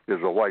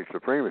 is a white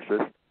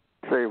supremacist,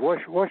 say,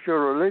 what's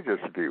your religious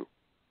view?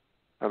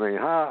 I mean,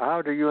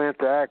 how do you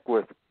interact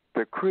with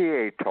the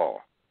Creator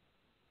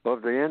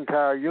of the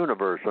entire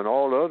universe and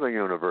all the other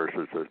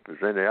universes if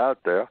there's any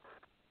out there?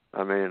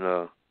 I mean,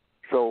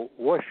 so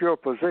what's your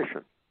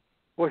position?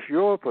 What's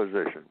your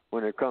position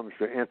when it comes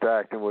to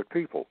interacting with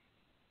people?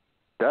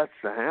 That's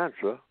the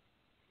answer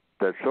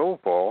that so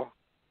far,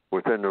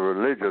 within the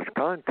religious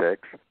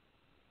context,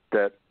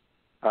 that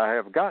I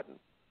have gotten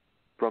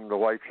from the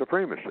white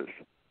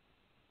supremacists.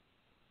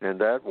 And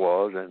that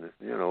was,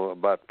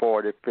 about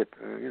 40, 50,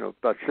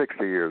 about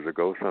 60 years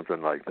ago,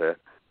 something like that,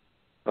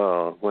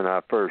 when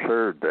I first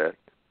heard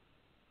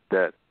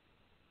that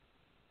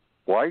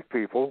white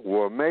people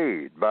were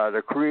made by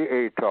the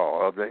Creator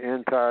of the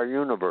entire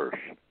universe.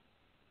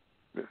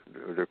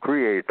 The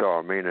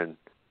Creator, meaning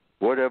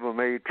whatever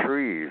made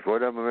trees,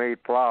 whatever made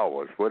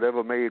flowers,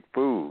 whatever made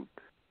food.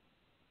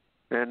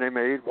 And they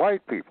made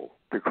white people,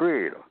 the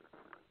Creator.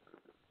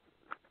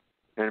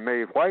 And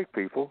made white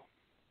people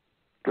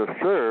to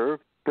serve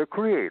the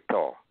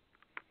Creator.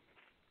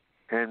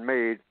 And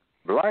made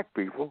black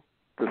people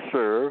to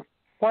serve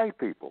white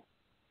people.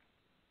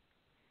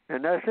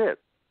 And that's it.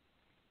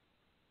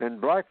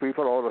 And black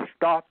people ought to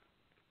stop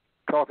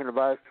talking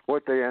about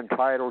what they're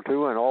entitled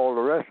to and all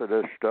the rest of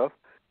this stuff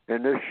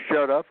and just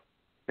shut up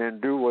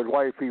and do what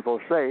white people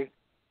say.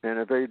 And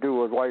if they do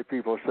what white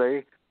people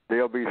say,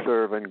 they'll be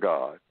serving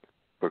God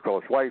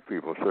because white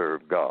people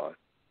serve God.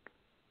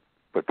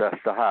 But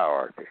that's the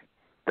hierarchy.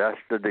 That's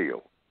the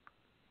deal.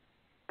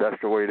 That's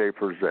the way they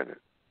present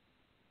it.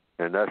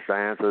 And that's the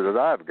answer that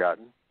I've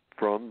gotten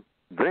from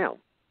them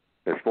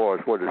as far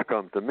as what has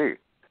come to me.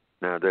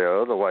 Now, there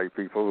are other white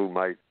people who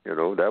might,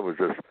 that was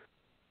just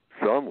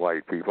some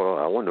white people.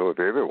 I don't know if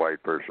every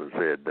white person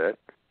said that,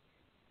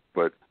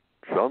 but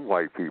some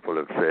white people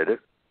have said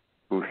it,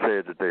 who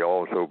said that they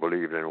also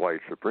believed in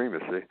white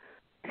supremacy.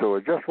 So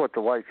it's just what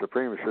the white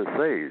supremacist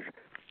says.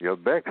 Your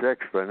best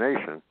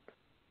explanation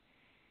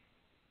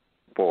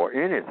for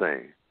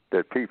anything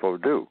that people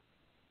do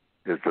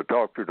is to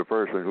talk to the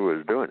person who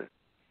is doing it.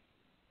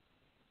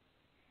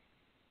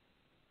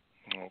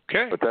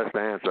 Okay. But that's the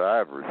answer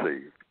I've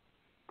received.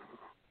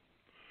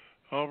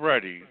 All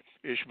righty.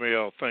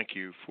 Ishmael, thank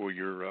you for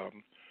your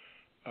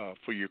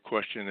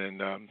question,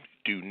 and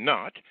do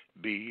not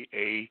be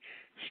a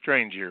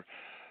stranger.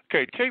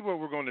 Okay, tell you what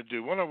we're going to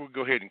do. Why don't we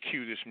go ahead and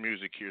cue this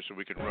music here so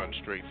we can run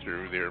straight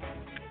through there.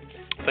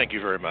 Thank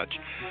you very much.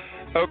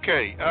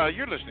 Okay,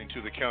 you're listening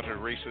to the Counter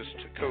Racist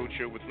Code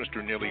Show with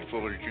Mr. Neely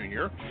Fuller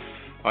Jr.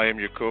 I am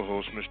your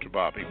co-host, Mr.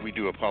 Bobby. We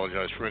do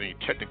apologize for any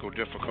technical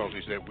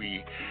difficulties that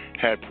we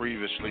had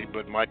previously,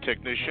 but my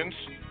technicians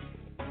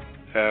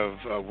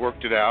have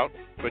worked it out.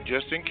 But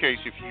just in case,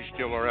 if you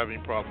still are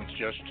having problems,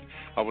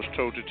 I was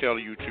told to tell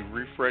you to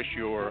refresh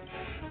your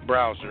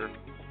browser,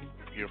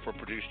 for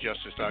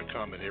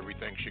ProduceJustice.com, and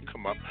everything should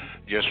come up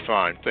just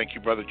fine. Thank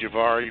you, Brother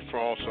Javari, for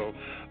also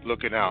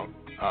looking out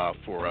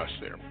for us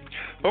there.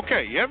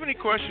 Okay, you have any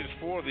questions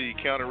for the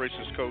Counter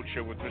Racist Code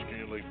Show with Mr.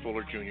 Neely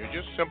Fuller Jr.,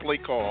 just simply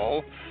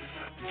call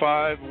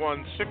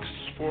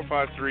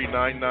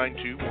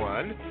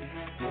 516-453-9921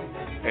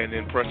 and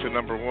then press the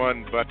number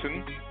 1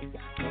 button.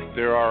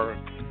 There are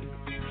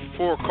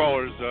 4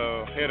 callers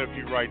ahead of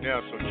you right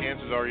now, so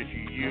chances are if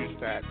you use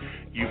that,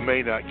 you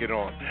may not get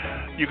on.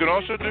 You can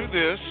also do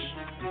this.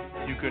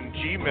 You can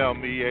Gmail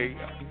me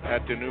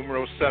at the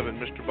numero 7,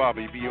 Mr.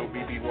 Bobby,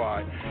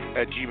 BOBBY,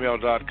 at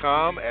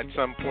gmail.com at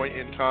some point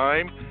in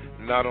time.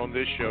 Not on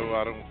this show.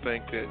 I don't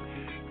think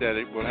that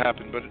it will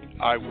happen, but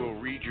I will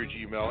read your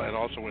Gmail and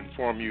also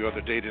inform you of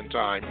the date and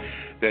time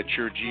that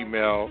your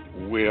Gmail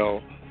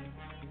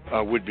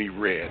would be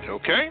read.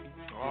 Okay?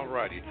 All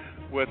righty.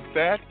 With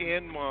that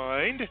in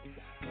mind,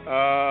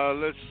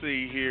 let's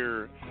see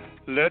here.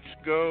 Let's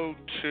go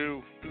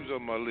to, who's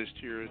on my list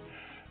here?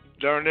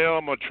 Darnell,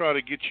 I'm going to try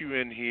to get you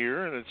in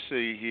here. Let's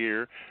see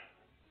here.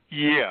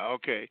 Yeah,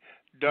 okay.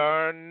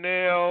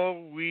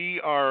 Darnell, we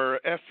are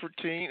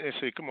efforting. Let's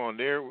see, come on,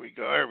 there we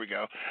go. There we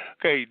go.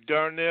 Okay,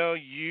 Darnell,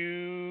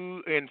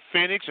 you in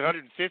Phoenix,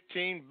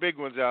 115 big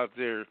ones out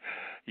there.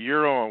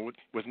 You're on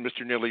with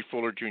Mr. Neely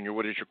Fuller Jr.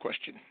 What is your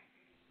question?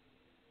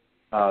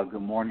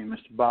 Good morning,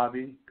 Mr.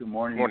 Bobby. Good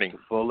morning, Mr.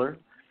 Fuller.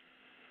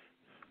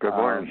 Good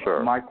morning,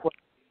 sir.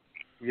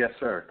 Yes,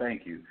 sir.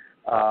 Thank you.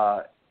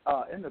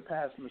 In the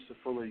past, Mr.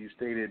 Fuller, you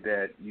stated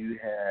that you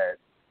had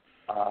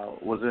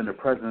was in the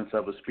presence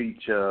of a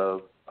speech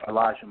of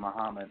Elijah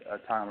Muhammad a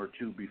time or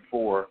two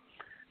before.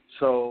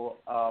 So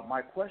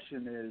my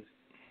question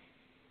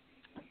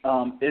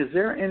is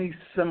there any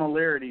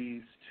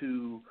similarities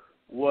to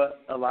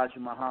what Elijah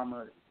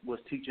Muhammad was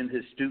teaching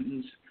his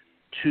students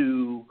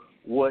to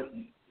what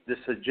the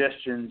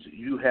suggestions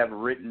you have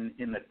written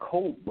in the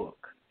code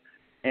book?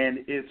 And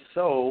if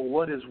so,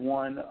 what is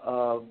one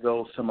of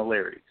those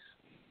similarities?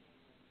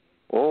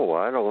 Oh,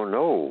 I don't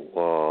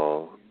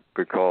know,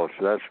 because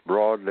that's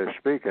broadly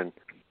speaking,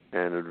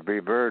 and it would be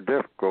very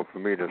difficult for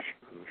me to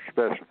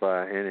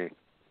specify any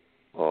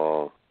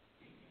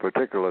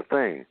particular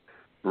thing.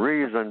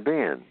 Reason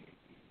being,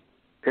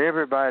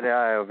 everybody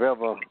I have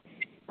ever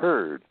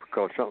heard,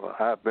 because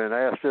I've been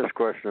asked this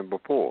question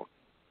before,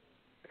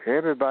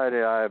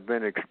 everybody I've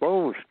been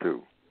exposed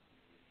to,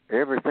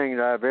 everything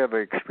that I've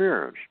ever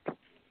experienced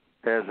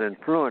has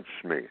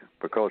influenced me,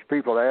 because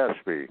people ask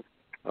me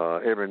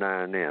every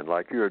now and then,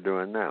 like you're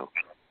doing now,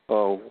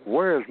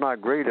 where is my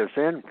greatest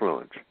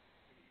influence?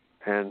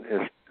 And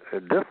it's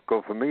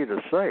difficult for me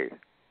to say,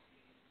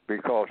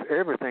 because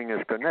everything is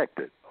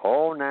connected.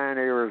 All 9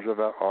 areas of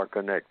it are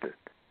connected.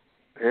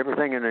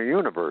 Everything in the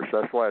universe,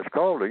 that's why it's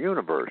called the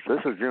universe. This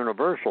is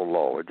universal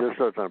law. It just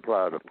doesn't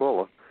apply to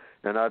Fuller.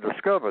 And I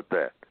discovered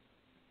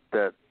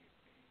that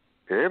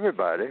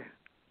everybody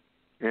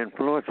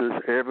influences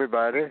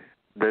everybody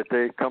that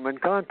they come in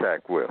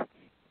contact with.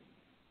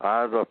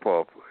 Either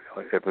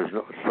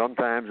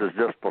sometimes it's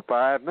just for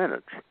 5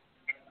 minutes,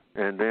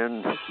 and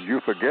then you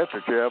forget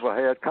that you ever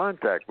had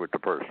contact with the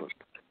person.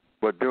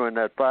 But during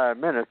that 5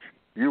 minutes,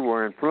 you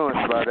were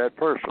influenced by that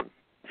person,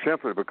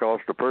 simply because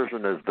the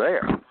person is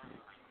there.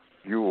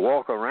 You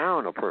walk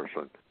around a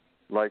person,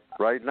 like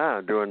right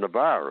now during the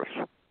virus,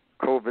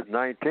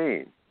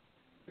 COVID-19.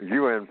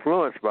 You are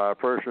influenced by a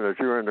person that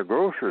you're in the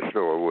grocery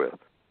store with,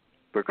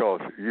 because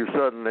you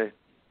suddenly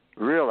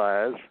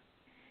realize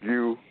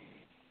you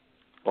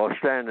are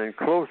standing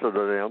closer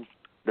to them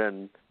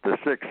than the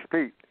 6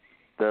 feet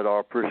that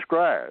are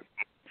prescribed.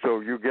 So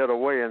you get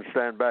away and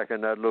stand back in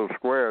that little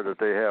square that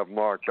they have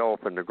marked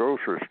off in the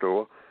grocery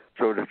store,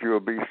 so that you'll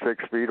be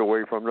 6 feet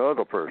away from the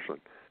other person,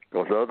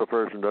 because the other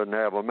person doesn't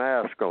have a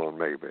mask on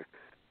maybe,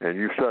 and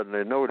you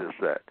suddenly notice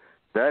that.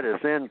 That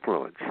is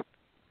influence.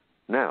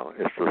 Now,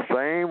 it's the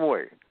same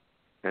way,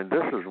 and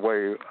this is the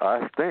way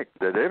I think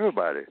that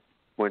everybody,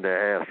 when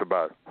they're asked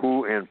about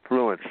who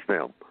influenced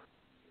them,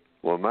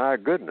 well, my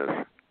goodness,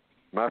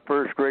 my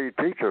first grade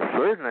teacher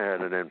certainly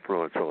had an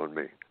influence on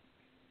me,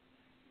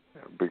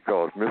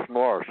 because Miss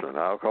Morrison,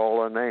 I'll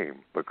call her name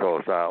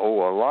because I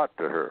owe a lot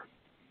to her.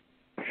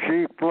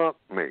 She flunked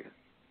me,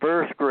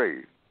 first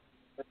grade.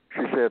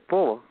 She said,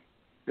 Fuller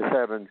is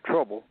having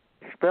trouble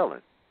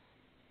spelling.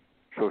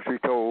 So she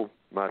told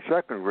my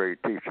second grade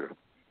teacher,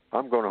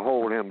 I'm going to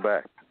hold him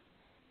back.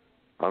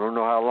 I don't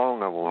know how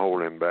long I'm going to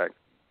hold him back,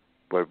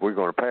 but we're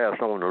going to pass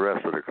on the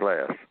rest of the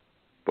class.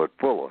 But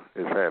Fuller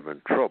is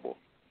having trouble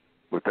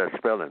with that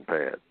spelling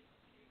pad.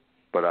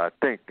 But I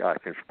think I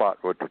can spot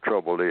what the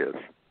trouble is,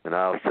 and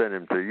I'll send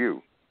him to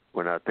you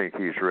when I think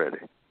he's ready.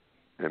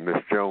 And Miss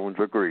Jones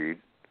agreed.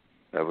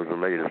 That was the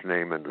latest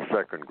name in the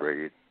second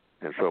grade.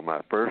 And so my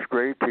first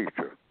grade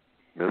teacher,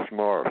 Miss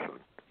Morrison,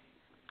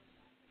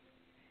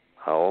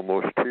 I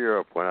almost tear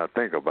up when I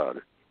think about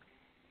it.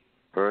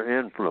 Her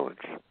influence.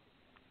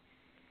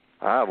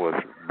 I was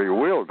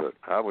bewildered.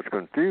 I was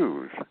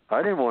confused.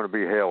 I didn't want to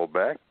be held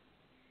back.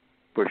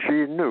 But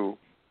she knew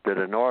that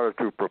in order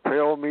to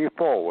propel me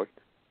forward,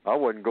 I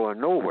wasn't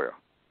going nowhere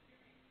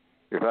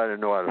if I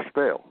didn't know how to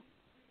spell.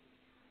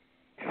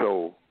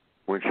 So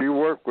when she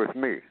worked with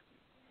me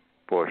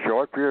for a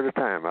short period of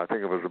time, I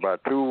think it was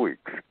about 2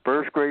 weeks,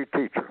 first grade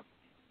teacher,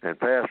 and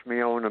passed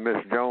me on to Miss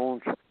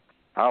Jones,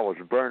 I was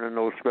burning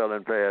those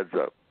spelling pads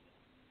up.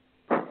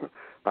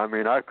 I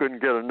mean, I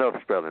couldn't get enough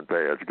spelling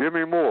pads. Give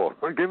me more.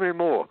 Give me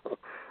more.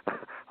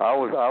 I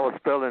was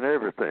spelling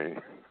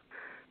everything.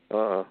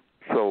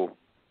 So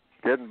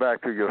getting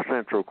back to your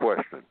central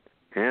question,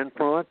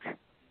 influence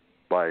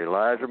by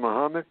Elijah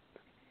Muhammad,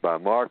 by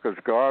Marcus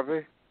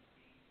Garvey,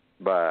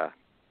 by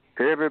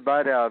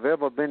everybody I've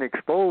ever been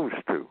exposed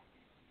to.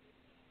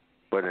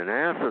 But in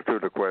answer to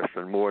the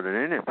question, more than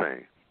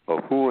anything,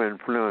 of who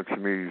influenced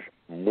me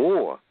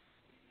more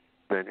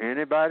than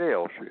anybody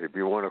else, if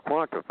you want to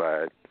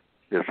quantify it,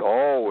 it's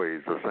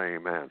always the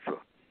same answer.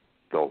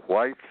 The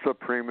white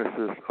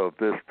supremacists of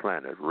this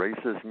planet,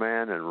 racist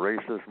man and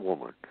racist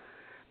woman,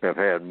 have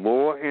had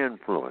more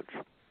influence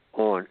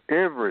on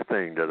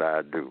everything that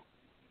I do,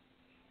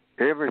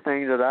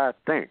 everything that I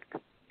think,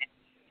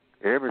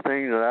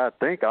 everything that I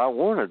think I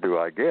want to do,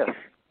 I guess.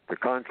 The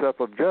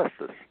concept of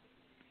justice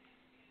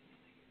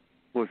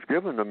was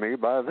given to me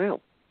by them.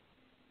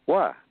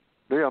 Why?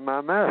 They are my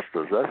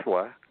masters, that's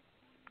why.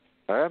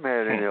 I haven't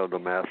had any other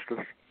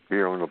masters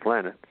here on the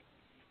planet.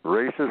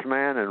 Racist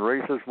man and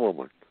racist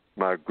woman,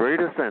 my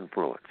greatest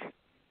influence.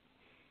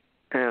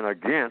 And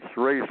against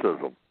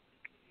racism.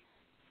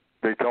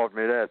 They taught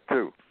me that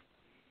too,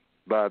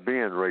 by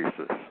being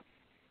racist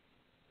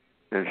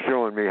and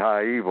showing me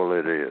how evil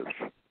it is.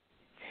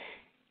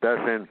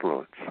 That's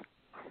influence.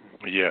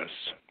 Yes.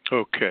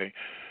 Okay.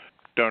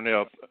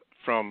 Darnell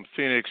from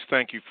Phoenix,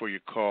 thank you for your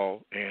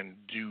call, and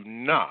do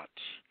not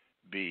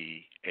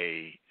be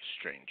a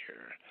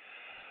stranger.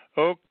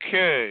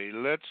 Okay,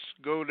 let's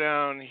go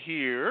down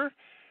here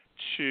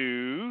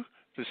to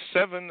the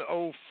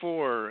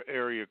 704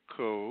 area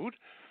code.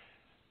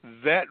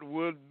 That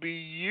would be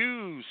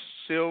you,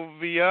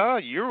 Sylvia.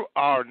 You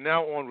are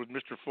now on with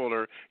Mr.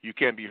 Fuller. You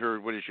can be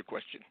heard. What is your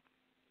question?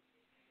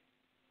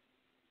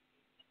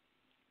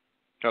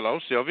 Hello,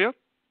 Sylvia?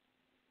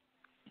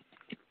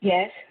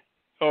 Yes.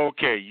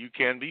 Okay, you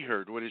can be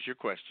heard. What is your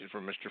question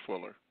for Mr.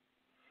 Fuller?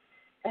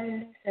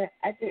 Sir,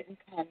 I didn't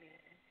come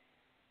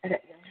in.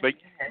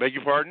 Beg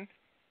your pardon?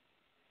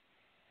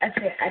 I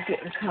said I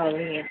didn't call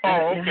in.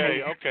 Oh,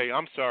 okay.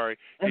 I'm sorry.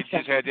 It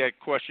just had that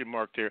question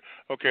mark there.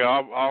 Okay,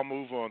 I'll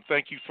move on.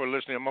 Thank you for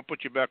listening. I'm gonna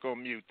put you back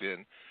on mute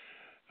then.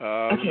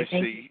 Let me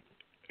see.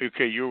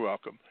 Okay, you're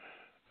welcome.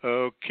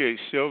 Okay,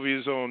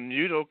 Sylvia's on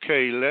mute.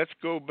 Okay, let's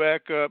go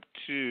back up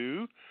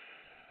to.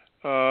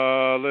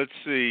 Let's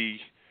see.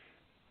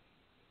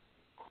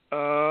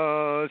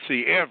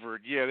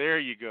 Everett. Yeah, there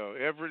you go.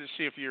 Everett, let's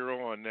see if you're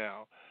on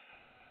now.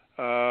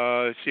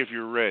 Let's see if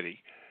you're ready.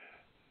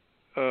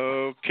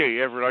 Okay,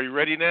 Everett, are you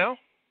ready now?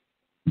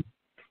 Good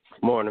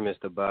morning,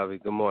 Mr. Bobby.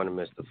 Good morning,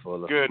 Mr.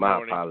 Fuller. Good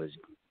morning. My apologies.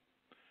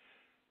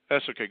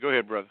 That's okay. Go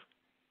ahead, brother.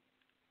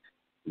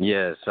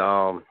 Yes,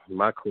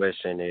 my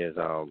question is,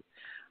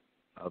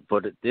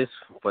 for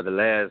the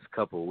last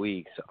couple of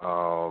weeks,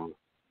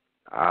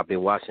 I've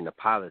been watching the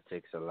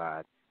politics a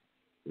lot.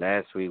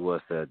 Last week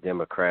was the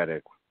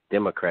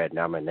Democrat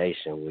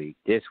nomination week.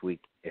 This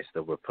week is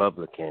the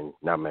Republican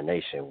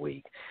nomination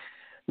week.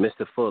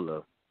 Mr.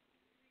 Fuller,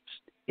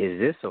 is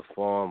this a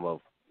form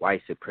of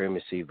white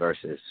supremacy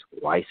versus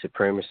white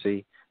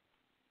supremacy?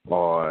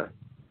 Or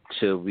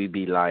should we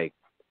be like,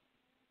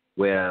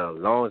 well,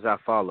 as long as I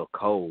follow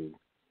code,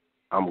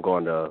 I'm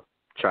going to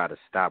try to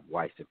stop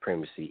white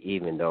supremacy,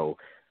 even though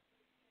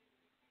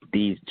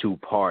these two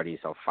parties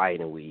are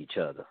fighting with each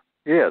other?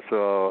 Yes,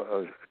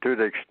 to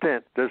the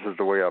extent, this is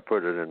the way I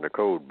put it in the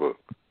code book,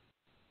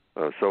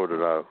 so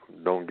that I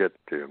don't get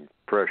the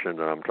impression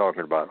that I'm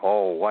talking about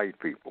all white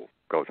people,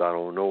 because I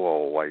don't know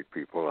all white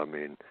people. I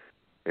mean,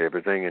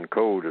 everything in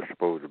code is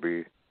supposed to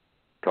be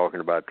talking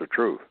about the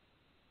truth.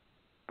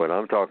 But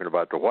I'm talking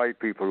about the white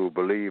people who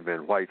believe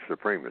in white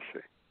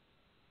supremacy.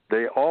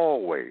 They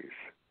always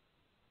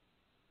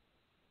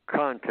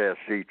contest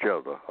each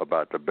other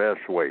about the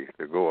best way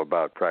to go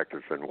about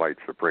practicing white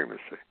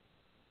supremacy.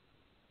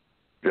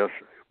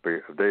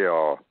 They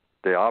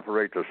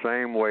operate the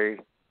same way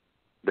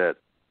that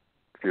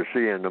you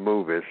see in the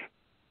movies.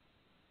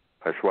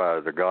 That's why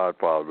The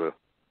Godfather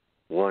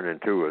 1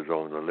 and 2 is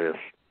on the list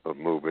of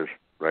movies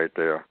right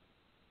there,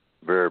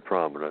 very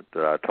prominent,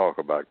 that I talk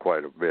about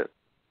quite a bit.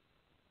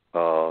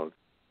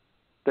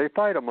 They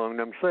fight among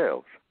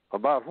themselves.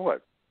 About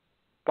what?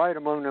 Fight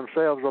among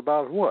themselves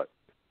about what?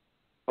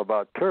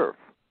 About turf.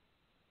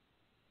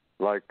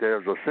 Like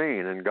there's a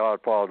scene in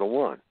Godfather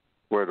 1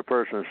 where the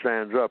person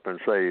stands up and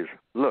says,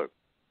 look,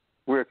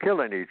 we're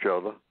killing each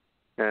other,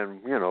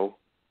 and,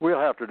 we'll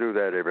have to do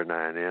that every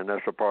now and then.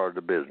 That's a part of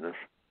the business,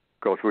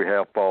 because we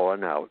have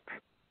fallen outs.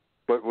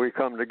 But we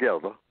come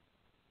together,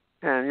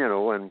 and,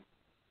 and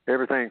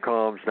everything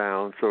calms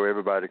down so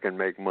everybody can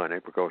make money,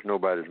 because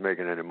nobody's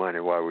making any money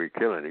while we're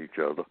killing each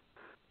other.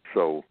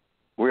 So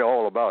we're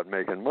all about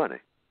making money.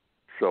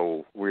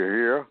 So we're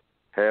here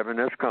having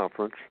this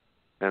conference,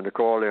 and the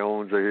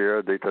Corleones are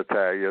here, the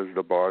Tatalias,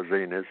 the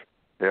Barzinis,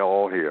 they're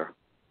all here.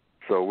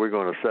 So we're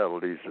going to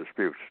settle these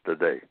disputes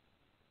today.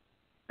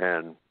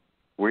 And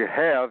we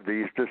have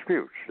these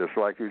disputes, just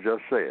like you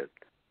just said.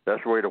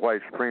 That's the way the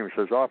white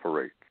supremacists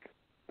operate.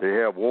 They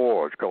have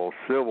wars called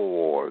civil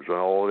wars and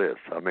all this.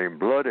 I mean,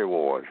 bloody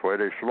wars where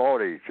they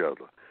slaughter each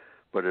other.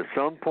 But at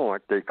some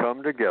point, they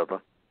come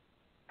together,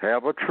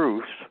 have a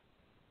truce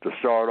to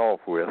start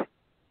off with,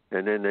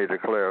 and then they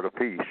declare the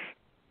peace,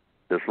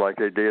 just like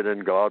they did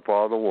in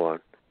Godfather 1.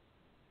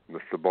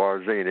 Mr.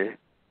 Barzini,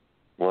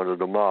 one of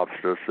the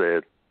mobsters,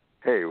 said,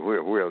 hey,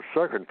 we're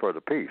searching for the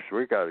peace.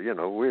 We got,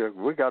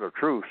 we got a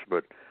truce,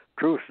 but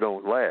truce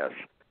don't last.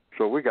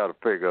 So we got to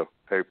figure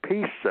a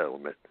peace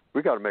settlement.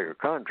 We got to make a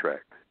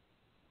contract,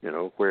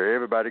 where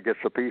everybody gets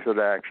a piece of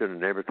the action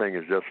and everything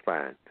is just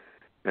fine.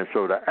 And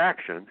so the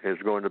action is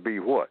going to be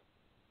what?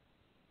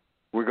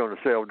 We're going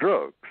to sell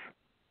drugs.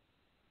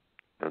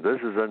 And this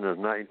is in the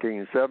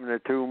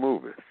 1972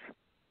 movies.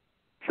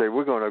 Say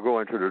we're going to go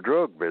into the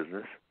drug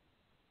business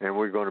and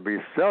we're going to be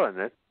selling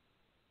it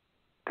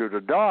to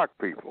the dark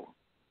people,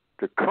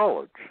 the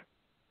coloreds.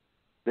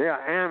 They are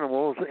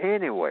animals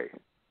anyway.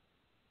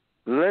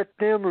 Let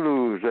them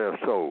lose their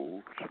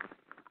souls.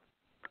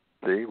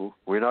 See,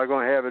 we're not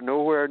going to have it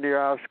nowhere near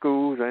our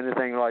schools or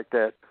anything like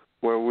that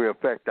where we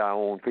affect our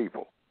own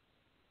people.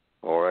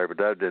 All right, but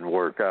that didn't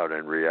work out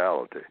in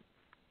reality.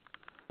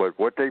 But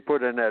what they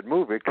put in that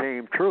movie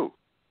came true.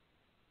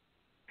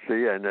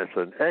 See, and it's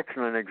an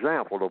excellent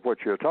example of what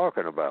you're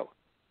talking about.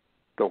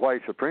 The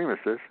white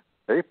supremacists,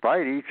 they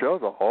fight each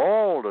other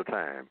all the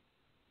time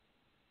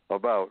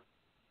about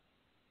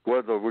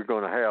whether we're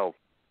going to have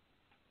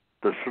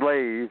the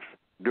slaves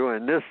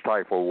doing this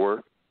type of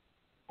work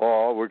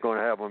or we're going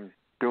to have them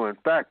doing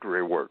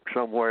factory work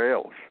somewhere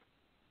else,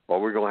 or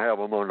we're going to have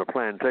them on the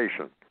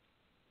plantation.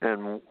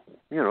 And,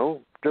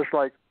 just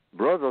like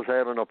brothers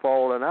having a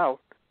falling out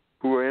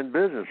who are in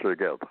business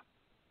together.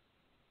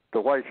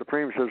 The white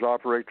supremacists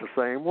operate the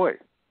same way.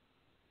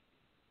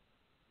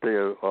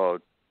 There are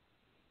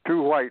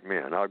two white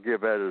men, I'll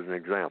give that as an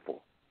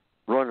example,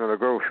 running a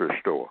grocery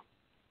store.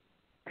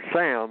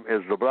 Sam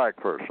is the black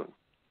person.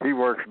 He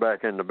works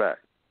back in the back,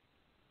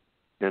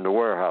 in the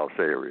warehouse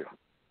area.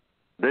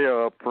 They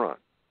are up front.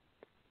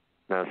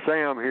 Now,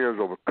 Sam hears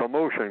a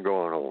commotion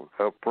going on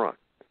up front.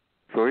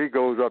 So he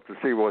goes up to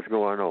see what's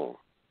going on.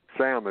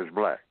 Sam is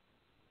black.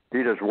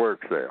 He just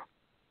works there.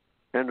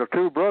 And the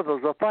two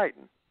brothers are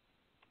fighting.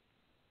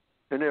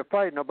 And they're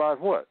fighting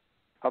about what?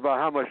 About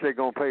how much they're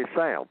going to pay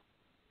Sam.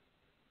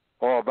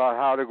 Or about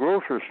how the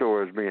grocery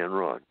store is being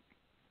run.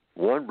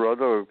 One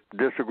brother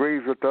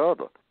disagrees with the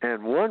other.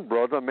 And one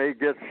brother may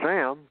get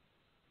Sam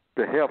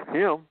to help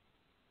him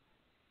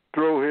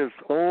throw his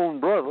own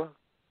brother,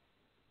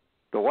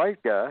 the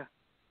white guy,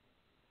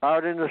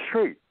 out in the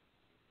street.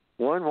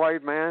 One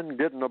white man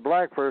getting a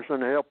black person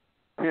to help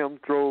him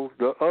throw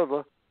the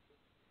other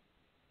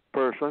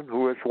person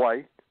who is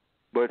white,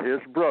 but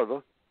his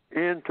brother,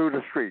 into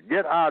the street.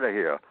 Get out of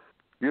here.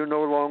 You're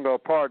no longer a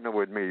partner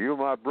with me. You're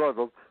my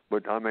brother,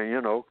 but I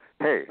mean,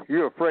 hey,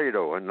 you're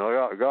Fredo and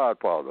the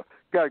Godfather.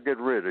 Got to get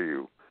rid of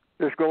you.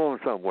 Let's go on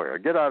somewhere.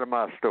 Get out of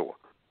my store.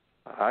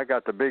 I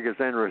got the biggest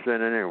interest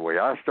in it anyway.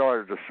 I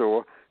started the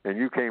store, and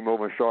you came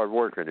over and started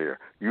working here.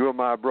 You're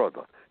my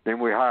brother. Then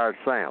we hired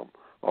Sam,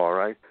 all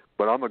right?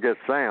 But I'm going to get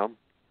Sam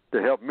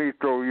to help me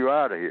throw you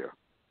out of here.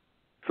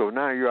 So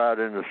now you're out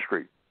in the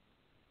street.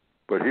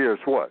 But here's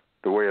what.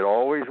 The way it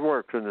always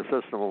works in the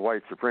system of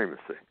white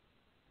supremacy.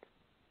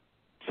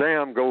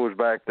 Sam goes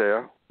back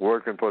there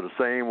working for the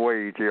same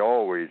wage he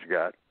always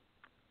got,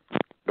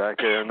 back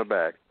there in the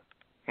back.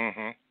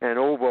 Mm-hmm. And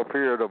over a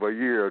period of a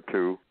year or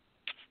two,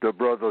 the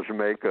brothers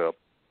make up,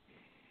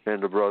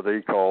 and the brother,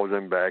 he calls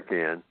him back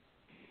in,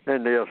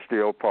 and they're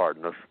still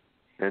partners,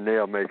 and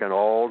they're making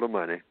all the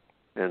money,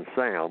 and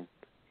Sam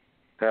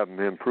haven't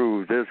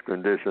improved his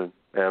condition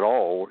at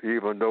all,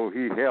 even though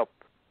he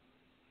helped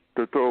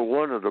to throw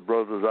one of the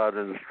brothers out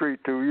in the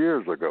street 2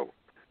 years ago.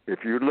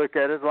 If you look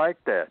at it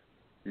like that,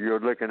 you're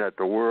looking at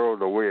the world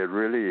the way it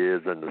really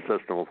is in the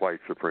system of white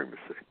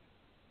supremacy.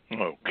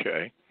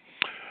 Okay.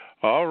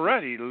 All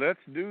righty, let's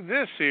do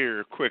this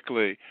here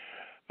quickly.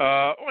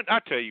 I'll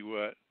tell you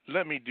what,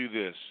 let me do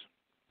this.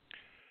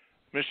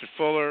 Mr.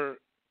 Fuller,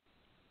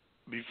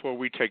 before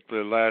we take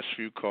the last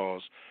few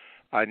calls,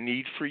 I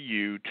need for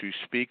you to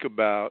speak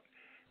about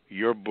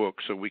your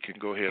book so we can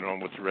go ahead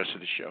on with the rest of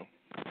the show.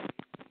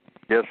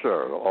 Yes,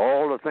 sir.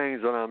 All the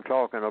things that I'm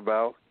talking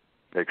about,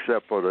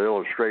 except for the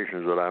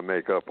illustrations that I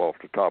make up off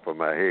the top of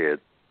my head,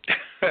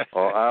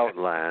 are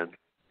outlined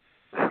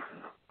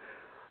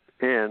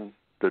in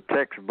the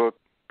textbook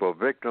for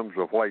victims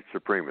of white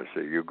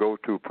supremacy. You go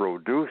to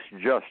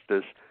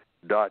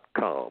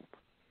producejustice.com.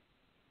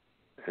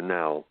 And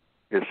now,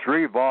 it's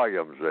 3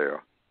 volumes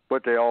there,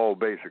 but they're all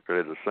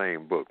basically the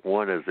same book.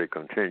 One is a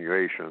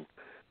continuation.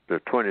 The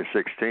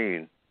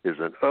 2016 is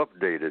an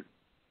updated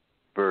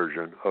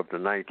version of the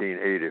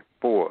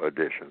 1984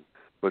 edition.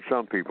 But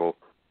some people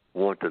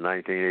want the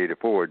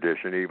 1984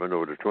 edition, even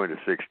though the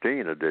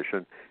 2016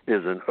 edition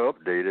is an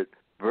updated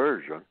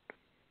version,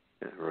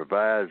 a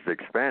revised,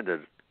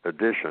 expanded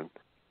edition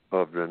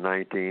of the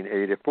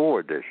 1984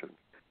 edition.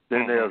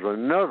 Then there's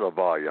another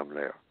volume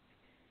there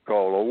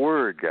called A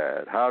Word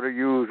Guide, how to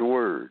use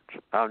words,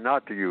 how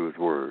not to use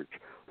words,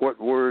 what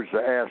words to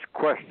ask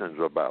questions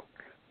about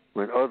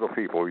when other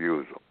people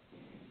use them,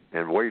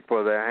 and wait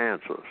for their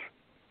answers.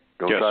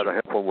 Don't try to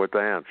help them with the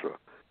answer.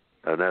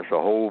 And that's a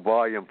whole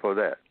volume for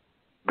that.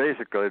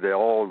 Basically, they're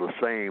all the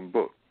same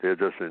book. They're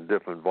just in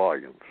different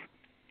volumes.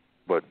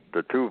 But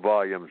the 2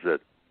 volumes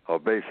that are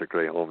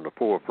basically on the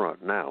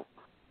forefront now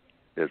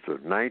is the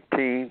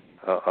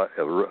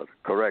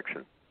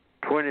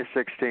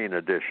 2016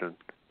 edition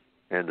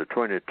and the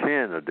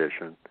 2010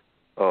 edition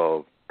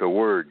of the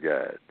Word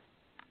Guide.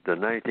 The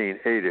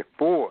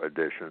 1984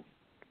 edition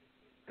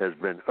has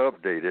been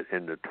updated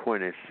in the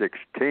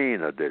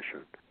 2016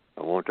 edition.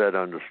 I want that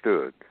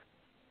understood.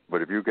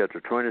 But if you get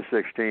the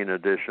 2016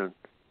 edition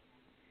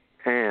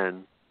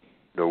and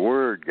the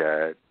Word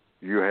Guide,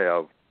 you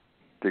have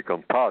the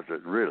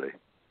composite, really,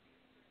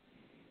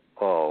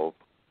 of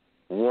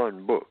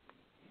one book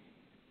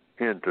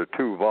into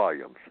 2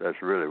 volumes.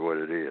 That's really what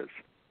it is.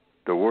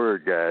 The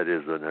Word Guide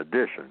is an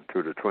addition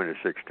to the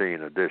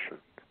 2016 edition.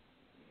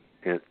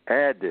 In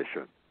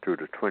addition to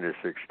the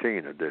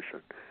 2016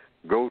 edition,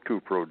 go to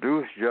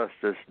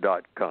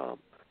producejustice.com.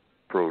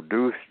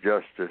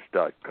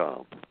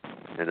 producejustice.com,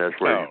 and that's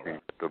where you can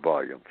get the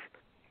volumes.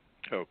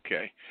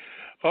 Okay.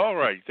 All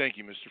right. Thank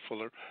you, Mr.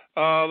 Fuller.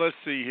 Let's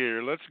see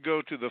here. Let's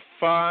go to the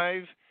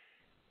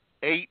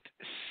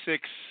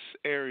 586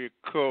 area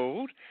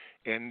code,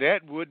 and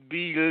that would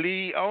be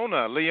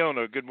Leona.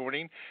 Leona, good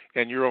morning,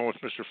 and you're on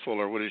with Mr.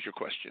 Fuller. What is your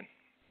question?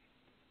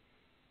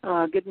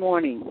 Good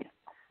morning.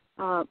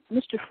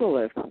 Mr.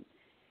 Fuller,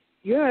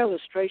 your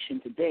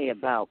illustration today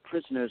about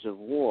prisoners of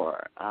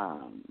war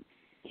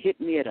hit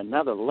me at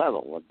another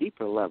level, a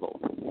deeper level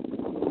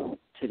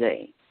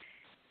today.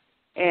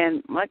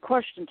 And my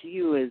question to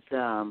you is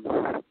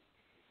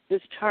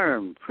this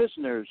term,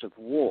 prisoners of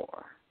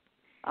war.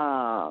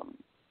 I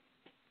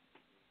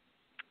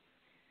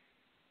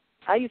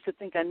used to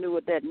think I knew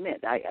what that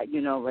meant.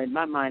 In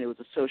my mind it was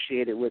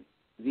associated with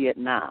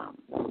Vietnam,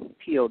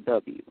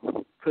 POW,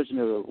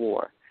 prisoner of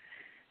war.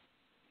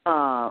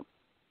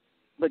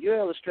 But your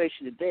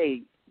illustration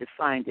today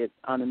defined it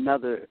on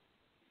another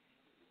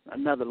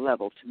another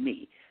level to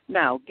me.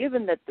 Now,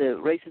 given that the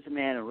racist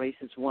man and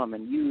racist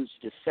woman use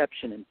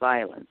deception and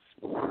violence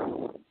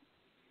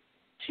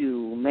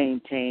to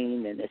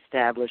maintain and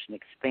establish and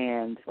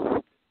expand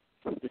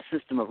the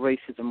system of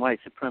racism, white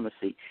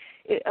supremacy,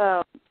 is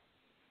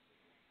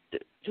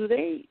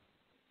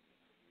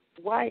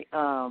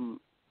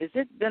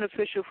it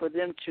beneficial for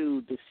them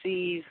to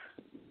deceive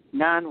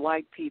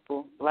non-white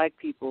people, black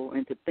people,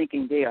 into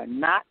thinking they are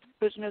not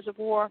prisoners of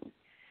war?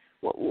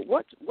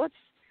 What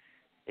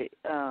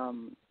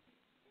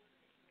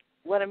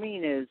I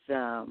mean is,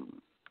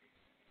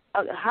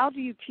 how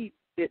do you keep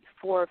it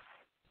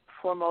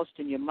foremost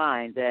in your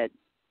mind that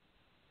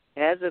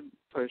as a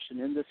person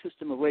in the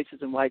system of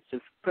racism, white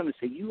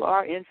supremacy, you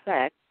are in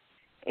fact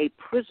a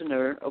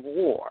prisoner of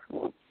war,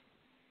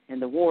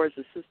 and the war is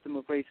a system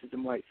of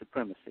racism, white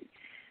supremacy?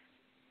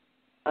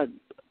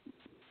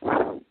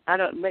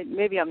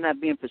 Maybe I'm not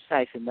being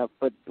precise enough,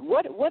 but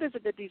what is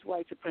it that these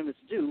white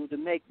supremacists do to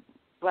make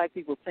black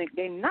people think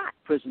they're not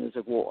prisoners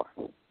of war?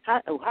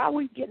 How are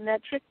we getting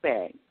that trick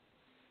bag?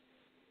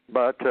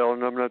 By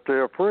telling them that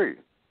they're free,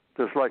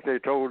 just like they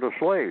told the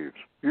slaves,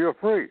 you're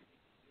free.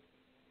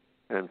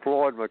 And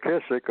Floyd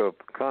McKissick of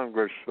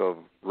Congress of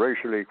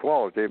Racial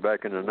Equality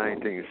back in the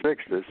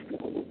 1960s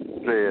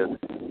said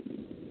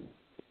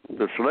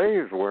the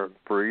slaves weren't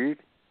freed,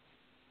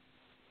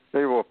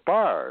 they were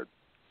fired.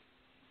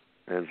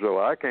 And so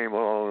I came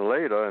along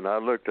later and I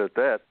looked at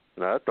that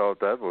and I thought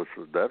that was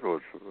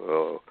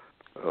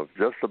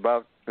just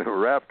about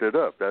wrapped it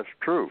up. That's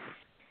true.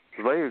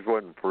 Slaves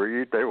wasn't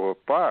freed, they were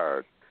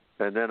fired.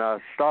 And then I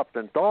stopped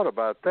and thought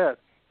about that.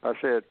 I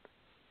said,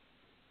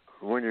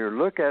 when you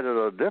look at it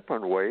a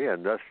different way,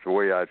 and that's the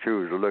way I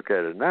choose to look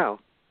at it now,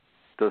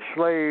 the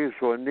slaves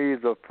were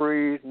neither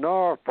freed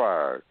nor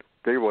fired.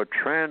 They were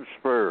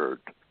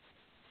transferred.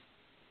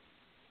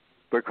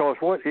 Because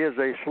what is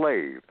a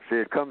slave? See,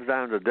 it comes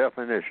down to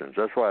definitions.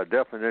 That's why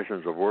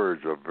definitions of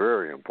words are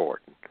very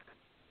important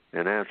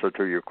in answer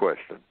to your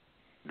question.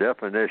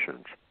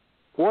 Definitions.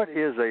 What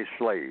is a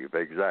slave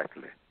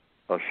exactly?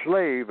 A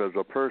slave is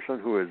a person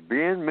who is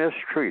being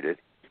mistreated,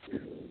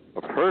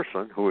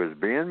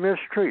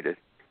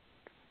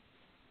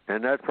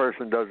 and that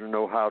person doesn't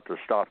know how to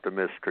stop the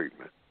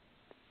mistreatment.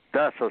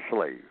 That's a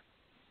slave.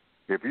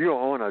 If you're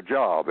on a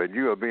job and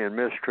you are being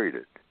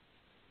mistreated,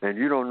 and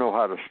you don't know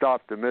how to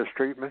stop the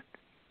mistreatment,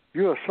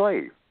 you're a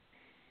slave.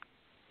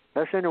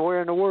 That's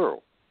anywhere in the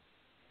world.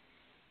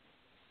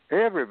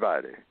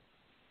 Everybody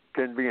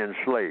can be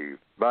enslaved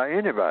by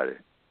anybody.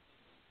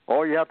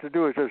 All you have to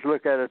do is just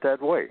look at it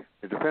that way.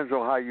 It depends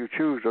on how you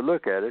choose to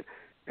look at it,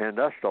 and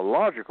that's the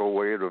logical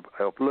way of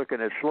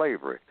looking at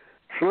slavery.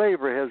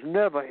 Slavery has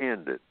never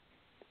ended.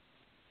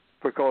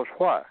 Because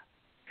why?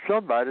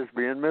 Somebody's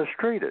being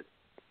mistreated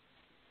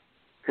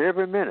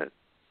every minute,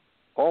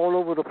 all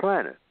over the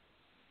planet.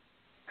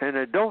 And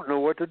they don't know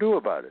what to do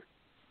about it.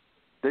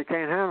 They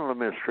can't handle the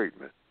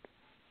mistreatment.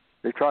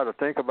 They try to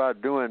think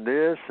about doing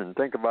this and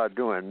think about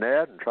doing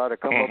that and try to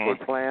come up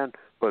with a plan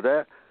for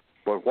that.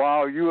 But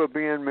while you are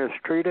being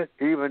mistreated,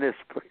 even if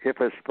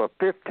it's for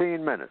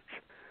 15 minutes,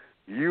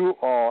 you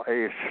are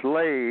a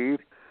slave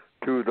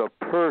to the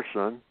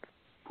person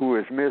who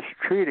is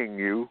mistreating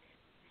you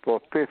for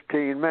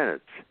 15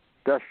 minutes.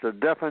 That's the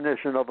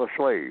definition of a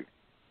slave.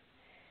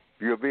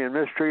 You're being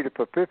mistreated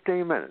for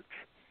 15 minutes.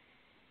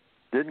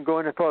 Didn't go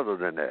any further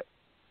than that.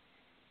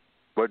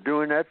 But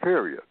during that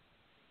period,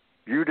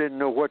 you didn't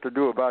know what to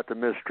do about the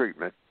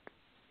mistreatment,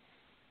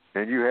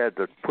 and you had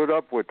to put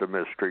up with the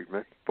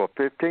mistreatment for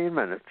 15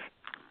 minutes.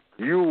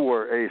 You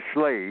were a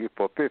slave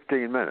for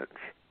 15 minutes.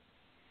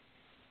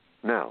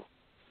 Now,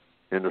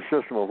 in the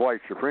system of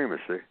white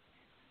supremacy,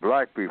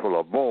 black people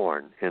are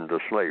born into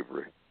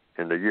slavery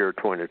in the year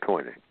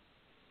 2020.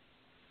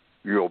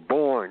 You're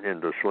born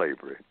into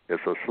slavery.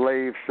 It's a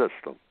slave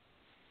system.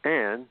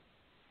 And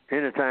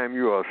anytime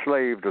you are a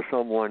slave to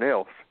someone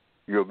else,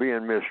 you're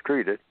being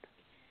mistreated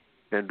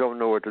and don't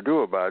know what to do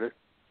about it,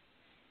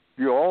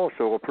 you're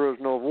also a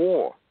prisoner of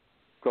war.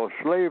 Because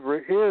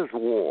slavery is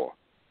war.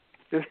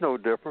 There's no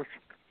difference.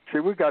 See,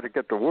 we got to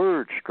get the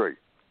word straight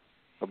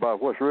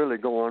about what's really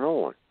going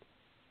on.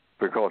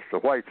 Because the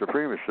white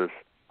supremacists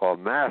are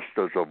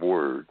masters of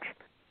words.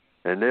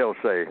 And they'll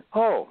say,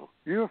 oh,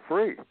 you're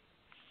free.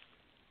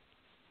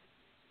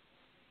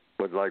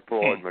 But like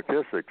Floyd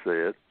McKissick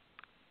said,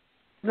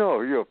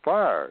 no, you're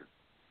fired.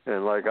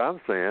 And like I'm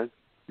saying,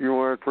 you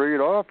weren't freed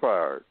or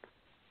fired.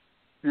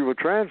 You were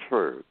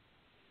transferred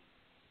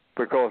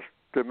because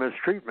the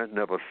mistreatment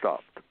never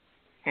stopped.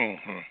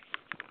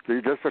 See,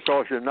 just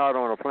because you're not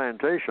on a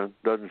plantation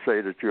doesn't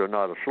say that you're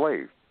not a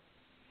slave.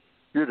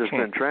 You've just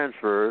been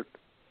transferred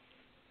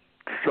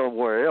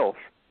somewhere else,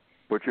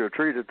 but you're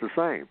treated the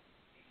same.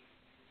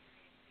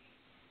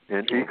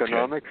 In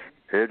economics,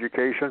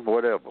 education,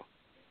 whatever.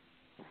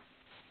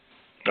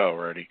 All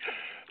righty.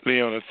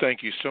 Leona,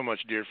 thank you so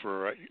much, dear,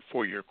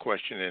 for your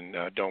question, and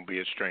don't be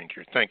a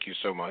stranger. Thank you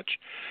so much.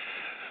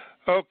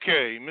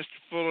 Okay, Mr.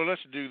 Fuller,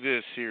 let's do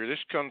this here. This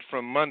comes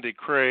from Monday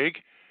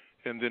Craig,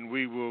 and then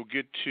we will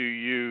get to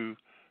you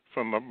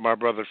from my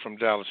brother from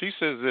Dallas. He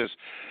says this,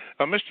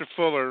 Mr.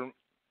 Fuller,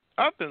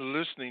 I've been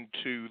listening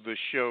to the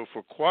show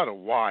for quite a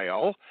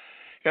while,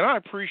 and I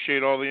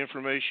appreciate all the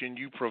information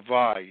you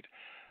provide.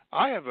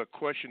 I have a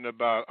question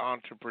about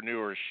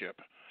entrepreneurship.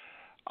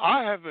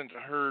 I haven't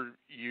heard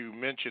you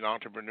mention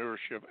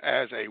entrepreneurship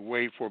as a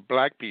way for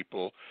black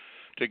people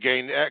to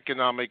gain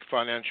economic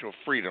financial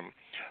freedom.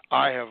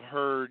 I have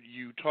heard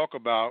you talk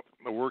about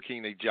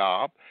working a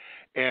job,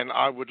 and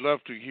I would love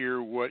to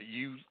hear what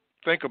you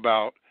think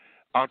about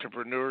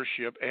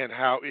entrepreneurship and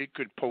how it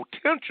could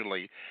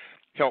potentially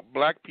help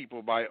black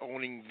people by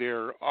owning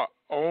their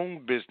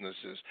own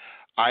businesses.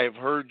 I have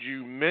heard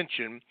you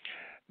mention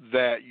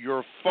that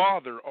your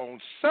father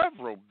owned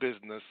several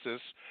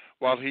businesses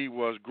while you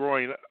were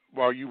growing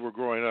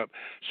up.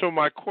 So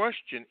my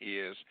question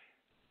is,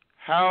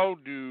 how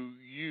do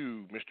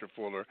you, Mr.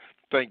 Fuller,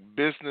 think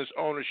business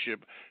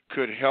ownership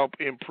could help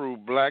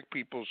improve black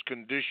people's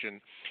condition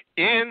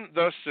in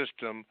the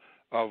system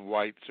of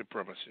white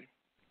supremacy?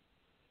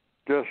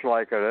 Just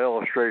like an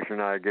illustration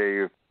I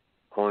gave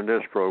on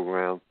this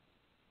program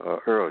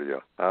earlier.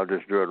 I'll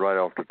just do it right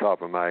off the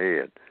top of my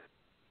head.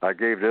 I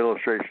gave the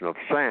illustration of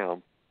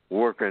Sam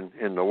working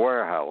in the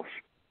warehouse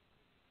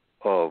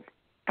of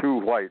two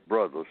white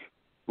brothers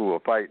who were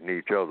fighting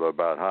each other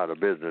about how the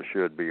business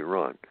should be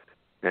run,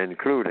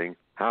 including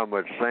how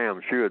much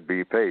Sam should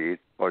be paid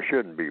or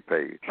shouldn't be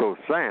paid. So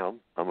Sam,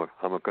 I'm going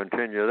to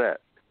continue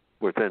that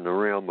within the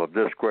realm of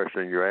this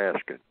question you're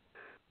asking.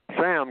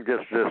 Sam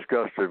gets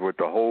disgusted with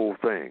the whole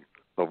thing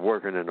of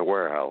working in the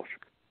warehouse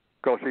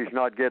because he's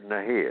not getting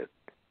ahead.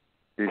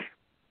 He's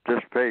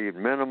just paid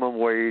minimum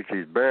wage.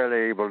 He's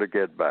barely able to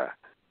get by.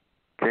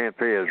 Can't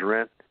pay his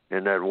rent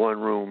in that one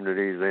room that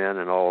he's in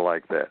and all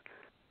like that.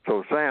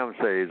 So Sam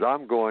says,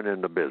 I'm going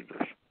into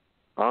business.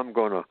 I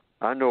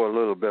know a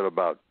little bit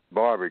about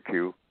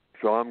barbecue,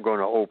 so I'm going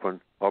to open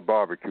a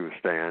barbecue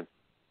stand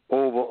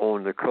over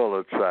on the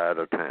colored side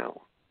of town.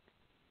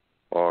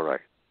 All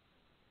right.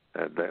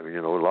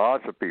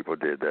 Lots of people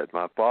did that.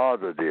 My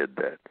father did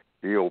that.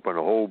 He opened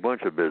a whole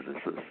bunch of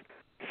businesses,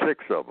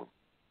 6 of them,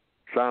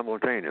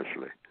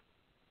 simultaneously.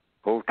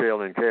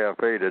 Hotel and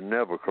cafe that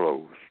never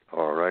closed,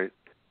 all right?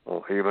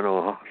 Even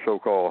on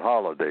so-called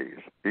holidays,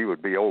 he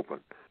would be open.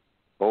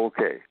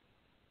 Okay.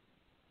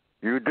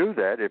 You do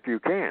that if you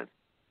can.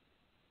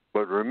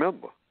 But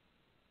remember,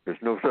 there's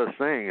no such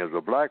thing as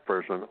a black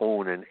person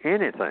owning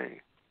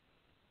anything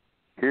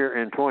here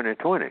in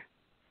 2020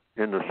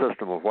 in the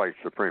system of white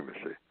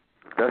supremacy.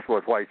 That's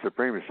what white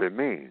supremacy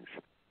means,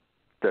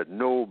 that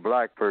no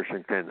black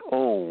person can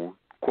own,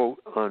 quote,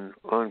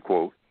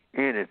 unquote,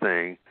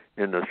 anything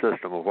in the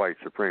system of white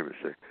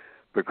supremacy,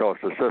 because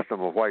the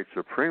system of white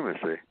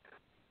supremacy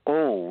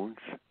owns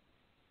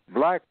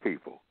black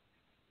people.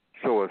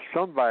 So if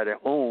somebody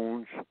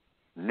owns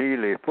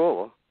Neely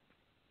Fuller,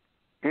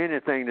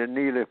 anything that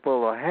Neely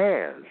Fuller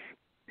has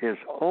is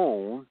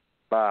owned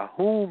by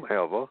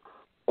whomever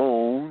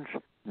owns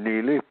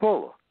Neely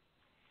Fuller.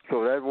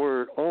 So that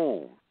word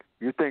own,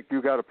 you think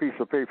you got a piece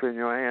of paper in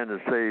your hand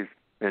that says,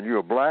 and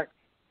you're black,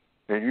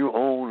 and you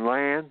own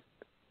land,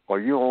 or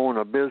you own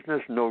a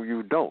business? No,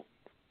 you don't.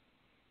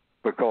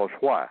 Because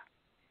why?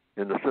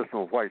 In the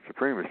system of white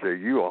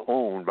supremacy, you are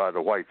owned by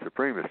the white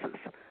supremacists.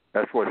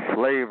 That's what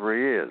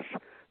slavery is.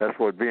 That's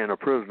what being a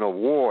prisoner of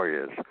war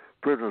is.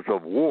 Prisoners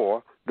of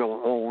war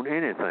don't own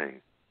anything.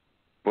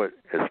 But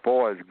as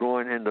far as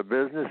going into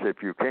business, if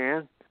you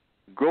can,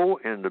 go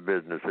into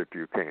business if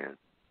you can.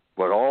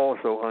 But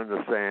also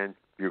understand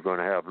you're going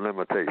to have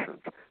limitations,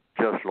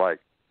 just like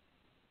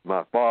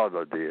my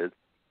father did,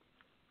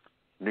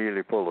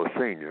 Neely Fuller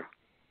Sr.,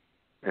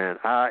 and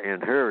I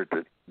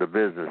inherited the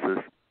businesses,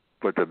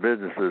 but the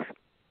businesses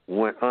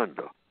went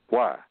under.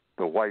 Why?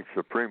 The white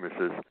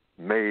supremacists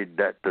made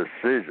that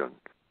decision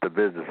the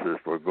businesses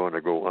were going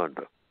to go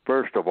under.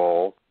 First of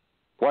all,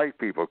 white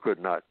people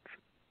could not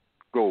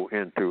go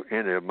into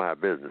any of my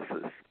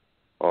businesses,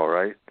 all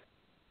right?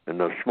 In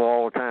the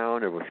small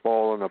town, it was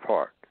falling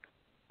apart,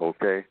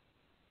 okay?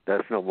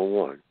 That's number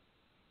one.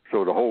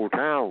 So the whole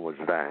town was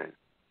dying.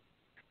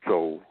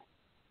 So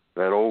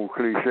that old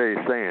cliche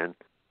saying,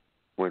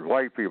 when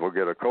white people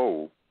get a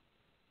cold,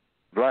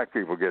 black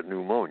people get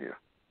pneumonia.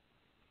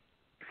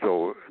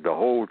 So the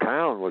whole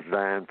town was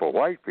dying for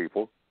white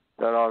people.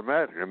 That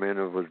automatically meant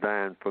it was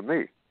dying for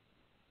me,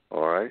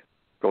 all right?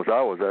 Because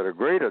I was at a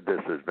greater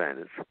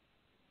disadvantage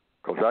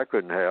because I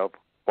couldn't have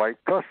white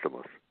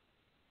customers.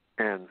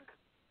 And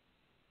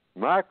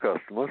my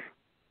customers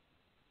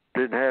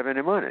didn't have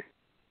any money.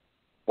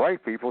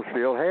 White people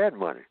still had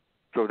money.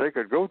 So they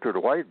could go to the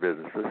white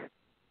businesses,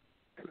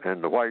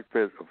 and the white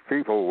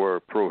people were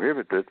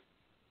prohibited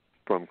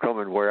from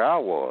coming where I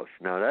was.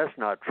 Now, that's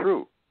not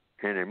true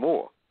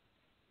anymore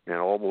in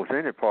almost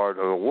any part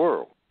of the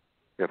world.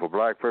 If a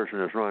black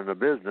person is running a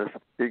business,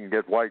 he can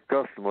get white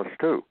customers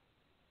too.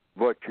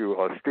 But you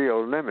are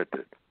still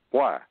limited.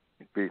 Why?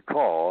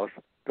 Because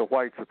the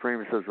white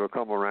supremacists will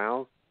come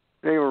around,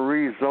 they will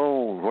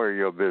rezone where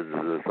your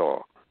businesses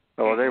are.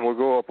 Or they will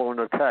go up on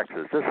the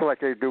taxes, just like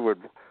they do with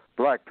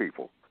black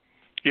people.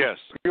 Yes.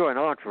 You're an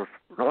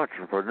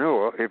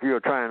entrepreneur if you're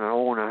trying to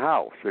own a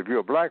house. If you're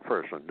a black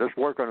person just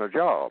working a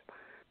job,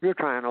 you're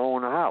trying to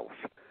own a house.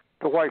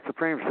 The white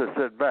supremacists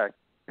sit back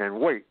and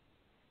wait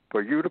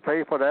for you to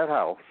pay for that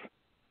house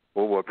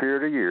over a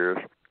period of years,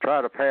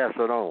 try to pass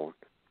it on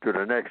to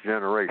the next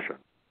generation,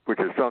 which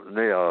is something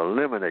they are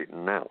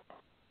eliminating now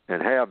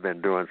and have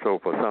been doing so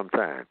for some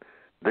time.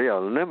 They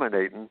are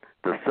eliminating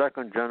the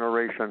second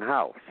generation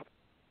house.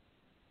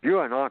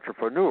 You're an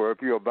entrepreneur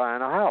if you're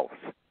buying a house.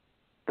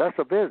 That's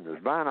a business,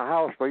 buying a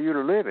house for you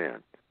to live in.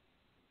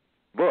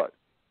 But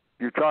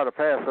you try to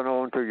pass it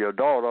on to your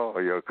daughter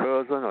or your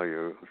cousin or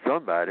your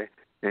somebody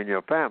in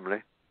your family.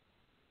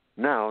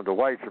 Now the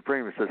white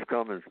supremacists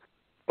come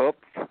up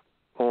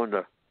on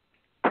the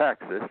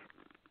taxes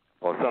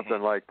or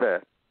something like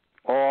that.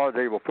 Or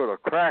they will put a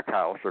crack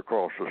house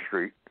across the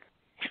street.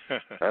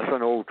 That's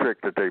an old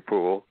trick that they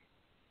pull.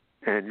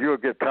 And you'll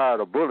get tired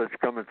of bullets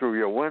coming through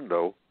your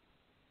window,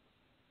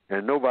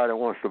 and nobody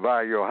wants to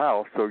buy your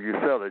house, so you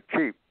sell it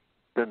cheap.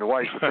 Then the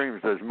white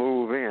supremacists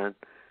move in.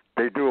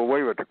 They do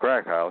away with the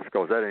crack house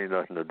because that ain't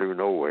nothing to do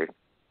no way.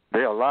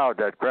 They allowed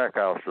that crack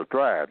house to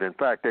thrive. In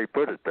fact, they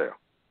put it there.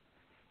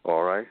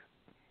 All right?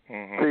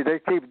 Mm-hmm. See, they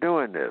keep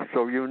doing this,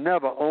 so you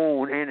never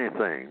own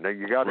anything. Now,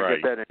 you got to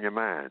get that in your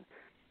mind.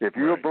 If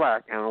you're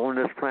black and on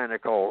this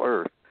planet called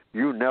Earth,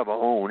 you never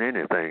own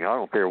anything. I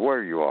don't care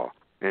where you are.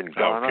 In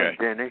Ghana,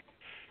 Guinea,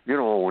 you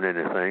don't own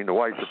anything. The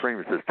white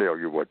supremacists tell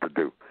you what to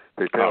do.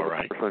 They tell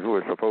the person who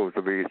is supposed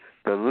to be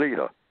the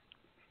leader.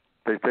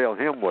 They tell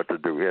him what to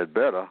do. He had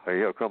better, or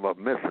he'll come up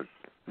missing.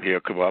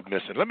 He'll come up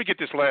missing. Let me get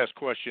this last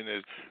question.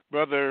 Is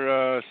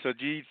Brother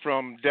Sajid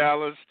from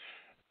Dallas,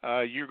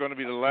 you're going to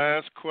be the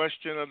last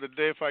question of the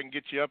day if I can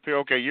get you up here.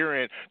 Okay,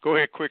 you're in. Go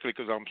ahead quickly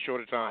because I'm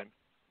short of time.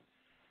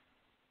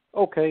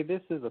 Okay,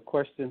 this is a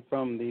question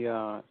from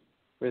the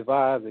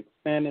Revised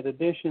Expanded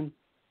Edition.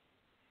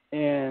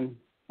 And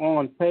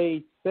on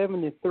page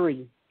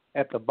 73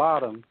 at the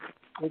bottom,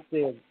 it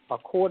says,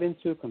 according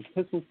to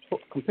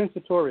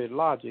compensatory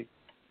logic,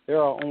 there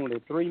are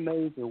only three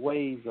major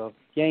ways of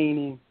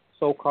gaining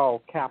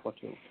so-called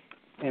capital.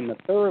 And the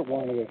third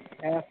one is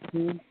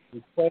asking,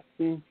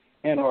 requesting,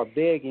 and or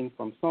begging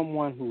from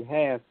someone who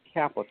has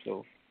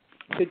capital.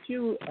 Could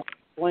you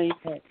explain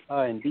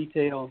that in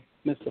detail,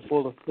 Mr.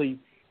 Fuller, please?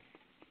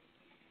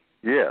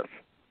 Yes.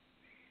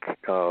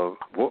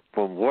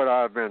 From what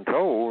I've been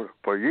told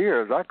for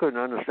years, I couldn't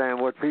understand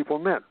what people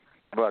meant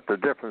about the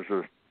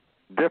differences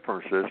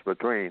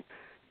between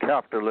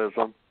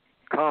capitalism,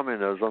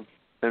 communism,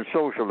 and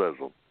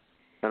socialism.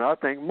 And I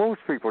think most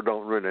people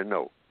don't really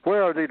know.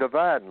 Where are the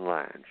dividing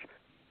lines?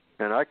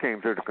 And I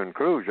came to the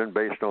conclusion,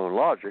 based on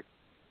logic,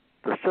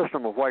 the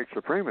system of white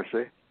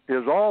supremacy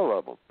is all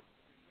of them.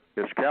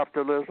 It's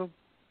capitalism,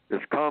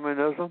 it's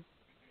communism,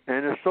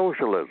 and it's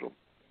socialism.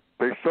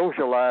 They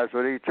socialize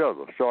with each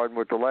other, starting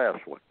with the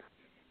last one.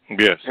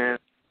 Yes. And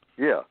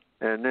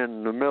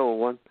then the middle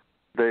one,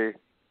 they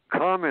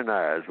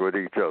communize with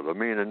each other,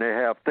 meaning they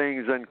have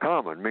things in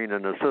common,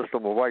 meaning the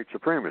system of white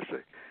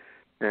supremacy.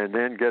 And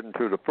then getting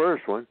to the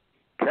first one,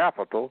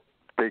 capital,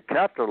 they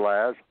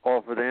capitalize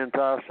off of the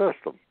entire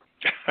system.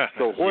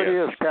 So what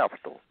is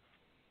capital?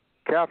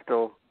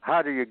 Capital,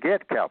 how do you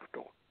get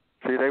capital?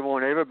 See, they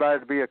want everybody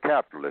to be a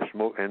capitalist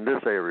in this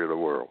area of the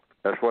world.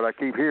 That's what I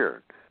keep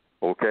hearing,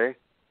 okay?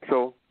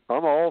 So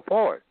I'm all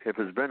for it if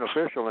it's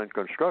beneficial and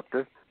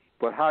constructive,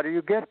 but how do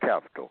you get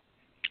capital?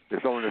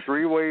 There's only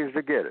three ways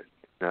to get it.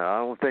 Now, I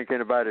don't think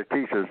anybody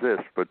teaches this,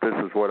 but this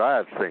is what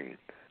I've seen.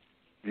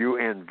 You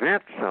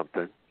invent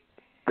something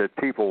that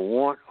people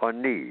want or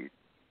need.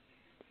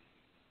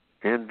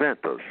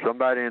 Inventors.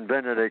 Somebody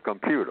invented a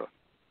computer.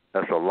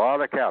 That's a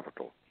lot of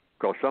capital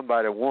because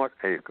somebody wants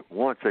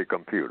a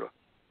computer.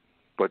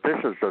 But this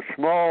is the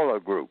smaller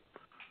group.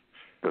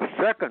 The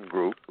second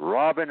group,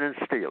 robbing and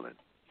stealing.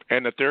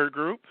 And the third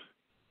group?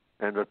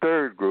 And the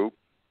third group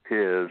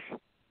is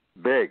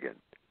begging.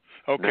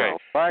 Okay. Now,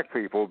 black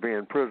people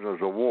being prisoners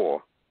of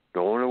war, the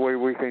only way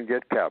we can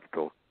get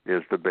capital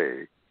is to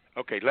beg.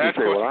 Okay, last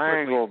you say, question. Well, I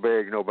ain't going to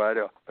beg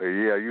nobody.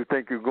 Yeah, you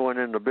think you're going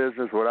into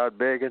business without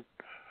begging?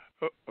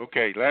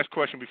 Okay, last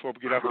question before we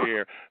get off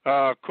the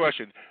air.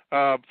 Question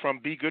from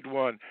B. Good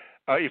One.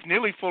 If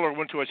Neely Fuller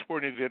went to a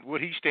sporting event,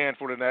 would he stand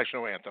for the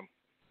national anthem?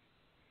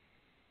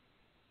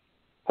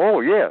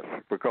 Oh, yes,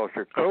 because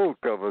your code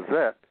covers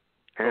that.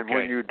 And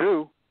when you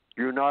do,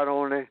 you not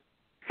only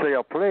say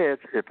a pledge,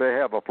 if they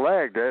have a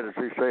flag there, if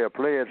they say a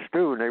pledge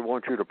too, and they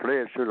want you to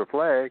pledge to the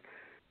flag,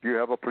 you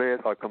have a pledge,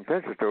 a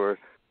compensatory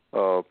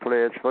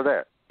pledge for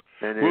that.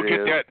 And we'll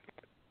get that.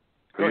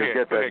 Go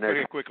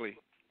ahead, quickly.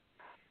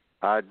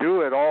 I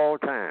do at all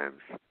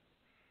times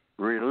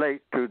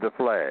relate to the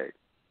flag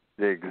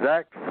the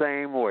exact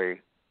same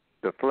way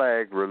the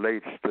flag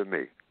relates to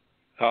me.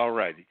 All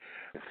righty.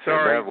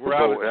 Sorry, we're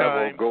out of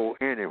time. That will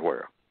go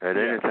anywhere at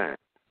any time.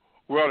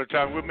 We're out of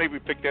time. We'll maybe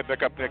pick that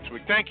back up next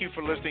week. Thank you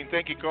for listening.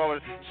 Thank you, caller.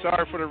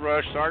 Sorry for the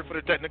rush. Sorry for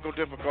the technical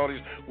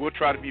difficulties. We'll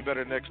try to be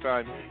better next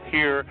time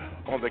here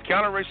on the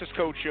Counter Racist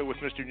Code Show with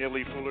Mr.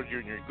 Neely Fuller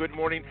Jr. Good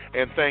morning,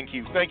 and thank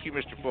you. Thank you,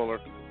 Mr. Fuller.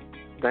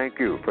 Thank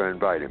you for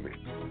inviting me.